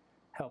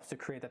helps to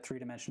create that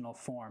three-dimensional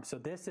form. So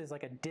this is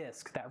like a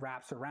disc that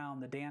wraps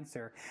around the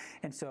dancer.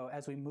 And so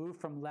as we move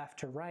from left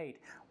to right,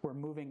 we're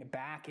moving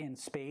back in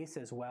space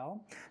as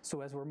well.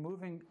 So as we're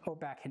moving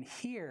back in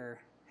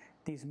here,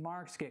 these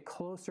marks get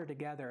closer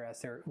together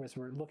as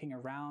we're looking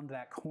around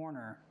that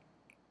corner.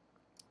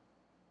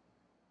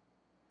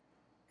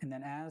 And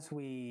then as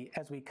we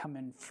come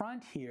in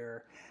front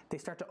here,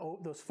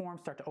 those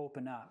forms start to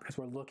open up because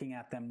we're looking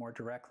at them more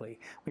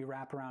directly. We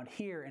wrap around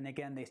here, and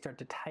again, they start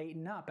to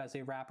tighten up as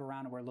they wrap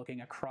around, and we're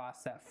looking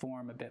across that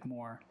form a bit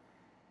more.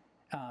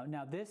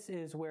 Now, this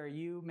is where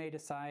you may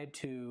decide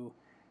to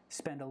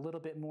spend a little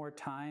bit more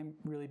time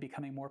really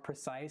becoming more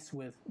precise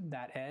with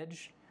that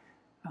edge.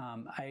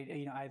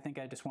 I think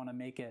I just want to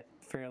make it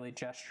fairly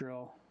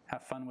gestural,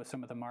 have fun with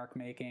some of the mark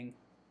making.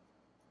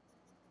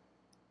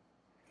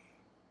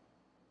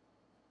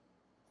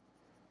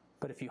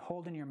 But if you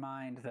hold in your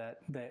mind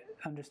that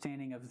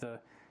understanding of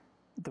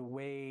the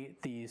way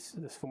these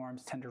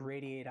forms tend to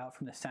radiate out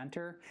from the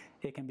center,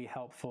 it can be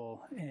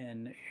helpful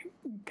in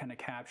kind of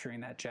capturing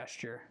that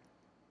gesture.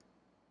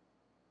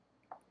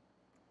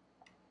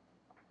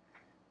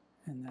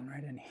 And then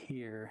right in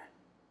here,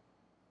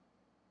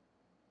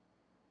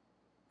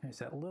 there's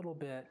that little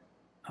bit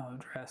of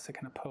dress that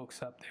kind of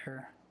pokes up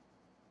there.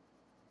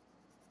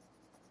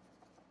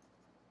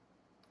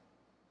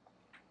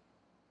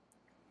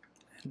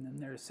 And then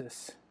there's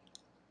this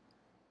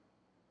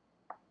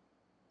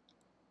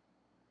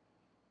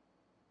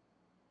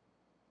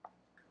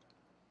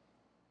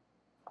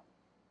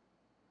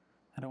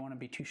I don't want to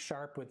be too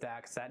sharp with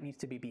that because that needs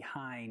to be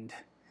behind.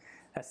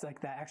 That's like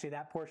that. Actually,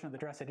 that portion of the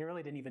dress I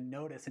really didn't even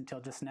notice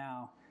until just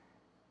now.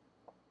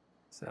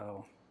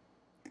 So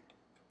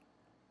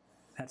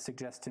that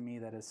suggests to me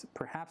that it's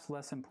perhaps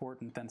less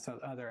important than some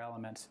other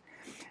elements.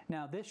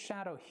 Now, this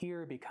shadow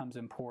here becomes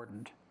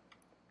important.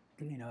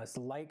 As the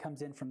light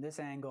comes in from this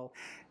angle,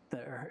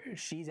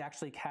 she's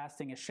actually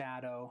casting a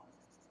shadow,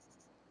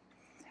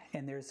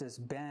 and there's this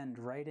bend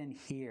right in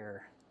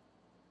here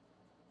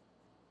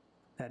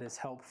that is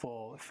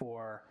helpful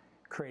for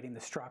creating the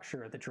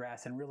structure of the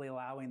dress and really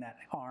allowing that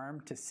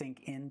arm to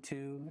sink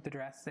into the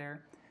dress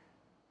there.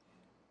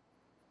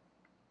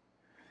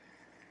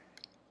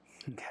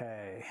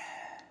 Okay.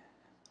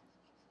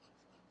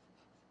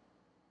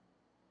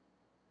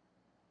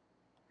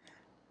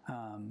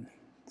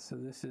 So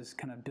this is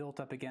kind of built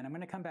up again. I'm going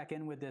to come back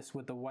in with this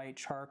with the white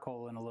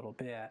charcoal in a little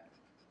bit.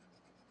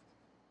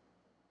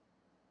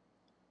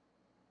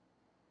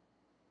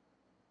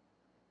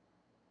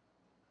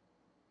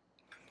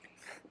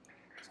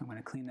 I'm going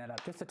to clean that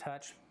up just a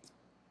touch.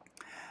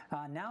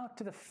 Now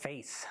to the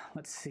face.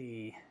 Let's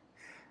see.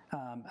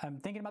 I'm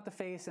thinking about the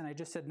face, and I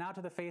just said now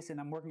to the face, and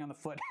I'm working on the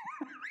foot.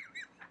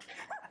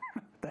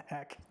 What the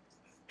heck?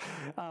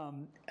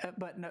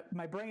 But no,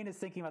 my brain is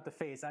thinking about the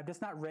face. I'm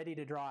just not ready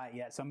to draw it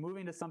yet, so I'm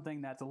moving to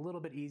something that's a little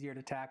bit easier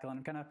to tackle, and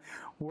I'm kind of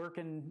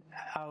working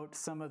out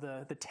some of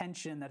the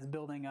tension that's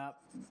building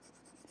up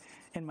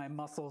in my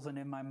muscles and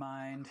in my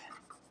mind.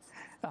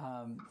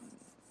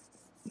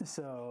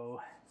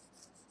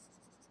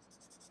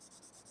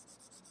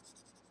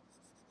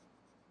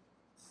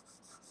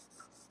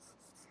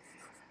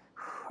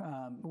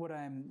 What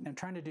I'm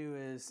trying to do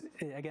is,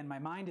 again, my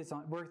mind is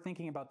on, we're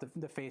thinking about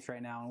the face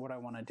right now and what I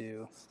want to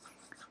do,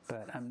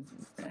 but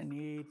I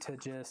need to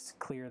just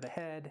clear the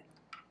head.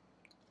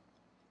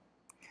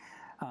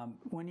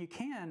 When you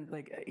can,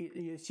 like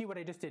you see what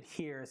I just did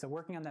here, so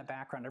working on that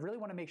background, I really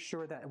want to make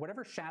sure that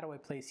whatever shadow I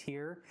place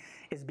here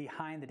is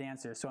behind the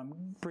dancer. So I'm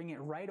bringing it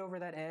right over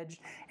that edge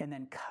and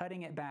then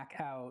cutting it back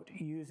out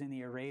using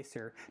the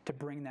eraser to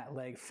bring that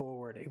leg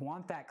forward. You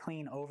want that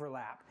clean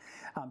overlap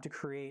to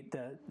create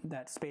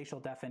that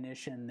spatial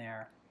definition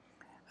there.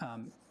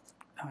 I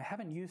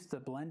haven't used the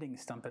blending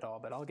stump at all,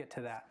 but I'll get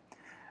to that.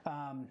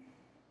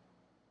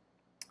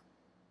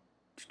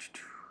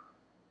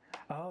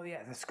 Oh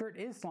yeah, the skirt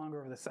is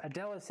longer over the.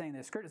 Adele is saying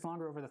the skirt is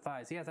longer over the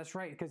thighs. Yeah, that's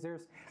right, because there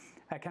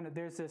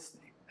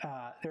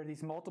are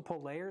these multiple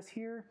layers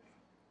here,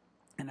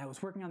 and I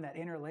was working on that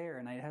inner layer,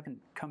 and I haven't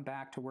come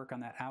back to work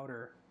on that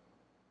outer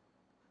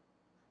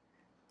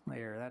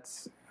layer.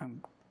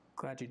 I'm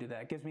glad you did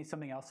that. It gives me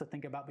something else to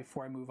think about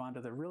before I move on to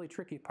the really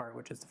tricky part,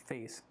 which is the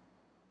face.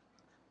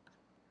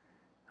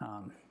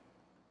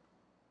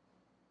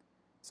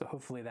 So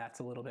hopefully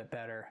that's a little bit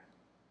better.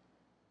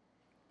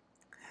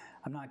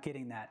 I'm not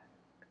getting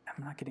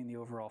the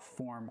overall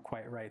form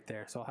quite right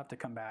there, so I'll have to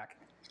come back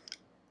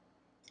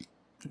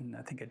and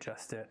I think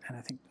adjust it. And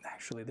I think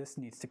actually this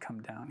needs to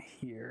come down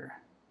here.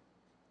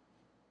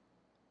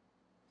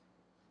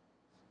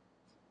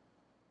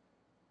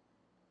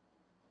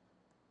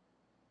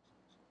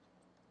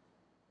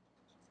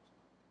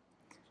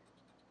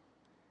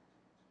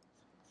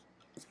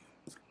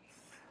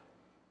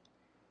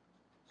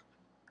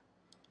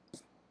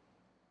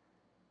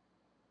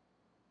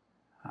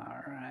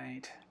 All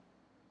right.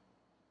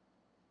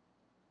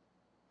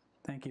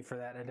 Thank you for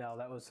that, Adele.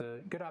 That was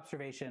a good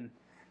observation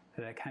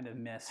that I kind of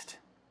missed.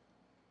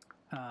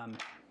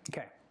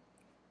 Okay.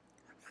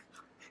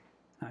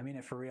 I mean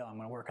it for real. I'm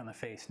going to work on the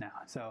face now.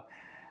 So,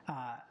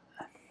 all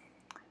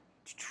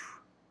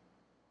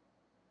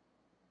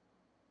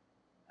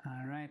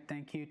right.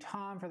 Thank you,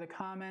 Tom, for the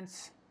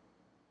comments.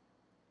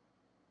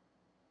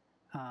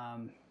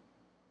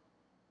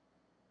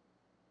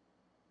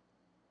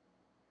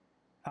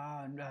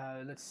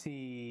 Let's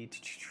see.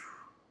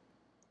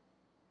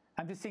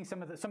 I'm just seeing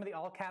some of the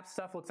all caps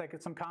stuff looks like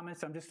some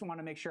comments, so I just want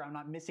to make sure I'm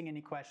not missing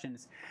any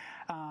questions.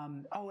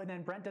 Oh, and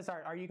then Brent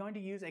Desart, are you going to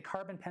use a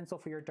carbon pencil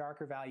for your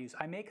darker values?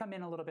 I may come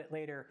in a little bit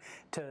later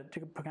to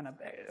kind of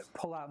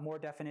pull out more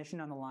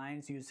definition on the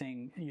lines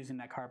using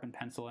that carbon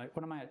pencil.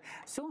 What am I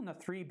still in the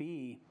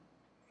 3B?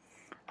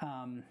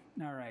 All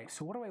right,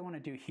 so what do I want to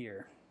do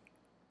here?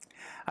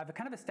 I've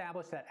kind of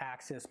established that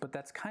axis, but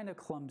that's kind of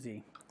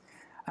clumsy.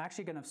 I'm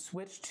actually going to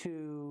switch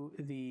to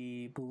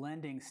the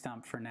blending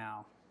stump for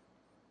now.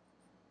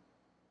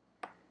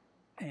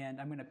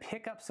 And I'm going to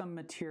pick up some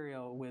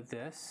material with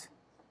this.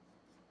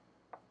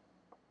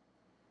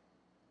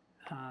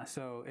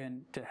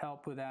 And to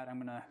help with that, I'm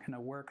going to kind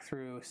of work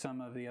through some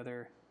of the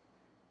other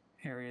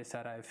areas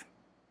that I've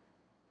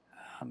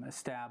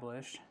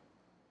established.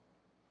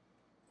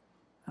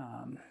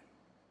 And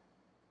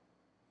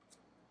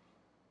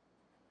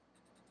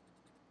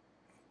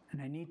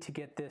I need to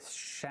get this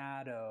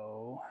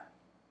shadow.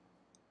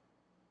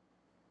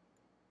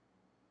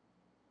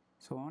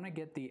 So I want to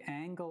get the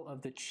angle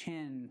of the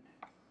chin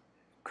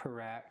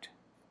correct.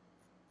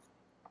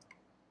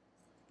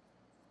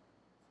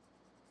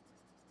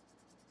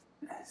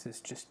 This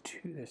is just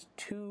there's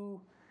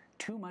too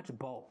much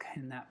bulk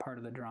in that part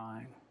of the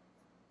drawing.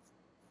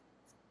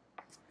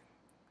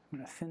 I'm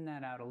going to thin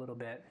that out a little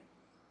bit,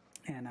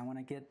 and I want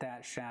to get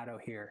that shadow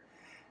here.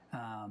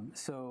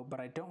 But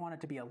I don't want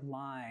it to be a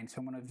line, so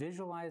I'm going to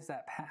visualize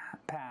that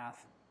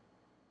path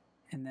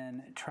and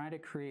then try to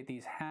create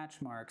these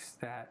hatch marks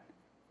that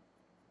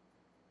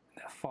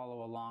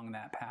follow along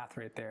that path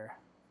right there.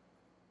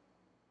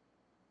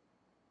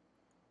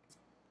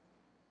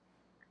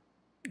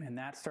 And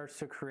that starts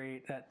to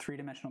create that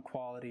three-dimensional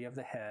quality of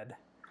the head.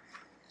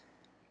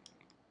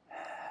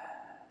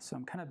 So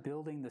I'm kind of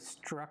building the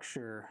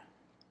structure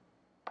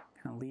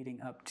kind of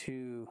leading up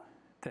to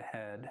the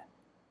head.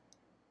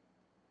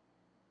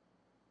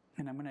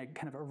 And I'm going to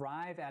kind of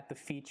arrive at the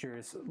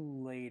features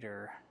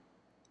later.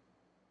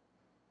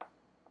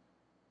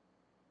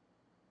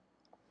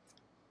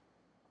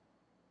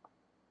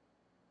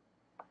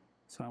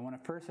 So I want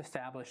to first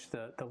establish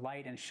the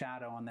light and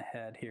shadow on the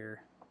head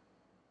here.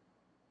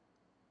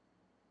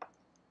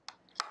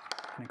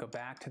 I'm going to go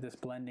back to this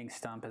blending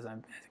stump as I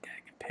can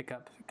pick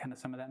up kind of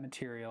some of that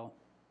material.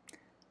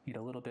 Need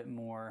a little bit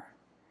more,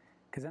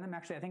 because then I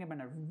think I'm going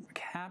to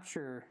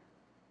capture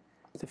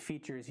the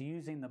features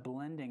using the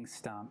blending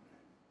stump.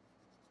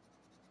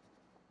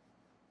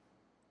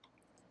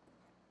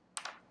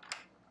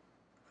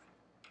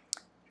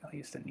 I'll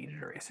use the kneaded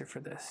eraser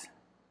for this.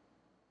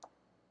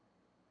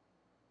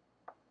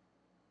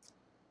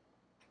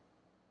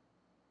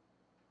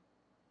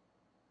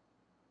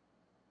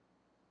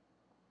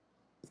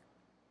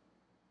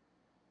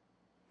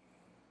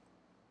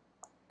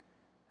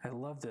 I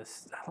love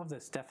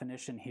this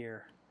definition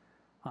here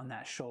on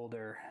that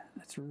shoulder.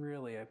 It's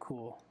really a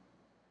cool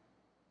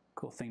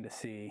thing to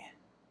see.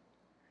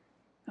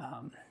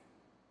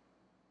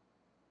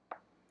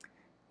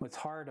 What's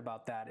hard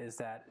about that is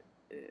that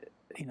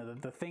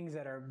the things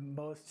that are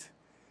most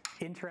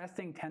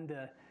interesting tend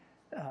to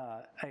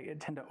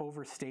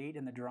overstate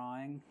in the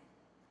drawing,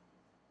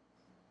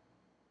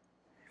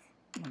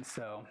 and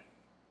so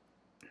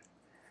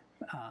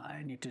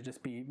I need to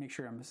just make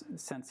sure I'm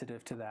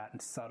sensitive to that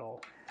and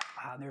subtle.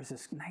 There's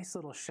this nice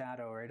little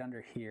shadow right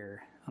under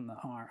here on the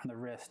arm, on the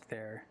wrist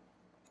there.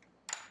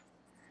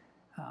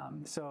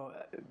 I'm still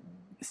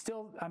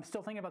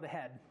thinking about the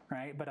head,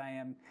 right? But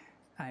I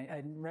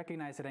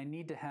recognize that I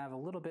need to have a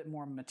little bit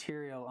more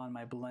material on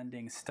my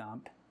blending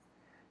stump.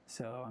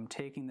 So I'm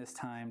taking this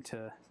time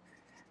to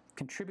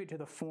contribute to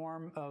the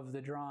form of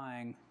the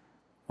drawing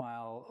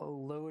while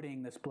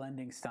loading this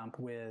blending stump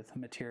with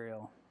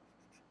material.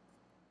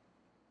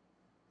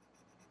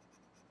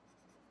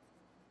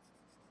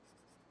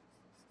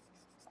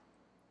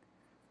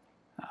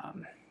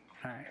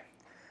 All right,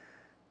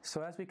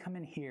 so as we come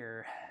in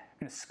here,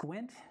 I'm going to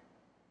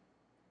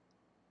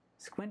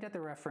squint at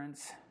the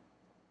reference,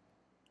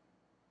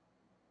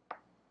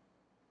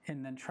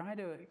 and then try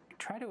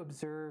to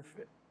observe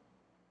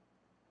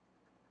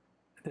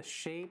the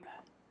shape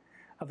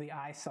of the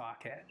eye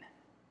socket.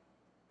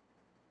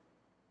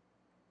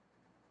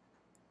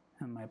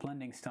 And my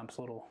blending stump's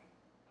a little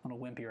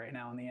wimpy right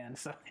now in the end,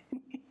 so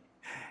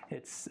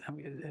I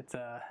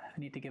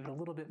need to give it a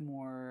little bit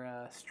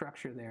more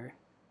structure there.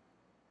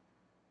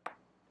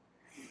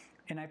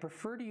 And I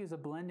prefer to use a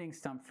blending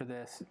stump for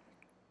this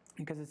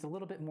because it's a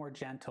little bit more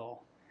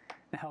gentle.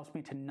 It helps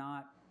me to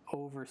not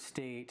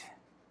overstate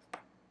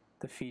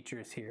the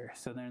features here.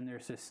 So then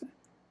there's this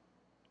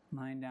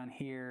line down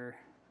here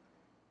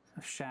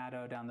of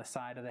shadow down the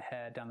side of the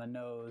head, down the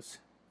nose.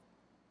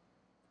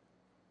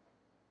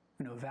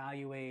 I'm going to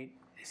evaluate.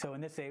 So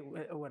in this way,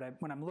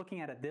 when I'm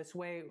looking at it this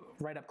way,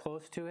 right up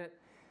close to it,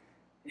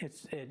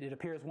 it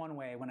appears one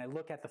way. When I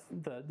look at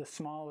the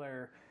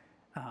smaller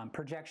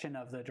projection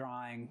of the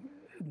drawing,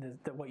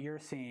 what you're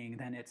seeing,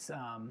 then it's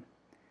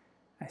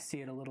I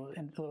see it a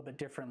little bit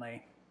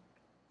differently.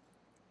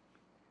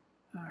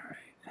 All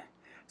right.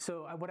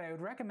 So what I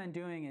would recommend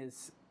doing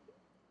is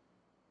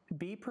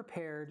be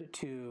prepared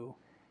to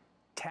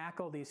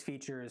tackle these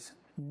features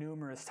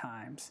numerous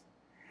times.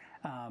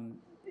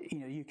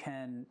 You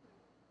can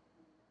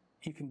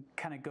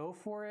kind of go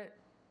for it,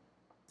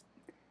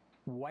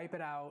 wipe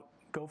it out,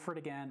 go for it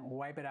again,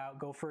 wipe it out,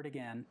 go for it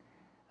again.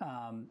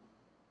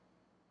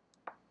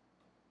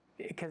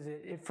 Because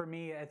for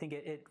me, I think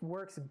it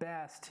works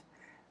best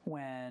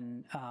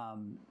when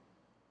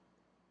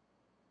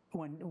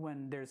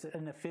there's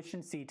an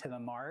efficiency to the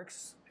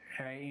marks,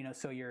 right?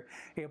 So you're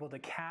able to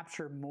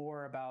capture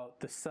more about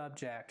the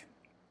subject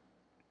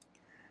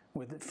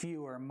with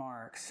fewer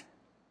marks.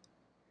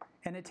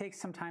 And it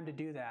takes some time to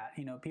do that.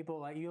 People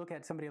like, you look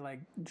at somebody like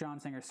John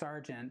Singer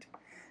Sargent,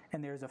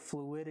 and there's a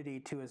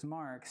fluidity to his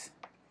marks.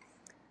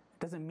 It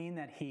doesn't mean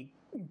that he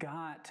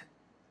got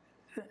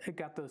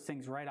those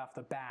things right off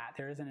the bat.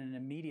 There isn't an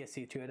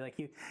immediacy to it. Like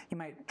you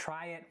might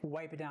try it,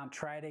 wipe it down,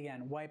 try it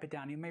again, wipe it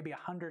down. You maybe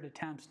 100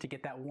 attempts to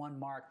get that one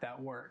mark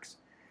that works.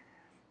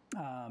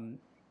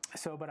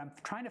 But I'm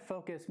trying to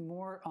focus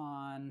more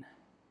on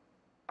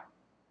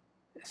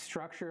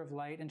structure of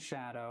light and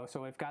shadow.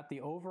 So I've got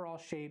the overall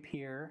shape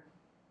here.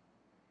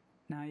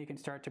 Now you can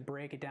start to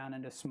break it down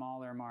into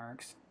smaller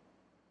marks.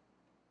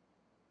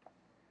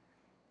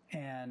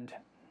 And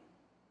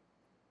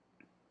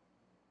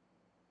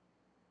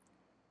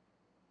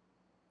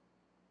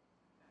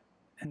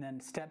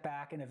then step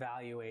back and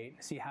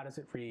evaluate, see how does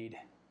it read.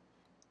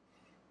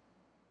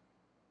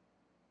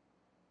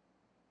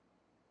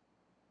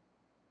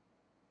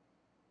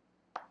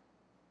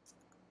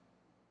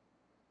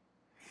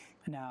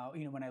 Now,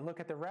 when I look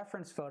at the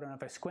reference photo, and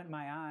if I squint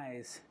my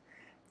eyes,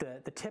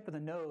 the tip of the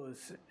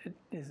nose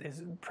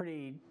is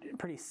pretty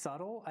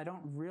subtle. I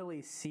don't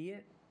really see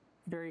it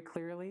very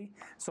clearly,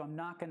 so I'm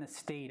not going to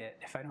state it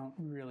if I don't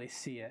really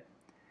see it.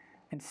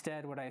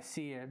 Instead, what I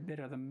see a bit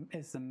of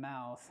is the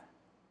mouth.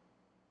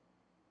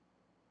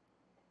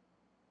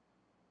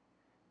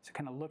 So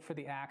kind of look for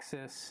the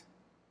axis.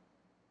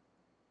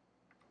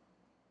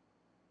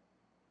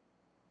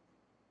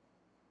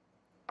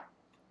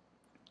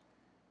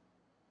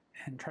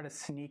 And try to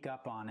sneak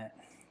up on it.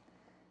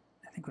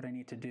 I think what I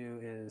need to do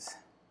is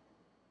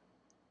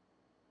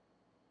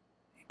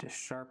to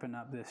sharpen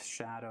up this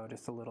shadow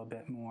just a little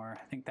bit more.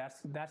 I think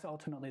that's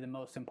ultimately the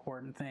most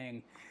important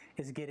thing,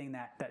 is getting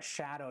that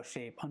shadow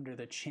shape under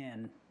the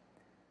chin.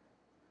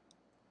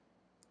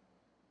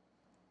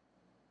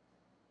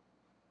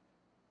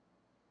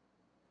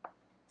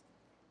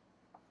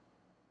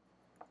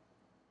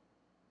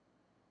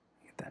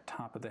 Get that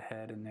top of the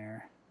head in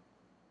there.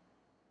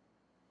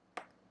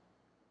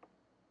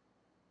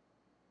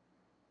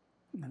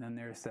 And then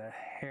there's the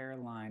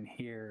hairline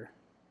here,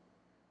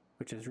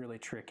 which is really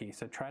tricky.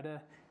 So try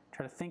to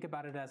think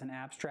about it as an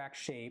abstract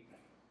shape,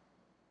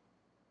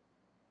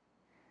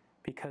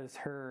 because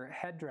her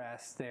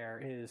headdress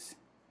there is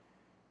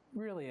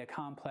really a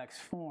complex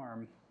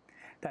form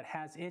that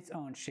has its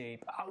own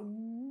shape. Oh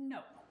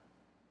no!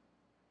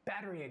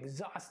 Battery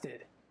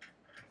exhausted.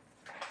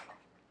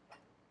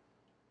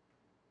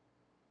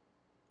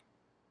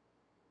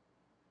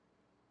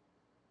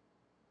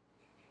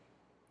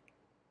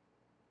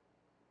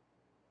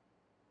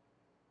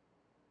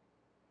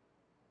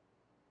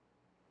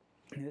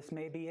 This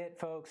may be it,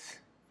 folks.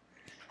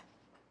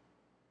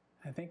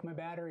 I think my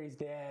battery's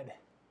dead,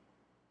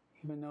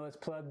 even though it's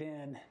plugged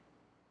in.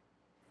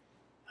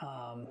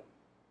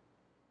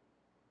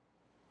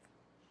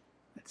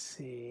 Let's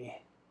see.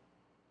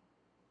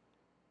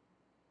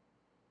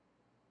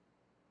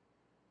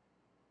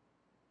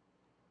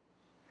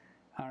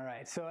 All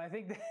right, so I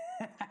think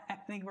I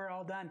think we're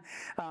all done.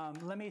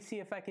 Let me see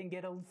if I can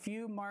get a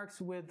few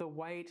marks with the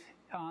white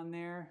on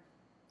there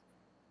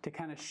to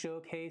kind of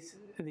showcase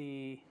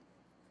the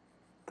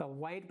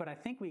white, but I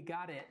think we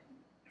got it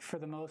for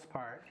the most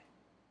part.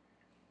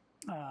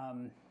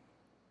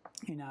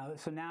 You know,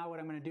 so now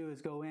what I'm going to do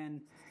is go in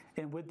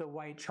and with the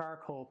white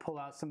charcoal pull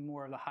out some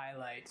more of the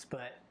highlights.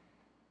 But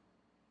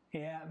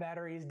yeah,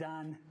 battery's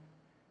done.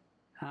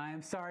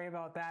 I'm sorry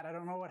about that. I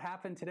don't know what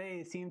happened today.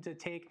 It seemed to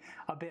take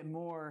a bit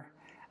more,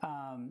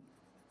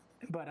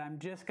 but I'm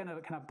just going to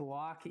kind of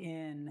block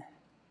in.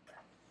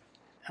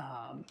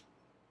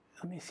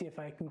 Let me see if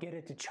I can get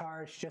it to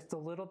charge just a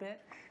little bit.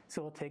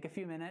 So it'll take a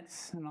few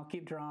minutes and I'll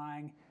keep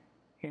drawing.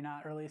 You're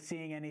not really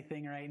seeing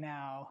anything right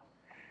now.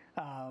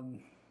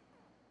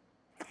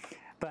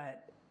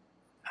 But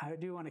I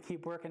do want to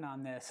keep working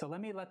on this. So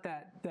let me let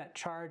that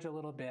charge a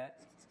little bit.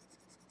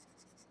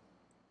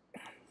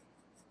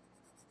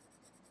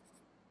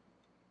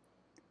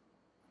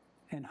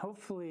 And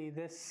hopefully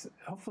this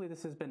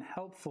has been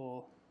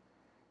helpful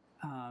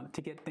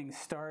to get things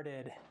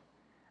started.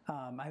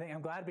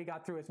 I'm glad we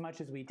got through as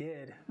much as we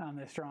did on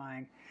this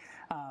drawing.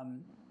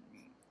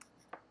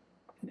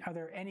 Are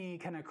there any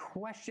kind of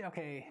questions?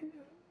 Okay,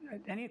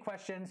 any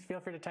questions, feel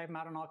free to type them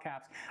out in all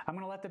caps. I'm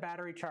going to let the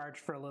battery charge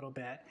for a little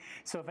bit.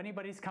 So if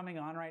anybody's coming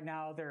on right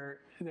now, they're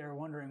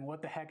wondering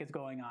what the heck is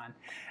going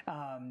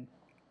on.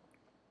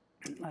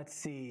 Let's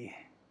see.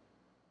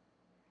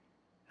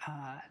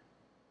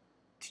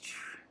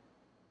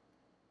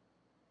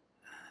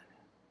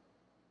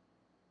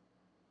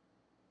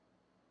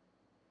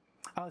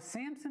 Oh,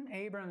 Samson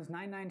Abrams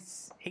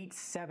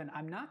 9987.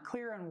 I'm not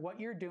clear on what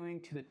you're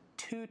doing to the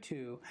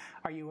tutu.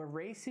 Are you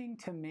erasing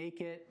to make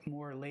it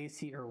more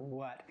lacy or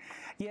what?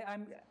 Yeah,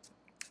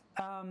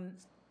 I'm.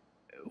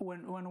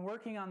 When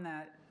working on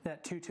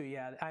that tutu,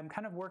 yeah, I'm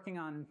kind of working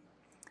on.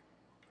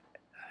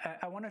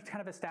 I want to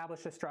kind of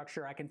establish a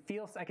structure. I can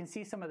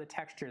see some of the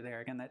texture there.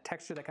 Again, that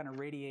texture that kind of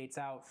radiates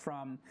out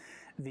from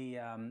the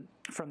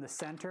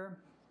center.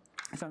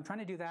 So I'm trying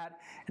to do that,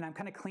 and I'm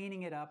kind of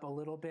cleaning it up a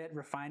little bit,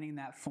 refining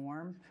that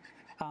form.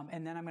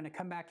 And then I'm going to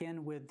come back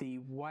in with the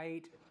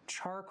white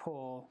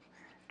charcoal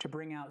to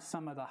bring out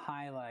some of the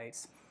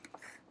highlights.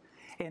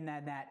 And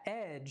then that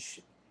edge,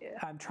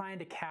 I'm trying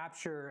to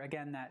capture,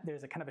 again, that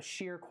there's a kind of a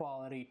sheer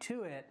quality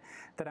to it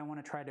that I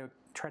want to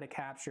try to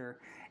capture.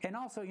 And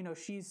also, you know,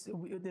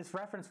 this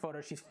reference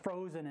photo, she's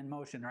frozen in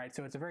motion, right?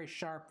 So it's a very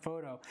sharp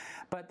photo,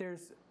 but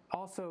there's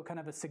also kind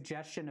of a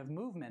suggestion of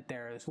movement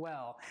there as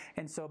well.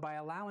 And so by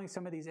allowing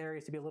some of these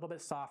areas to be a little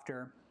bit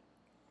softer,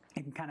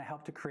 it can kind of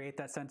help to create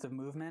that sense of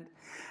movement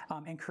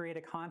and create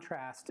a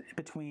contrast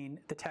between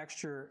the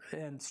texture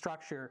and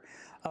structure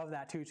of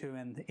that tutu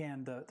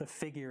and the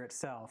figure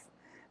itself.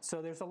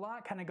 So there's a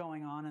lot kind of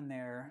going on in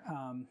there,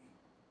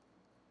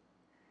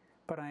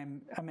 but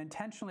I'm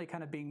intentionally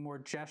kind of being more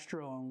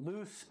gestural and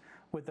loose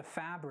with the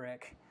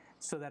fabric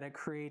so that it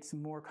creates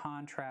more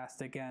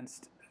contrast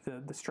against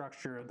the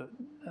structure of the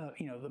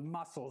the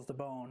muscles, the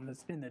bone,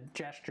 in the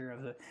gesture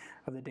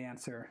of the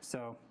dancer.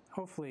 So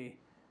hopefully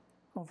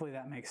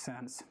that makes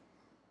sense.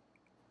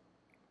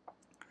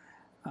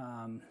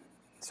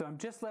 So I'm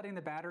just letting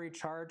the battery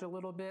charge a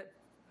little bit.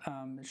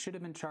 It should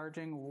have been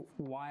charging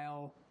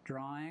while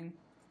drawing.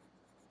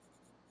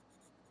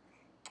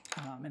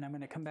 And I'm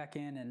going to come back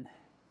in and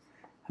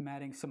I'm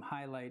adding some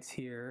highlights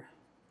here.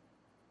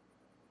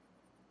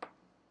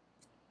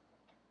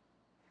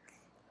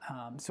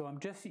 So I'm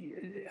just,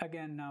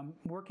 again,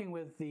 working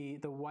with the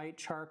white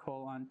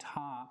charcoal on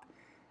top,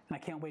 and I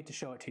can't wait to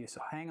show it to you. So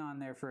hang on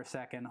there for a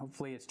second.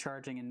 Hopefully it's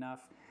charging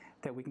enough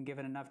that we can give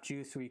it enough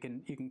juice so you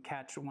can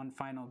catch one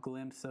final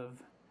glimpse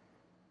of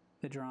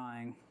the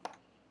drawing.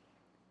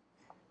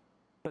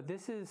 But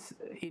this is,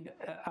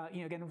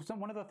 again,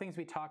 one of the things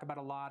we talk about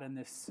a lot in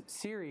this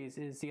series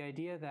is the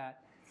idea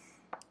that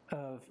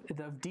of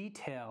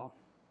detail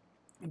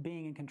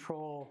being in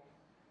control,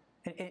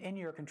 in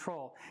your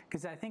control.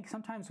 Because I think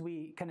sometimes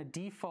we kind of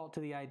default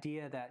to the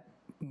idea that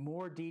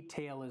more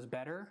detail is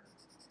better.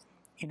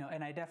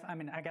 And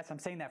I guess I'm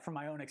saying that from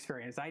my own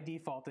experience. I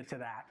defaulted to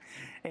that,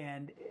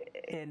 and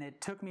it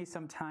took me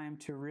some time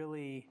to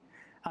really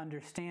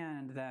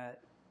understand that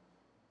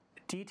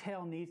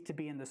detail needs to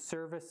be in the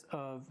service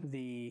of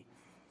the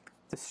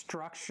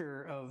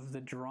structure of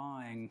the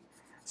drawing,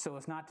 so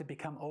as not to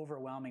become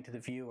overwhelming to the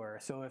viewer.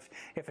 So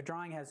if a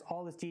drawing has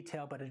all this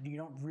detail, but you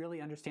don't really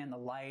understand the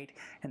light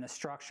and the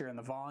structure and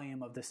the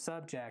volume of the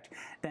subject,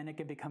 then it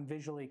can become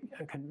visually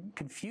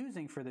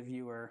confusing for the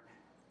viewer,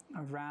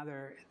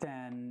 rather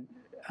than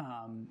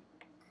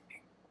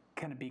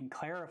kind of being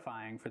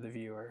clarifying for the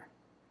viewer.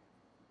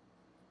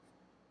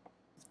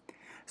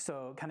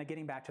 So kind of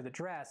getting back to the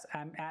dress,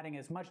 I'm adding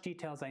as much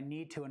detail as I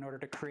need to in order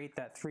to create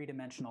that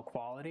three-dimensional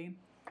quality.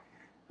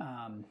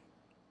 Now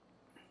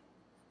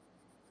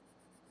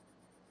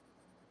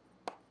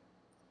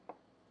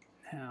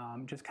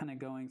I'm just kind of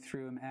going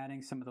through, I'm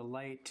adding some of the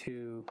light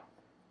to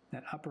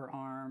that upper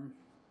arm.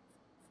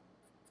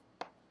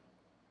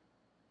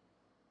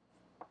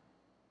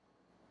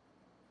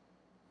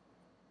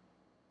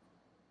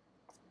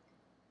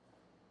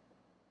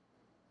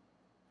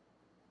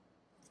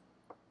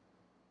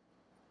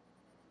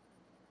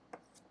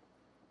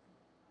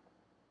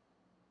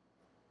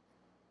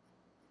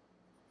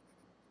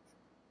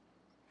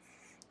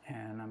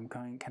 And I'm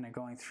kind of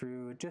going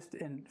through just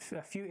in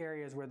a few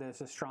areas where there's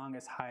the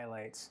strongest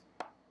highlights.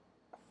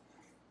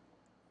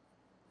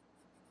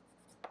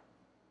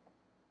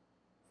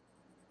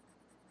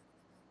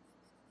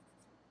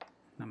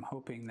 And I'm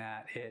hoping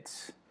that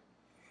it's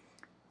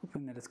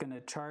going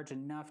to charge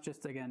enough,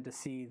 just again to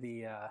see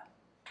the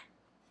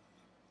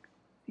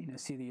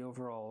see the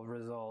overall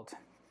result.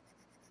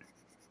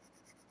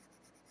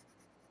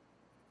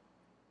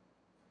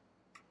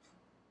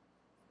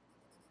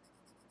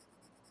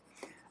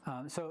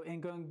 So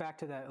in going back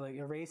to that, like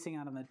erasing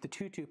out on the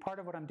tutu, part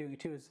of what I'm doing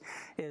too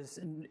is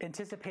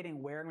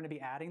anticipating where I'm going to be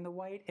adding the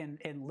white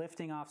and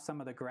lifting off some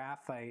of the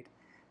graphite.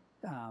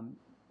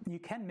 You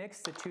can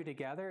mix the two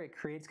together. It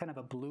creates kind of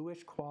a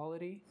bluish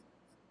quality,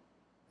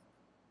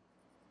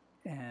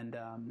 and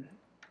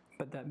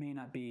but that may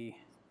not be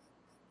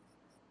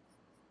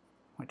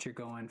what you're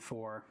going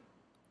for.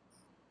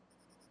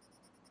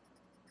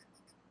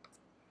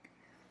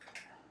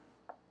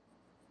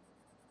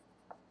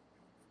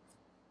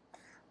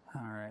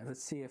 All right,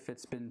 let's see if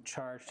it's been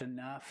charged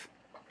enough.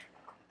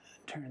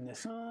 Turn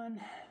this on.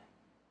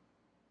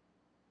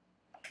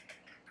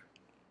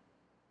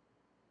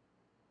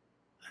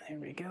 There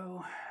we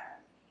go.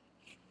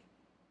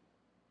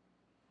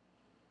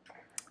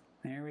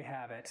 There we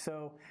have it.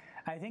 So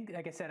I think,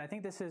 like I said, I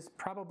think this is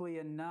probably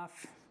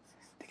enough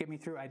to get me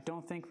through. I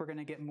don't think we're going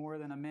to get more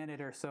than a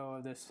minute or so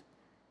of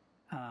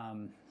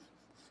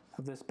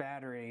this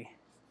battery.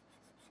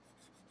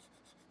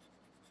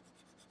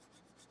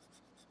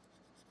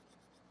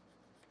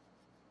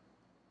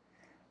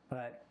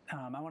 But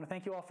I want to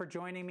thank you all for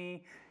joining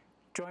me.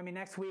 Join me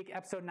next week,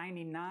 episode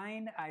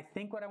 99. I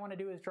think what I want to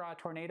do is draw a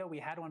tornado. We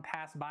had one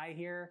pass by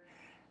here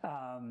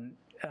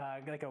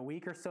like a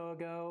week or so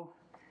ago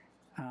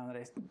that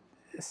I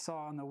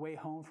saw on the way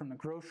home from the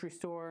grocery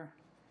store.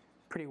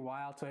 Pretty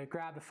wild. So I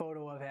grabbed a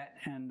photo of it,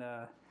 and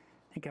I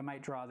think I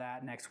might draw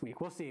that next week.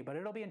 We'll see, but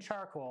it'll be in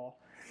charcoal.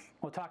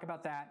 We'll talk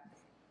about that.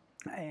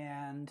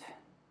 And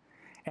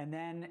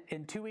then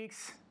in 2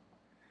 weeks,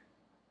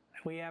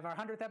 we have our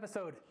 100th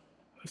episode.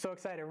 I'm so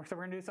excited. So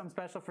we're going to do something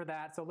special for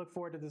that. So look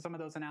forward to some of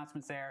those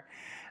announcements there.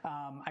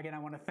 Again, I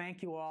want to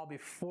thank you all.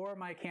 Before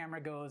my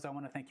camera goes, I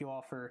want to thank you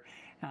all for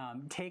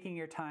taking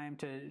your time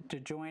to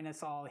join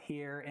us all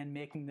here and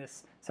making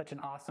this such an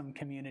awesome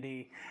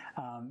community,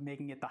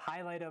 making it the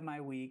highlight of my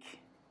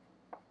week.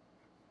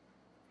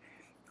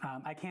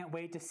 I can't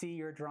wait to see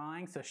your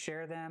drawings, so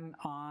share them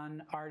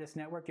on Artist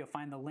Network. You'll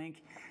find the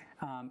link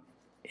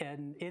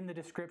in the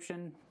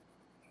description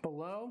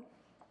below.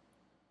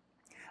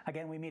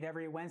 Again, we meet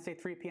every Wednesday,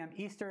 3 p.m.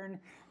 Eastern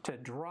to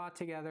draw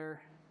together.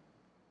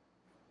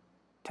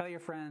 Tell your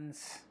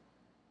friends.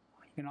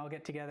 You can all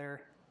get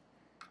together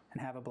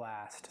and have a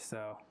blast.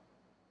 So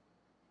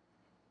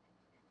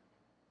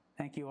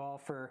thank you all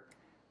for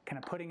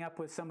kind of putting up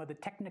with some of the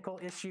technical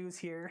issues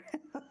here.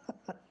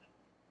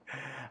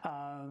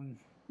 All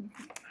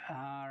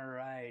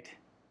right.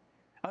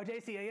 Oh,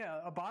 JC, yeah,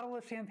 a bottle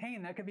of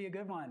champagne, that could be a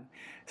good one.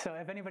 So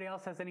if anybody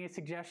else has any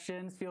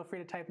suggestions, feel free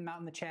to type them out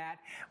in the chat.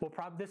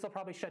 This will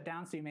probably shut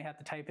down, so you may have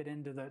to type it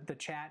into the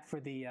chat for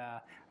the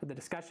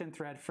discussion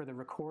thread for the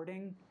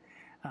recording.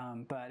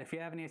 But if you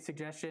have any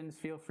suggestions,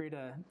 feel free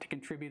to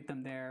contribute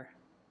them there.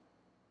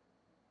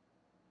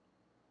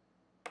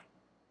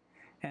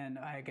 And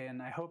again,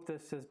 I hope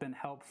this has been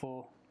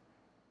helpful.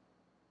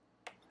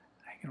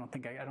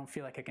 I don't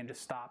feel like I can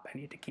just stop. I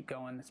need to keep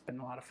going. It's been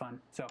a lot of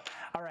fun. So,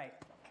 all right.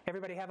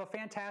 Everybody have a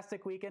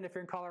fantastic weekend. If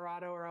you're in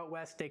Colorado or out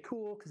west, stay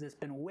cool because it's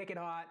been wicked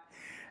hot.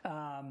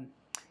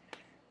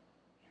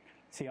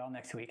 See y'all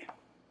next week.